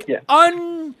 like,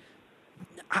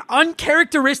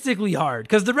 uncharacteristically hard,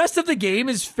 because the rest of the game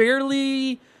is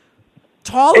fairly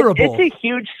tolerable. It's a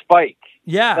huge spike.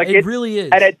 Yeah, like, it really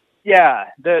is. And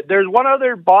there's one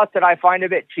other boss that I find a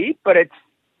bit cheap, but it's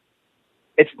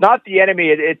not the enemy.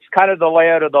 It's kind of the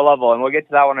layout of the level, and we'll get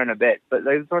to that one in a bit.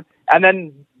 And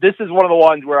then this is one of the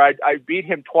ones where I beat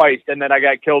him twice, and then I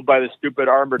got killed by the stupid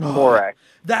armored thorax.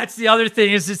 That's the other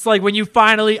thing, is it's like when you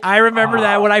finally... I remember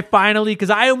that when I finally... because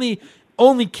I only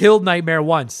killed Nightmare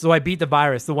once, so I beat the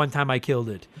virus the one time I killed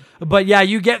it. But yeah,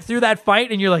 you get through that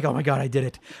fight, and you're like, oh my God, I did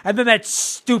it. And then that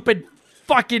stupid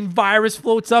fucking virus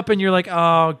floats up, and you're like,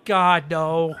 oh God,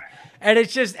 no. And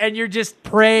it's just, and you're just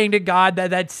praying to God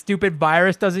that stupid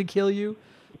virus doesn't kill you.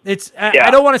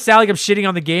 I don't want to sound like I'm shitting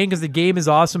on the game, because the game is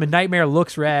awesome and Nightmare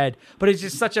looks rad, but it's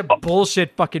just such a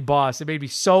bullshit fucking boss. It made me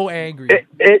so angry.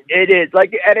 It is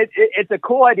like, and it's a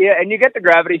cool idea, and you get the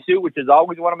gravity suit, which is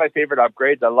always one of my favorite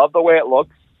upgrades. I love the way it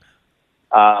looks.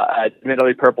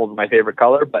 Admittedly, purple is my favorite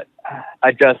color, but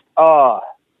I just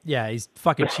yeah, he's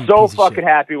fucking cheap. So fucking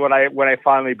happy when I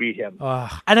finally beat him.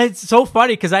 And it's so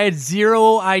funny because I had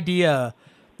zero idea.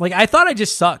 Like, I thought I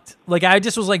just sucked. Like, I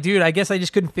just was like, dude, I guess I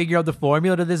just couldn't figure out the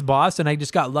formula to this boss, and I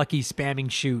just got lucky spamming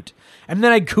shoot. And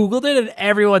then I Googled it, and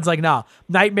everyone's like, nah,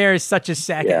 Nightmare is such a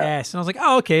sack of ass. And I was like,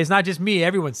 oh, okay, it's not just me.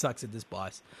 Everyone sucks at this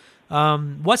boss.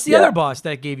 What's the other boss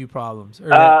that gave you problems?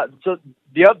 So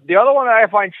the other one that I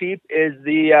find cheap is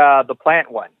the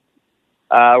plant one.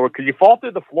 Because you fall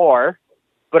through the floor,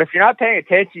 but if you're not paying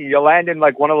attention, you'll land in,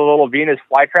 like, one of the little Venus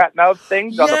flytrap mouth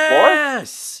things on the floor.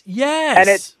 Yes. And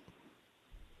it's...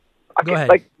 Go ahead.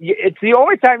 Like, it's the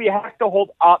only time you have to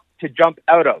hold up to jump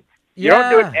out of. You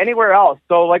don't do it anywhere else.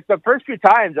 So, like, the first few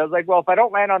times, I was like, well, if I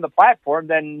don't land on the platform,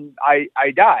 then I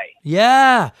die.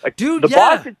 Yeah. Like, dude, the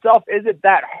boss itself isn't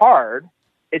that hard.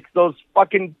 It's those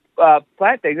fucking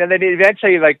plant things. And then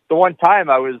eventually, like, the one time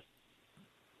I was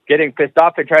getting pissed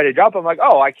off and trying to jump, I'm like,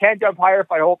 oh, I can't jump higher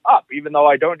if I hold up, even though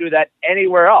I don't do that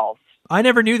anywhere else. I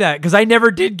never knew that, because I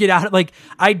never did get out. Like,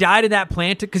 I died in that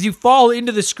plant because you fall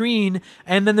into the screen,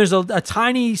 and then there's a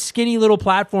tiny, skinny little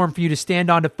platform for you to stand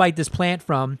on to fight this plant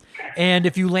from. And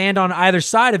if you land on either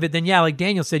side of it, then yeah, like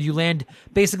Daniel said, you land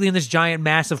basically in this giant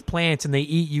mass of plants, and they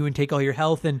eat you and take all your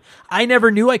health. And I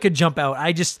never knew I could jump out.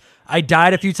 I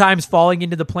died a few times falling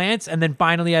into the plants, and then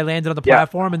finally I landed on the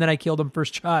platform, and then I killed him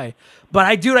first try. But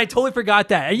I totally forgot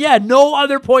that. And yeah, no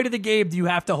other point of the game do you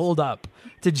have to hold up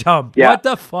to jump. Yeah. What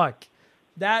the fuck?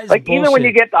 That is like bullshit. even when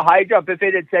you get the high jump, if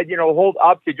it had said, you know, hold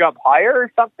up to jump higher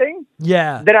or something,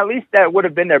 yeah, then at least that would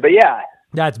have been there. But yeah,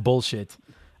 that's bullshit.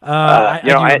 I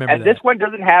do remember and that. this one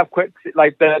doesn't have quick,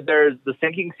 like there's the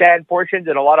sinking sand portions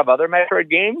in a lot of other Metroid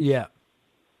games. Yeah.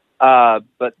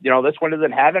 But you know, this one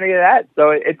doesn't have any of that. So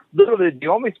it's literally the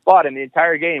only spot in the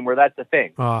entire game where that's a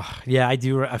thing. Oh, yeah, I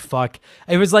do. Fuck.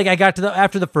 It was like I got to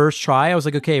after the first try, I was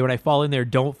like, okay, when I fall in there,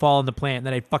 don't fall in the plant. And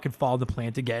then I fucking fall in the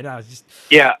plant again. I was just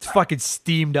fucking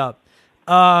steamed up.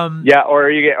 Yeah, or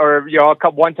you know,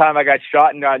 one time I got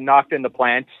shot and got knocked in the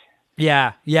plant.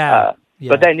 Yeah.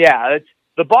 But then it's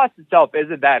the boss itself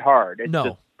isn't that hard. It's No.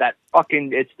 just that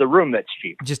fucking it's the room that's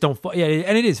cheap. Just don't. Yeah,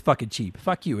 and it is fucking cheap.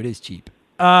 Fuck you. It is cheap.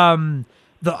 The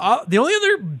only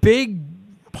other big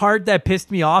part that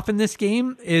pissed me off in this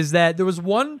game is that there was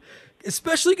one,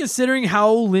 especially considering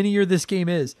how linear this game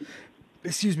is.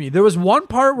 Excuse me. There was one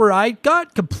part where I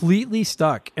got completely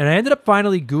stuck, and I ended up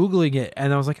finally Googling it,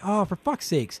 and I was like, "Oh, for fuck's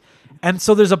sakes!" And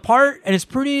so there's a part, and it's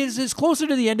closer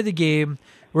to the end of the game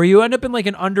where you end up in like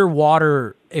an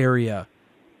underwater area,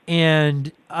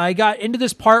 and I got into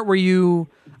this part where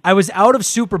I was out of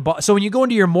super bomb. So when you go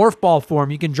into your morph ball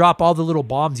form, you can drop all the little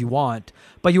bombs you want,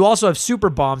 but you also have super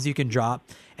bombs you can drop.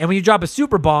 And when you drop a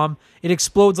super bomb, it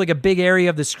explodes like a big area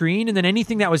of the screen, and then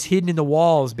anything that was hidden in the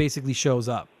walls basically shows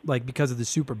up, like because of the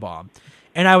super bomb.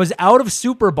 And I was out of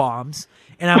super bombs,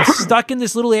 and I'm stuck in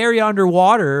this little area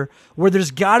underwater where there's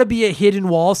got to be a hidden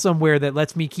wall somewhere that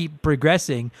lets me keep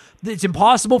progressing. It's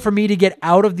impossible for me to get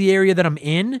out of the area that I'm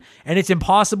in, and it's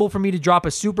impossible for me to drop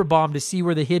a super bomb to see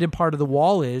where the hidden part of the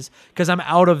wall is because I'm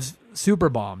out of super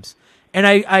bombs. And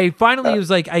I finally was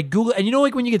like, I Googled, and you know,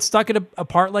 like when you get stuck at a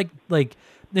part like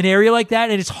an area like that,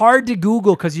 and it's hard to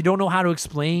Google because you don't know how to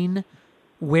explain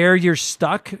where you're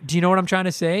stuck. Do you know what I'm trying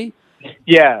to say?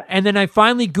 Yeah. And then I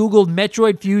finally Googled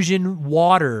Metroid Fusion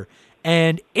water,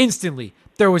 and instantly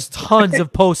there was tons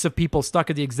of posts of people stuck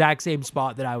at the exact same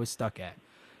spot that I was stuck at.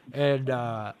 And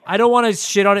I don't want to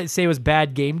shit on it and say it was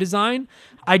bad game design.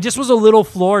 I just was a little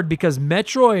floored because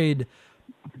Metroid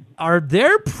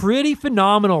they're pretty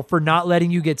phenomenal for not letting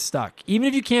you get stuck. Even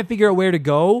if you can't figure out where to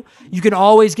go, you can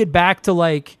always get back to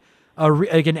like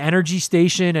an energy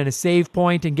station and a save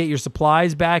point and get your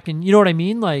supplies back. And you know what I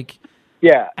mean? Like,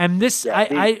 yeah. And this,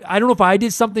 I don't know if I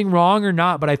did something wrong or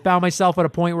not, but I found myself at a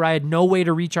point where I had no way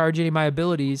to recharge any of my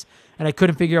abilities and I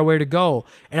couldn't figure out where to go.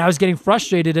 And I was getting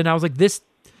frustrated, and I was like, it's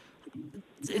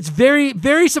very,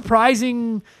 very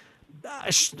surprising.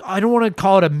 I don't want to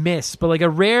call it a miss, but like a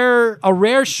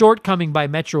rare shortcoming by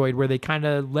Metroid where they kind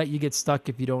of let you get stuck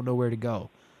if you don't know where to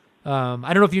go. I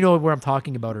don't know if you know where I'm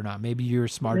talking about or not. Maybe you're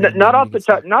smarter. Not off the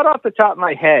top of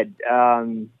my head.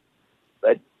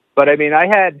 But I mean,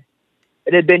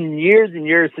 it had been years and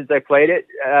years since I played it,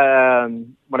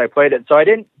 when I played it. So I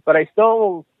didn't, but I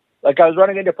still, like, I was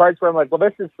running into parts where I'm like, well,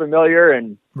 this is familiar.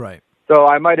 And right. So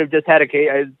I might've just had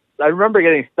I remember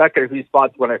getting stuck at a few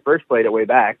spots when I first played it way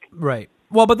back. Right.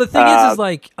 Well, but the thing is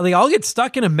like I'll get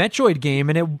stuck in a Metroid game,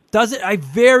 and I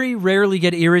very rarely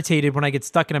get irritated when I get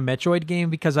stuck in a Metroid game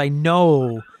because I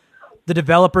know the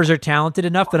developers are talented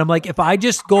enough that I'm like, if I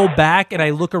just go back and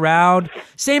I look around,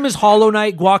 same as Hollow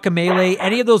Knight, Guacamelee,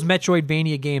 any of those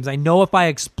Metroidvania games, I know if I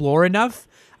explore enough,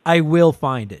 I will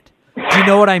find it. Do you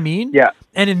know what I mean? Yeah.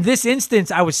 And in this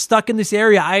instance, I was stuck in this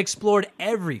area. I explored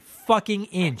every fucking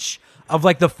inch of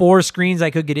like the 4 screens I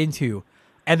could get into,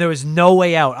 and there was no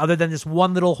way out other than this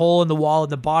one little hole in the wall in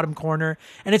the bottom corner,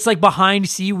 and it's like behind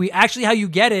seaweed. Actually, how you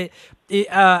get it,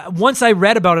 once I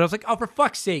read about it, I was like, oh, for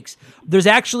fuck's sakes, there's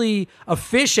actually a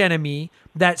fish enemy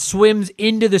that swims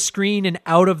into the screen and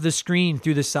out of the screen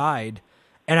through the side,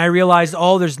 and I realized,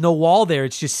 oh, there's no wall there,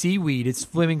 it's just seaweed, it's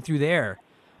swimming through there.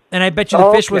 And I bet you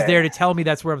the fish was there to tell me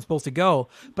that's where I'm supposed to go,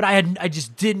 but I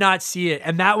just did not see it,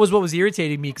 and that was what was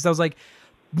irritating me, because I was like,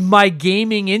 my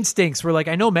gaming instincts were like,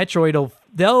 I know Metroid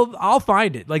I'll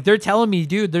find it. Like, they're telling me,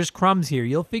 dude, there's crumbs here.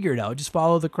 You'll figure it out. Just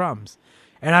follow the crumbs.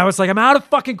 And I was like, I'm out of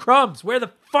fucking crumbs. Where the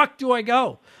fuck do I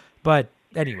go? But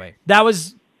anyway,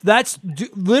 that's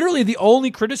literally the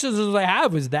only criticisms I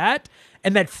have was that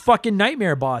and that fucking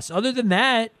nightmare boss. Other than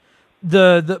that,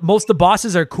 the most of the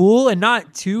bosses are cool and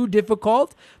not too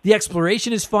difficult. The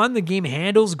exploration is fun. The game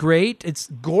handles great. It's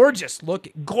gorgeous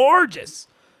looking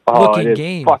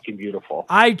game. Fucking beautiful.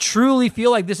 I truly feel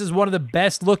like this is one of the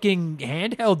best looking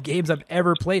handheld games I've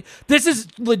ever played. This is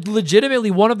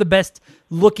legitimately one of the best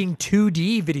looking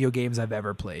 2D video games I've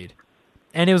ever played.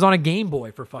 And it was on a Game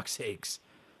Boy, for fuck's sakes.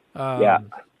 Yeah.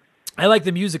 I like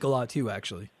the music a lot too,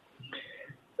 actually.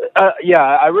 Yeah,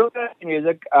 I really like the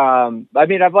music. I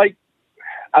mean,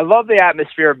 I love the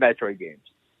atmosphere of Metroid games.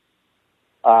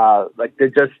 Like, they're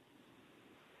just,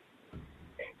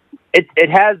 it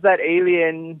has that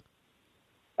alien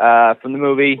from the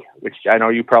movie, which I know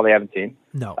you probably haven't seen.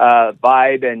 No.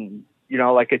 Vibe, and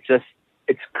like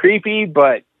it's creepy,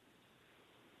 but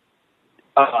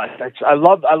I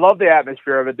love the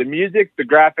atmosphere of it. The music, the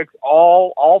graphics,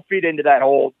 all feed into that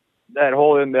whole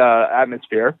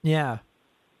atmosphere. Yeah.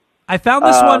 I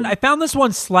found this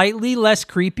one slightly less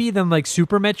creepy than like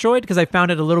Super Metroid because I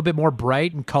found it a little bit more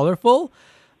bright and colorful.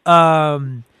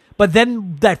 But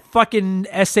then that fucking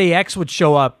SAX would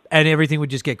show up and everything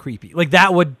would just get creepy. Like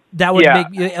that would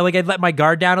make like I'd let my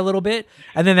guard down a little bit,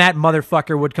 and then that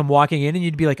motherfucker would come walking in, and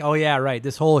you'd be like, "Oh yeah, right.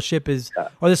 This whole ship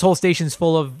or this whole station's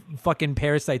full of fucking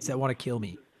parasites that want to kill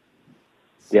me."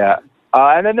 Yeah.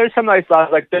 And then there's some nice songs.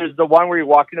 Like there's the one where you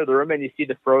walk into the room and you see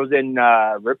the frozen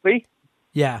Ripley.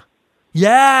 Yeah.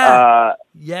 Yeah.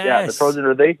 Yes. Yeah, the frozen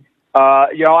Ripley.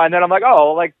 And then I'm like,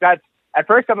 oh, like that's. At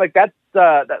first, I'm like, that's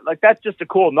just a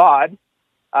cool nod.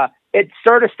 It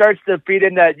sort of starts to feed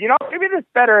in that, maybe this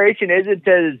Federation isn't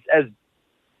as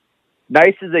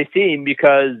nice as they seem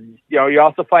because, you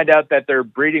also find out that they're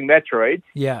breeding Metroids.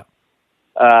 Yeah.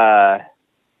 So,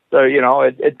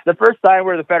 it's the first time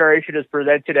where the Federation is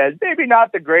presented as maybe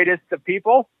not the greatest of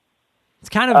people. It's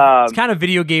kind of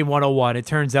video game 101. It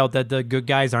turns out that the good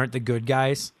guys aren't the good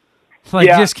guys. Like,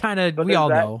 just kind of, we all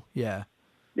know. Yeah.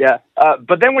 Yeah,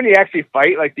 but then when you actually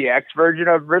fight, like the X version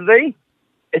of Ridley,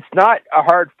 it's not a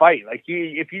hard fight. Like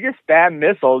if you just spam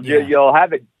missiles, you'll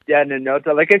have it done in no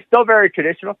time. Like it's still very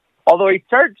traditional, although he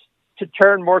starts to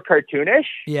turn more cartoonish.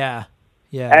 Yeah,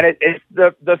 yeah. And it's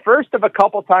the first of a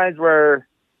couple times where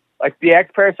like the X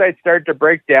parasites start to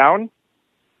break down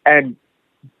and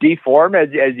deform as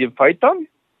you fight them.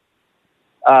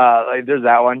 Like there's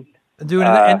that one, dude,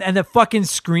 and the fucking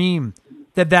scream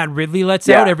that Ridley lets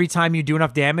out every time you do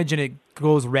enough damage, and it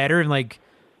goes redder and like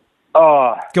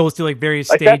goes through like various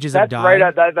stages of dying.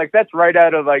 That's right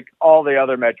out of like all the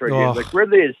other Metroid games. Like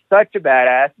Ridley is such a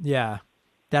badass. Yeah,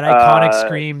 that iconic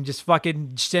scream just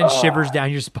fucking sends shivers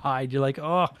down your spine. You're like,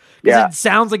 it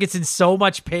sounds like it's in so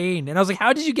much pain. And I was like,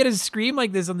 how did you get a scream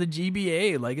like this on the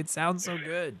GBA? Like it sounds so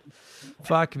good.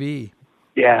 Fuck me.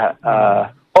 Yeah.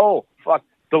 Fuck.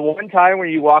 The one time when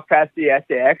you walk past the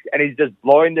SAX and he's just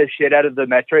blowing the shit out of the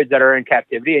Metroids that are in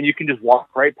captivity and you can just walk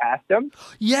right past him.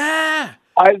 Yeah.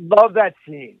 I love that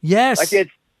scene. Yes. Like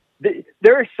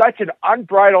there is such an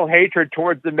unbridled hatred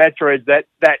towards the Metroids that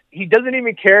he doesn't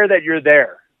even care that you're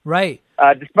there. Right.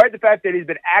 Despite the fact that he's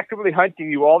been actively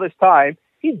hunting you all this time,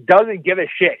 he doesn't give a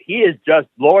shit. He is just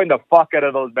blowing the fuck out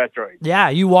of those Metroids. Yeah.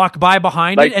 You walk by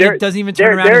behind it and it doesn't even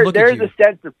turn around and look at you. There's a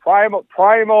sense of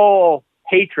primal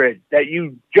hatred that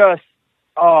you just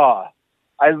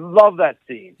I love that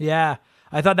scene. Yeah,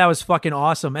 I thought that was fucking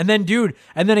awesome. And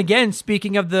then again,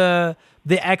 speaking of the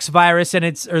X virus and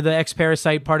the X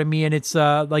parasite, pardon me, and its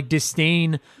like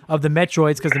disdain of the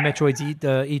Metroids because the Metroids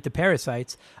eat the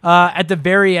parasites at the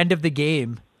very end of the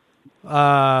game.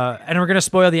 And we're gonna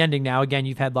spoil the ending now. Again,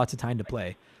 you've had lots of time to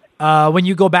play. When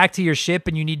you go back to your ship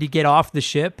and you need to get off the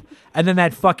ship, and then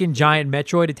that fucking giant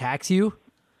Metroid attacks you.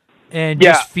 And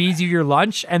just feeds you your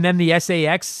lunch, and then the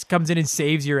SAX comes in and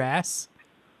saves your ass.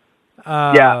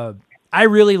 I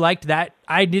really liked that.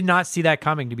 I did not see that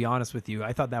coming, to be honest with you.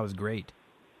 I thought that was great.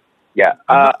 Yeah,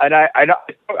 and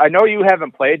I know you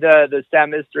haven't played the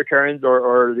Samus Returns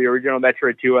or the original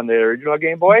Metroid 2 on the original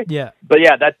Game Boy. Yeah, but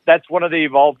that's one of the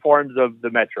evolved forms of the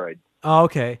Metroid. Oh,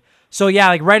 okay. So yeah,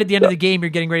 like right at the end of the game, you're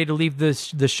getting ready to leave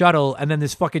the shuttle, and then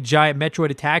this fucking giant Metroid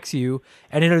attacks you,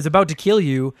 and it is about to kill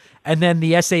you, and then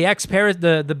the SAX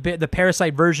the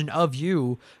parasite version of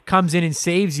you comes in and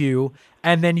saves you,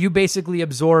 and then you basically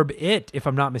absorb it, if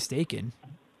I'm not mistaken.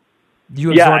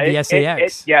 You absorb the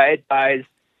SAX. It dies,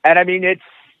 and I mean it's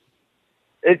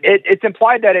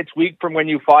implied that it's weak from when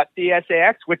you fought the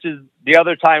SAX, which is the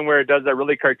other time where it does a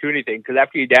really cartoony thing, because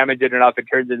after you damage it enough, it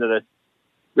turns into this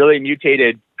really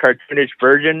mutated cartoonish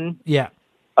version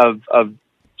of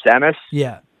Samus.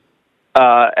 Yeah.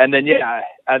 And then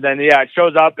it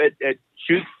shows up, it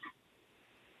shoots.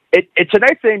 It's a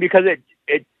nice thing because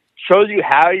it shows you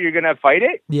how you're going to fight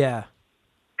it. Yeah.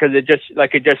 Cause it just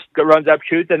runs up,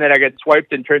 shoots, and then it gets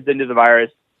swiped and turns into the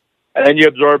virus. And then you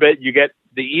absorb it. You get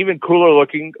the even cooler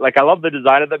looking, like I love the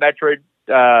design of the Metroid.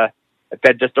 That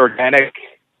just organic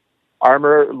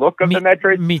armor look of the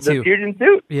Metroid. Me too. The fusion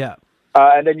suit. Yeah.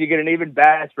 And then you get an even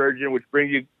badass version, which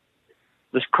brings you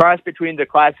this cross between the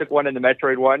classic one and the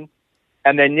Metroid one.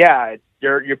 And then,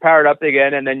 you're powered up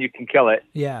again, and then you can kill it.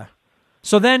 Yeah.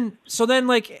 So then,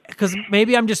 like, because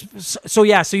maybe I'm just... So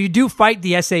you do fight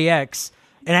the SAX,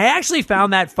 and I actually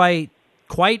found that fight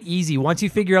quite easy once you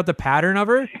figure out the pattern of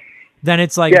her. then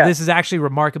it's like, this is actually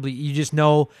remarkably, you just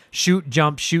know, shoot,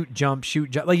 jump, shoot, jump,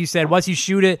 shoot, jump. Like you said, once you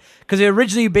shoot it, because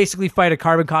originally you basically fight a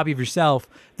carbon copy of yourself,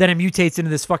 then it mutates into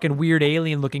this fucking weird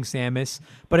alien-looking Samus,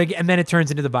 and then it turns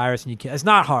into the virus and you kill. It's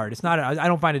not hard. I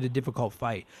don't find it a difficult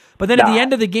fight. But then at the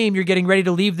end of the game, you're getting ready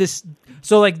to leave this.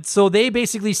 So they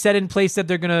basically set in place that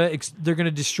they're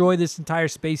gonna destroy this entire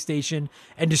space station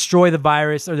and destroy the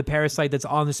virus or the parasite that's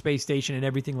on the space station and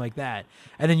everything like that.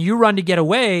 And then you run to get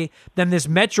away. Then this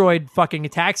Metroid fucking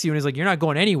attacks you and is like, you're not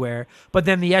going anywhere. But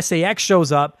then the SAX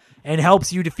shows up and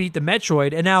helps you defeat the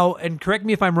Metroid. And correct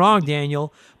me if I'm wrong,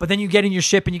 Daniel, but then you get in your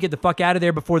ship and you get the fuck out of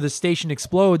there before the station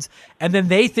explodes. And then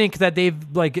they think that they've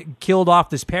like killed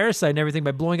off this parasite and everything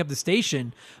by blowing up the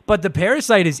station. But the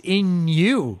parasite is in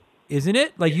you, isn't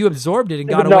it? Like you absorbed it and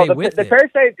got away with it. The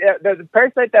parasite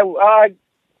that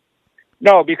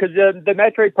no, because the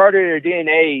Metroid part of your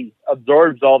DNA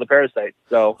absorbs all the parasites.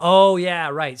 So. Oh yeah,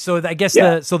 right. So I guess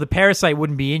the parasite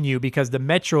wouldn't be in you because the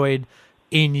Metroid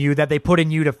in you that they put in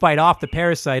you to fight off the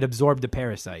parasite absorbed the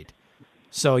parasite.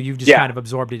 So you've just kind of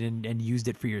absorbed it and used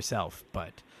it for yourself.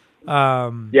 But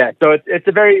so it's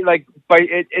a very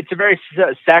it's a very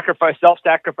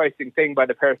self-sacrificing thing by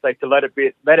the parasite to let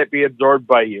it be absorbed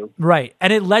by you. Right,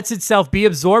 and it lets itself be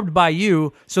absorbed by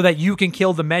you so that you can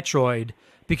kill the Metroid.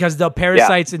 Because the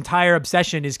parasite's entire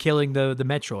obsession is killing the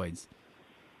Metroids.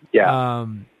 Yeah.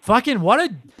 Fucking what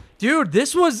a dude.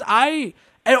 This was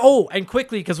and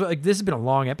quickly because this has been a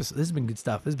long episode. This has been good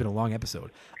stuff. This has been a long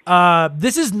episode.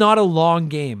 This is not a long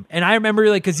game, and I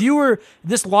remember because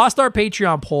this lost our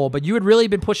Patreon poll, but you had really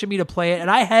been pushing me to play it,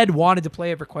 and I had wanted to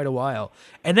play it for quite a while.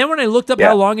 And then when I looked up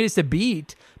how long it is to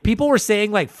beat, people were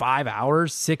saying like 5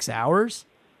 hours, 6 hours.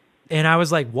 And I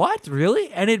was like, "What, really?"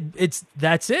 And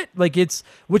that's it. Like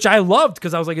which I loved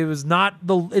because I was like, it's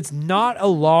not a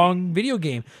long video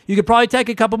game. You could probably take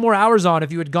a couple more hours on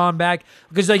if you had gone back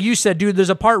because, like you said, dude, there's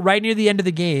a part right near the end of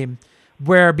the game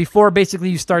where before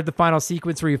basically you start the final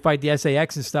sequence where you fight the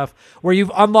SAX and stuff, where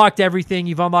you've unlocked everything,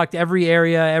 you've unlocked every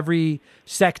area, every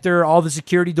sector, all the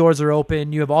security doors are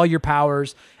open, you have all your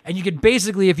powers, and you can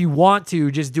basically, if you want to,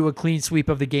 just do a clean sweep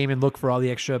of the game and look for all the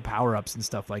extra power-ups and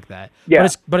stuff like that. Yeah.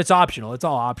 But it's optional. It's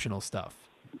all optional stuff.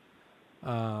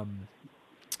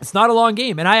 It's not a long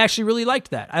game, and I actually really liked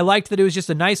that. I liked that it was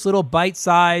just a nice little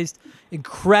bite-sized,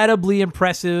 incredibly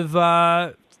impressive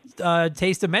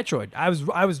taste of Metroid. I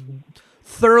was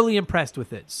thoroughly impressed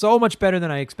with it. So much better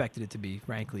than I expected it to be,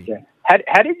 frankly. Yeah.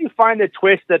 How did you find the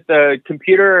twist that the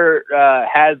computer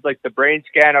has like the brain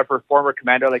scan of her former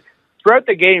commander? Like throughout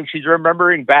the game, she's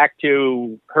remembering back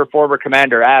to her former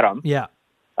commander, Adam. Yeah.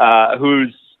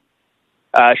 Who's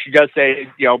she does say,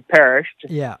 perished.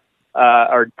 Yeah.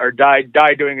 Or died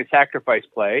doing a sacrifice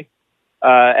play.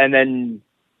 And then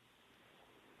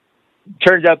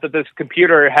turns out that this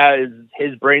computer has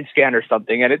his brain scan or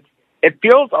something, and it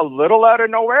feels a little out of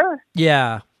nowhere.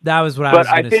 Yeah, that was what I was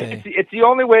going to say. But I think it's the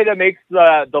only way that makes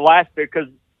the last bit, because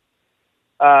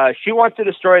she wants to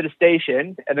destroy the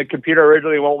station, and the computer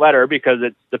originally won't let her because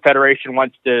the Federation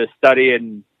wants to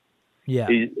study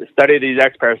these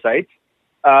X-parasites.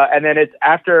 And then it's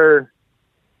after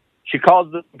she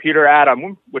calls the computer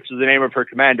Adam, which is the name of her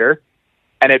commander,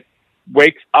 and it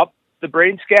wakes up the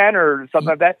brain scan or something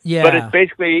like that. Yeah. But it's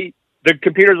basically the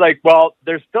computer's like, well,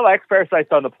 there's still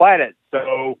X-parasites on the planet,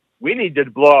 so we need to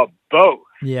blow up both.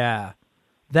 Yeah.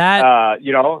 That I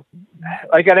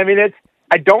mean,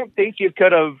 I don't think you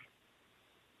could have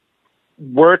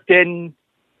worked in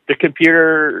the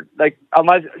computer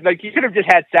unless you could have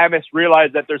just had Samus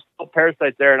realize that there's still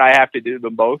parasites there and I have to do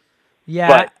them both. Yeah.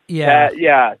 But,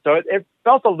 yeah. So it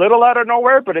felt a little out of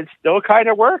nowhere, but it still kind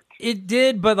of worked. It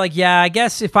did, but I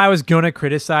guess if I was going to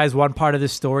criticize one part of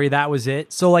this story, that was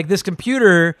it. So this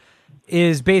computer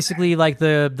is basically like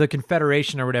the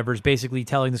Confederation or whatever is basically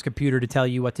telling this computer to tell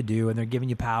you what to do, and they're giving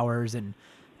you powers and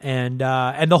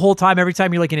the whole time, every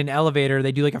time you're in an elevator,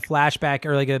 they do a flashback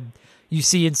or you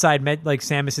see inside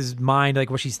Samus's mind,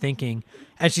 what she's thinking.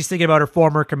 And she's thinking about her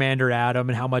former commander, Adam,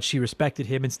 and how much she respected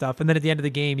him and stuff. And then at the end of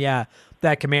the game,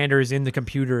 that commander is in the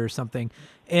computer or something.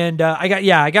 And I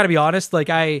got to be honest,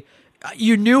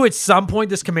 you knew at some point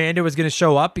this commander was going to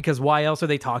show up because why else are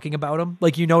they talking about him?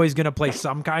 He's going to play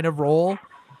some kind of role.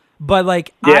 But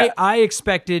I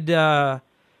expected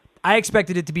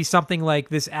it to be something like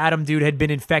this Adam dude had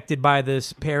been infected by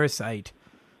this parasite.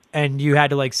 And you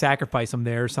had to sacrifice him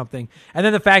there or something. And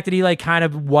then the fact that he kind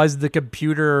of was the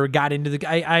computer or got into the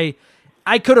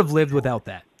I could have lived without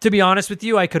that. To be honest with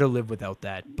you, I could have lived without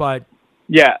that. But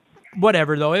yeah,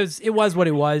 whatever though. It was what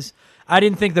it was. I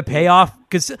didn't think the payoff,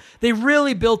 because they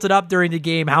really built it up during the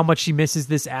game how much she misses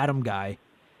this Adam guy.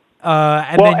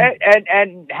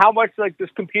 And how much like this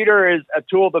computer is a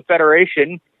tool of the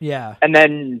Federation. Yeah. And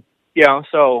then,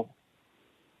 so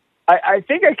I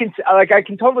think I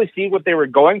can totally see what they were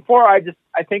going for. I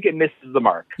think it misses the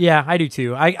mark. Yeah, I do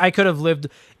too. I could have lived,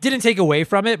 didn't take away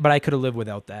from it, but I could have lived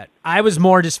without that. I was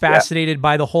more just fascinated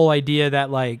by the whole idea that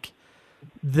like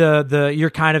the you're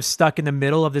kind of stuck in the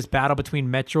middle of this battle between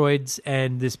Metroids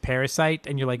and this parasite,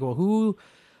 and you're like, well, who,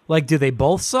 like, do they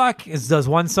both suck? Does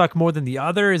one suck more than the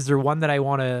other? Is there one that I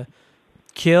want to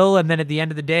kill? And then at the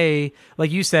end of the day,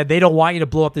 like you said, they don't want you to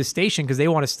blow up this station because they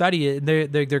want to study it, and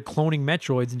they're cloning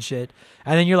Metroids and shit.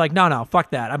 And then you're like, no,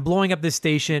 fuck that. I'm blowing up this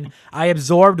station. I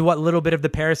absorbed what little bit of the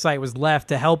parasite was left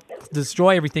to help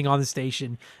destroy everything on the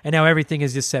station, and now everything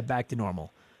is just set back to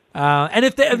normal. And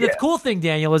the cool thing,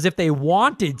 Daniel, is if they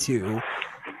wanted to,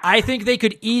 I think they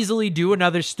could easily do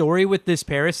another story with this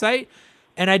parasite.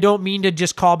 And I don't mean to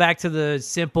just call back to the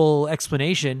simple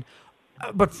explanation,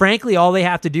 but frankly, all they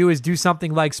have to do is do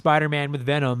something like Spider-Man with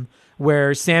Venom,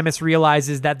 where Samus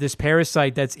realizes that this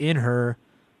parasite that's in her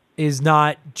is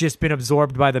not just been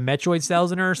absorbed by the Metroid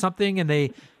cells in her or something, and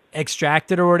they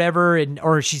extract it or whatever,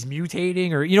 or she's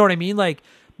mutating, or you know what I mean? Like,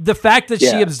 the fact that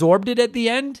she absorbed it at the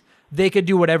end, they could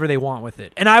do whatever they want with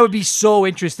it. And I would be so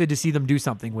interested to see them do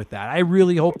something with that. I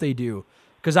really hope they do,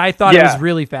 because I thought it was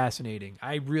really fascinating.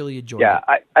 I really enjoyed it. Yeah,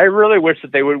 I really wish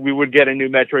that we would get a new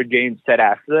Metroid game set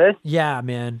after this. Yeah,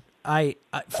 man. I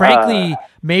frankly,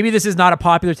 maybe this is not a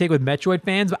popular take with Metroid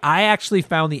fans, but I actually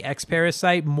found the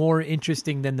X-Parasite more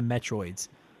interesting than the Metroids.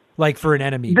 Like, for an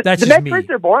enemy. That's just me. The Metroids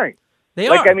are boring. They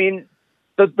are. Like, I mean,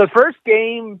 the first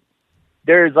game,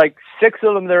 there's like 6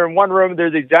 of them. They're in one room. They're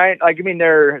the giant, like, I mean,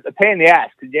 they're a pain in the ass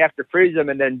because you have to freeze them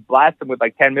and then blast them with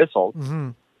like 10 missiles. Mm-hmm.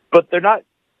 But they're not,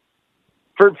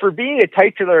 for being a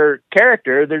titular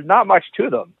character, there's not much to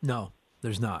them. No,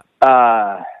 there's not.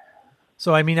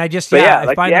 So I mean, I just like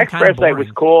I find the them kind of X-Parasite boring.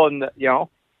 was cool, and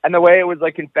and the way it was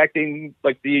like infecting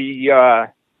like the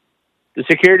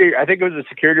security. I think it was a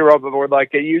security robot where like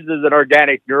it uses an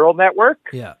organic neural network.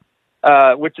 Yeah.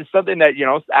 Which is something that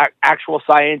actual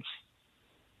science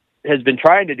has been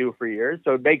trying to do for years,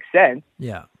 so it makes sense.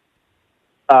 Yeah.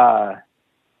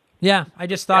 Yeah, I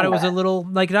just thought it was a little,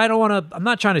 like, I'm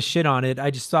not trying to shit on it.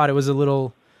 I just thought it was a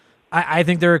little, I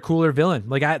think they're a cooler villain.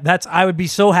 Like, I would be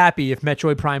so happy if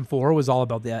Metroid Prime 4 was all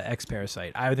about the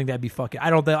X-Parasite. I would think that'd be fucking,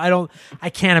 I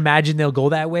can't imagine they'll go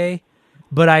that way,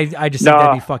 but I just think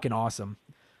that'd be fucking awesome.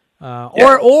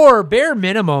 Or bare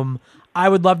minimum, I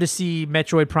would love to see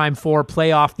Metroid Prime 4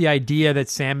 play off the idea that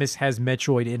Samus has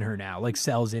Metroid in her now, like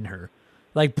cells in her.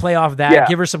 Like, play off that,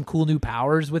 give her some cool new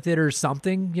powers with it or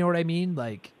something, you know what I mean?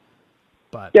 Like,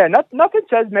 but yeah, nothing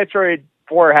says Metroid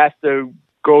 4 has to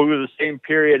go through the same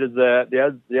period as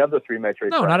the other 3 Metroid.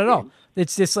 No, not at all.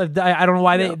 It's just like, I don't know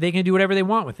why they can do whatever they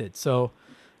want with it. So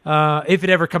if it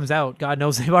ever comes out, God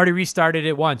knows they've already restarted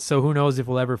it once. So who knows if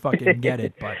we'll ever fucking get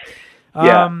it? But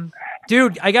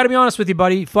dude, I got to be honest with you,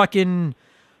 buddy. Fucking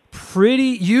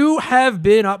you have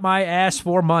been up my ass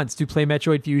for months to play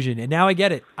Metroid Fusion, and now I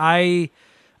get it. I'm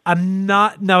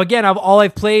not now. Again, all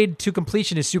I've played to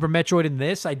completion is Super Metroid in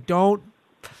this. I don't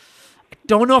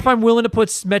know if I'm willing to put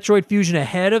Metroid Fusion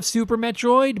ahead of Super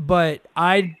Metroid, but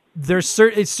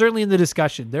it's certainly in the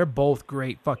discussion. They're both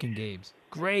great fucking games.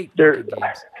 Great fucking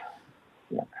games.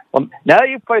 Yeah. Well, now that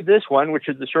you've played this one, which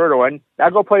is the shorter one, now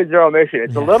go play Zero Mission.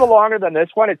 It's a little longer than this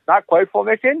one. It's not quite full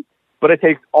mission, but it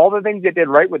takes all the things it did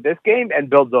right with this game and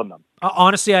builds on them.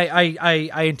 Honestly,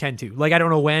 I intend to. Like, I don't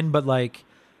know when, but like,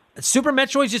 Super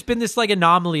Metroid's just been this like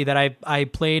anomaly that I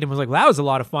played and was like, well, that was a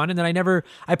lot of fun. And then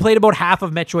I played about half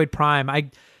of Metroid Prime.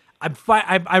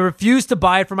 I refuse to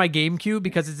buy it for my GameCube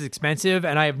because it's expensive,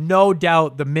 and I have no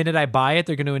doubt the minute I buy it,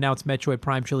 they're going to announce Metroid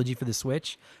Prime Trilogy for the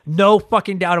Switch. No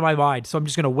fucking doubt in my mind. So I'm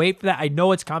just going to wait for that. I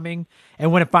know it's coming, and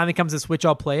when it finally comes to Switch,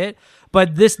 I'll play it.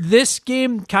 But this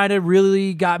game kind of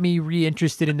really got me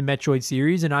reinterested in the Metroid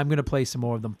series, and I'm going to play some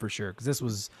more of them for sure because this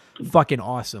was fucking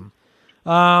awesome.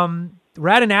 We're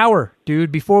at an hour,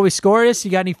 dude. Before we score this,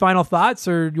 you got any final thoughts,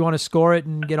 or do you want to score it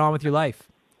and get on with your life?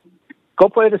 Go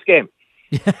play this game.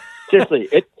 Seriously,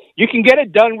 you can get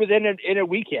it done within a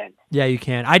weekend. Yeah, you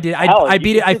can. I did. I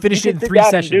beat it. I finished it in 3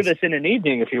 sessions. You can do this in an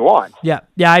evening if you want. Yeah.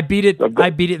 I beat it. I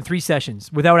beat it in 3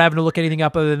 sessions without having to look anything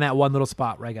up other than that one little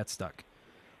spot where I got stuck.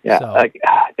 Yeah, so.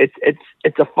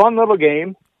 It's a fun little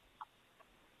game.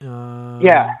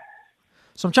 Yeah.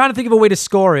 So I'm trying to think of a way to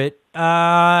score it.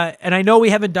 And I know we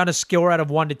haven't done a score out of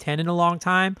 1 to 10 in a long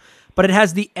time, but it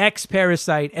has the X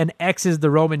Parasite, and X is the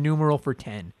Roman numeral for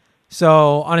 10.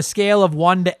 So on a scale of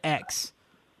 1 to X,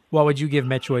 what would you give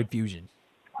Metroid Fusion?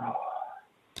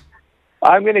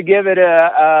 I'm going to give it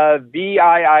a VIII,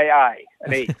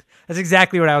 an 8. That's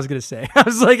exactly what I was gonna say.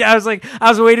 I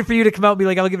was waiting for you to come out and be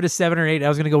like, I'll give it a 7 or 8. I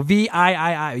was gonna go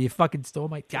VIII. You fucking stole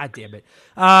my. God damn it.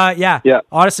 Yeah.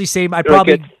 Honestly, same. I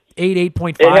probably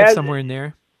 8.5 somewhere in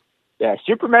there. Yeah,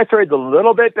 Super Metroid's a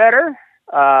little bit better,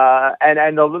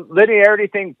 and the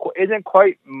linearity thing isn't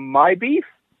quite my beef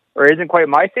or isn't quite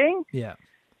my thing. Yeah.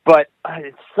 But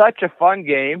it's such a fun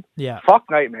game. Yeah. Fuck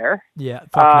Nightmare. Yeah.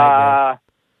 Fuck Nightmare.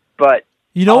 But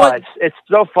you know what? It's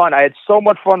so fun. I had so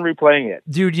much fun replaying it.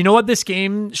 Dude, you know what this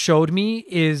game showed me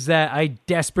is that I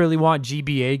desperately want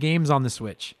GBA games on the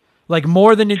Switch. Like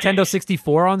more than Nintendo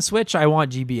 64 on Switch, I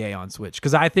want GBA on Switch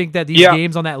because I think that these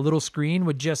games on that little screen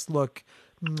would just look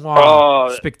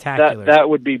spectacular. That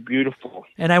would be beautiful.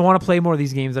 And I want to play more of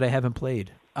these games that I haven't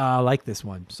played. Like this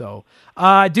one. So,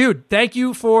 dude, thank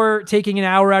you for taking an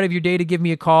hour out of your day to give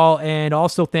me a call. And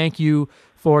also thank you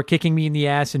for kicking me in the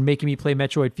ass and making me play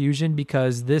Metroid Fusion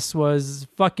because this was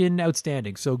fucking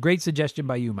outstanding. So great suggestion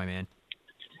by you, my man.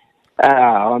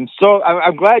 I'm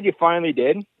glad you finally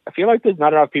did. I feel like there's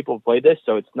not enough people who play this,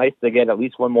 so it's nice to get at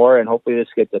least one more, and hopefully this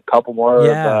gets a couple more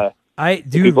of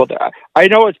people there. I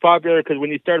know it's popular because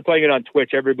when you started playing it on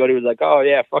Twitch, everybody was like, oh,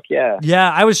 yeah, fuck yeah.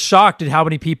 Yeah, I was shocked at how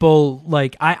many people,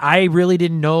 like, I really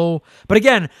didn't know. But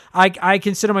again, I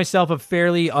consider myself a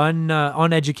fairly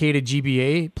uneducated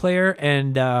GBA player,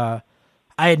 and I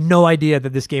had no idea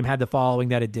that this game had the following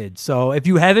that it did. So if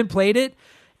you haven't played it,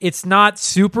 it's not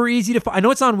super easy to find. I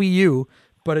know it's on Wii U,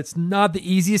 but it's not the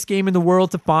easiest game in the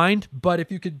world to find. But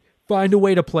if you could find a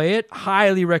way to play it,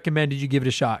 highly recommended you give it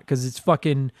a shot because it's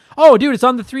fucking. Oh, dude, it's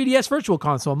on the 3DS Virtual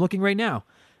Console. I'm looking right now.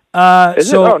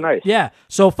 Is it? Oh, nice. Yeah.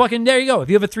 So fucking there you go. If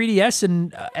you have a 3DS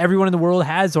and everyone in the world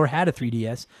has or had a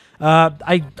 3DS,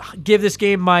 I give this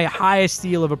game my highest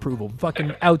seal of approval.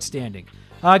 Fucking outstanding.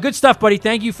 Good stuff, buddy.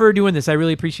 Thank you for doing this. I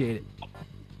really appreciate it.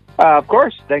 Of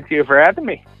course. Thank you for having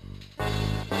me.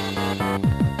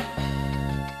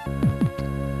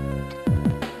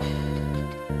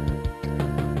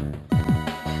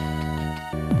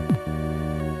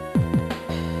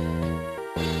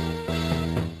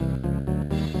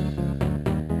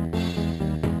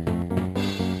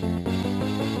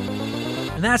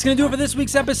 And that's going to do it for this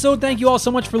week's episode. Thank you all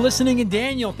so much for listening. And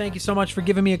Daniel, thank you so much for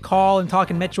giving me a call and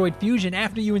talking Metroid Fusion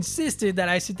after you insisted that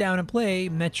I sit down and play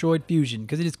Metroid Fusion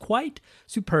because it is quite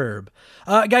superb.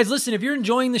 Guys, listen, if you're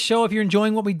enjoying the show, if you're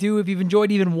enjoying what we do, if you've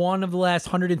enjoyed even one of the last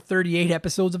 138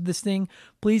 episodes of this thing,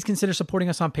 please consider supporting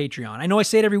us on Patreon. I know I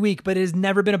say it every week, but it has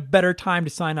never been a better time to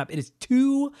sign up. It is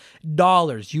 $2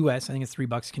 US. I think it's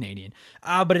 $3 Canadian.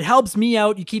 But it helps me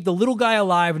out. You keep the little guy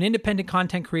alive, an independent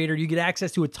content creator. You get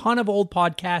access to a ton of old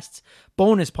podcasts,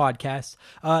 bonus podcasts.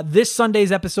 This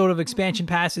Sunday's episode of Expansion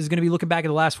Pass is going to be looking back at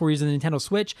the last 4 years of the Nintendo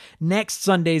Switch. Next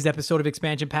Sunday's episode of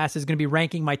Expansion Pass is going to be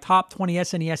ranking my top 20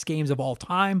 SNES games of all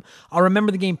time. I'll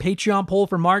remember the game Patreon poll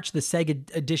for March, the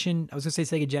Sega edition. I was going to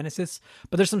say Sega Genesis,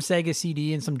 but there's some Sega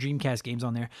CD and some Dreamcast games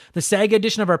on there. The Sega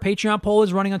edition of our Patreon poll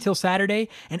is running until Saturday,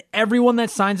 and everyone that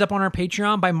signs up on our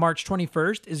Patreon by March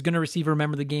 21st is going to receive a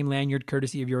Remember the Game lanyard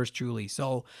courtesy of yours truly.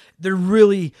 So they're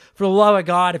really, for the love of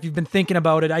God, if you've been thinking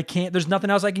about it, there's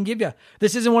nothing else I can give you.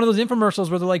 This isn't one of those infomercials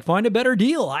where they're like, find a better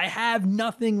deal. I have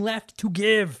nothing left to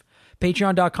give.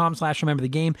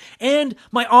 Patreon.com/rememberthegame. And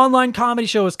my online comedy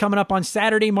show is coming up on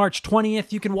Saturday, March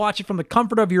 20th. You can watch it from the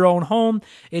comfort of your own home.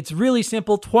 It's really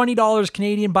simple. $20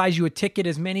 Canadian buys you a ticket.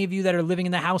 As many of you that are living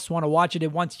in the house want to watch it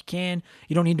at once, you can.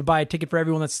 You don't need to buy a ticket for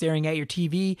everyone that's staring at your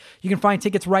TV. You can find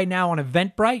tickets right now on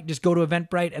Eventbrite. Just go to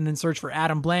Eventbrite and then search for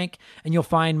Adam Blank, and you'll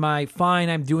find my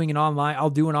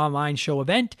I'll do an online show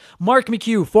event. Mark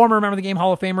McHugh, former Remember the Game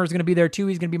Hall of Famer, is going to be there too.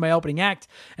 He's going to be my opening act,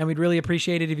 and we'd really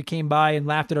appreciate it if you came by and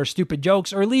laughed at our stupid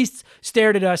jokes, or at least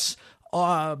stared at us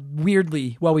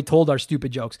weirdly while we told our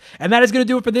stupid jokes. And that is going to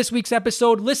do it for this week's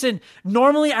episode. Listen,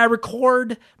 normally I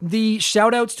record the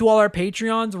shout outs to all our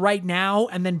Patreons right now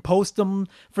and then post them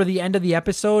for the end of the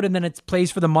episode, and then it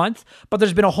plays for the month. But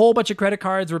there's been a whole bunch of credit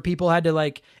cards where people had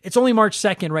to, it's only March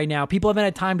 2nd right now. People haven't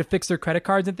had time to fix their credit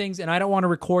cards and things, and I don't want to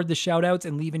record the shout outs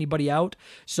and leave anybody out.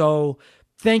 So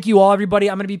thank you all, everybody.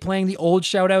 I'm going to be playing the old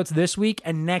shout-outs this week,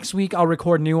 and next week I'll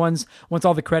record new ones once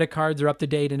all the credit cards are up to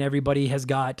date and everybody has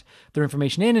got their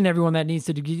information in, and everyone that needs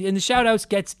to do in the shout-outs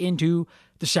gets into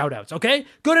the shout-outs, okay?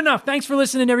 Good enough. Thanks for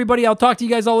listening, everybody. I'll talk to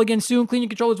you guys all again soon. Clean your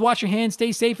controllers, wash your hands,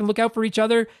 stay safe, and look out for each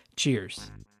other.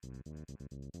 Cheers.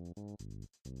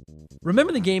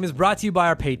 Remember the Game is brought to you by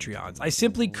our Patreons. I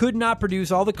simply could not produce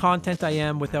all the content I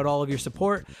am without all of your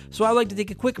support, so I'd like to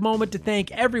take a quick moment to thank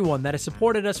everyone that has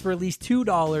supported us for at least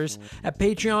 $2 at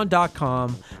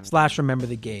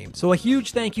patreon.com/rememberthegame. So a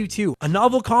huge thank you to A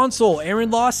Novel Console, Aaron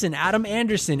Lawson, Adam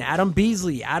Anderson, Adam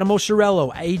Beasley, Adam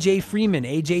Oshirello, AJ Freeman,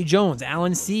 AJ Jones,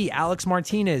 Alan C., Alex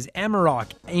Martinez,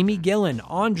 Amarok, Amy Gillen,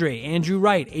 Andre, Andrew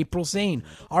Wright, April Sane,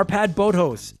 Arpad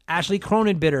Botos, Ashley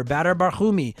Cronenbitter, Badar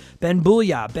Barhumi, Ben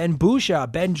Booya, Ben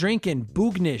Busha, Ben Drinkin,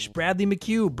 Boognish, Bradley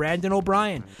McHugh, Brandon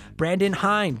O'Brien, Brandon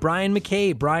Hine, Brian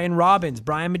McKay, Brian Robbins,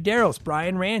 Brian Medeiros,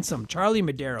 Brian Ransom, Charlie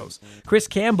Medeiros, Chris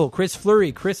Campbell, Chris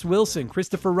Fleury, Chris Wilson,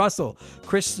 Christopher Russell,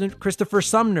 Christopher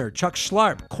Sumner, Chuck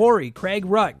Schlarp, Corey, Craig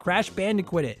Rutt, Crash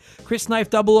Bandicoot, Chris Knife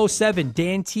 007,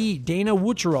 Dan T, Dana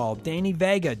Wucherall, Danny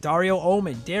Vega, Dario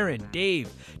Omen, Darren, Dave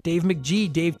McGee,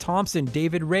 Dave Thompson,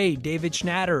 David Ray, David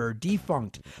Schnatterer,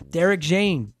 Defunct, Derek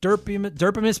Jane,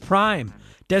 Derpimus Prime,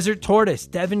 Desert Tortoise,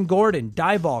 Devin Gordon,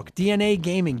 Divalk, DNA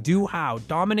Gaming, Duhow,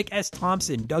 Dominic S.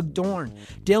 Thompson, Doug Dorn,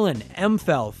 Dylan, M.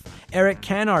 Felf, Eric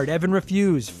Cannard, Evan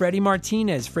Refuse, Freddie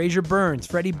Martinez, Fraser Burns,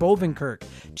 Freddie Bovenkirk,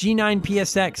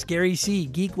 G9PSX, Gary C.,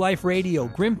 Geek Life Radio,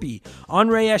 Grimpy,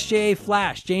 Andre SJA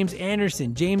Flash, James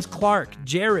Anderson, James Clark,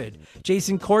 Jared,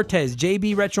 Jason Cortez,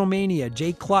 JB Retromania,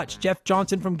 Jay Clutch, Jeff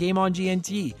Johnson from Game On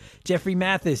GNT, Jeffrey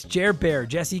Mathis, Jer Bear,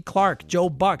 Jesse Clark, Joe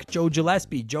Buck, Joe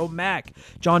Gillespie, Joe Mack,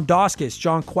 John Doskus,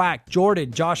 John Quack,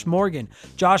 Jordan, Josh Morgan,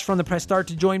 Josh from the Press Start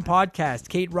to Join podcast,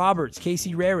 Kate Roberts,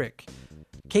 Casey Rarick,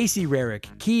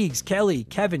 Keegs, Kelly,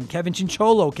 Kevin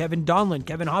Chincholo, Kevin Donlin,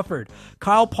 Kevin Hufford,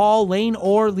 Kyle Paul, Lane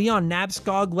Orr, Leon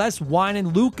Nabskog, Les Wine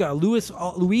and Luca, Luis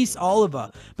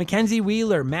Oliva, Mackenzie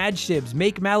Wheeler, Mad Shibs,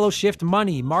 Make Mallow Shift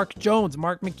Money, Mark Jones,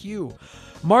 Mark McHugh,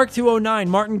 Mark 209,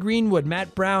 Martin Greenwood,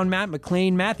 Matt Brown, Matt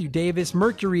McLean, Matthew Davis,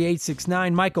 Mercury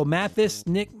 869, Michael Mathis,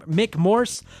 Mick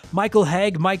Morse, Michael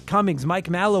Haig, Mike Cummings, Mike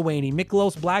Mallowaney,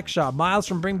 Miklos Blackshot, Miles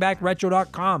from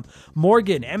BringBackRetro.com,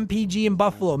 Morgan, MPG in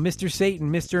Buffalo, Mr.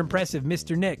 Satan, Mr. Impressive,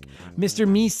 Mr. Nick, Mr.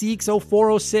 Meeseeks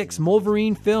 0406,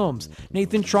 Wolverine Films,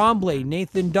 Nathan Tremblay,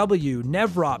 Nathan W,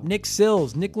 Nevrop, Nick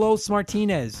Sills, Nicholas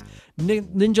Martinez,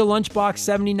 Ninja Lunchbox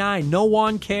 79, No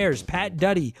One Cares, Pat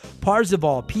Duddy,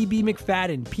 Parzival, PB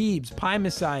McFadden, Peebs, Pie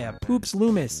Messiah, Poops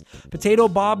Loomis, Potato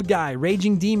Bob Guy,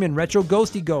 Raging Demon, Retro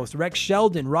Ghosty Ghost, Rex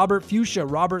Sheldon, Robert Fuchsia,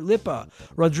 Robert Lippa,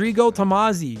 Rodrigo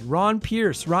Tomazzi, Ron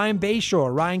Pierce, Ryan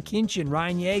Bayshore, Ryan Kinchin,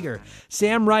 Ryan Yeager,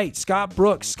 Sam Wright, Scott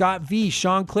Brooks, Scott V,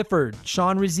 Sean Clifford,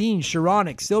 Sean Razine,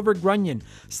 Sharonic, Silver Grunion,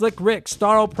 Slick Rick,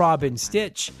 Starl Probin,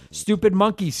 Stitch, Stupid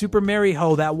Monkey, Super Mary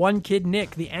Ho, That One Kid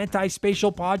Nick, The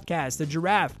Anti-Spatial Podcast, The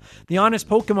Giraffe, The Honest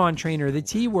Pokemon Trainer, The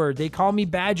T-Word, They Call Me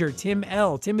Badger, Tim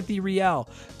L, Timothy Riel,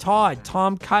 Todd,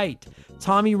 Tom Kite,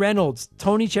 Tommy Reynolds,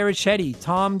 Tony Cherichetti,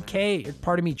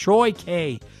 Troy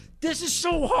K. This is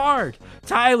so hard.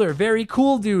 Tyler, Very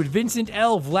Cool Dude, Vincent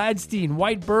L, Vladstein,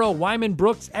 White Burrow, Wyman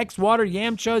Brooks, X Water,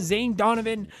 Yamcha, Zane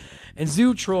Donovan, and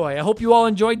Zoo Troy. I hope you all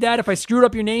enjoyed that. If I screwed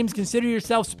up your names, consider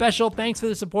yourself special. Thanks for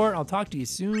the support. I'll talk to you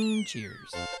soon.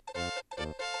 Cheers.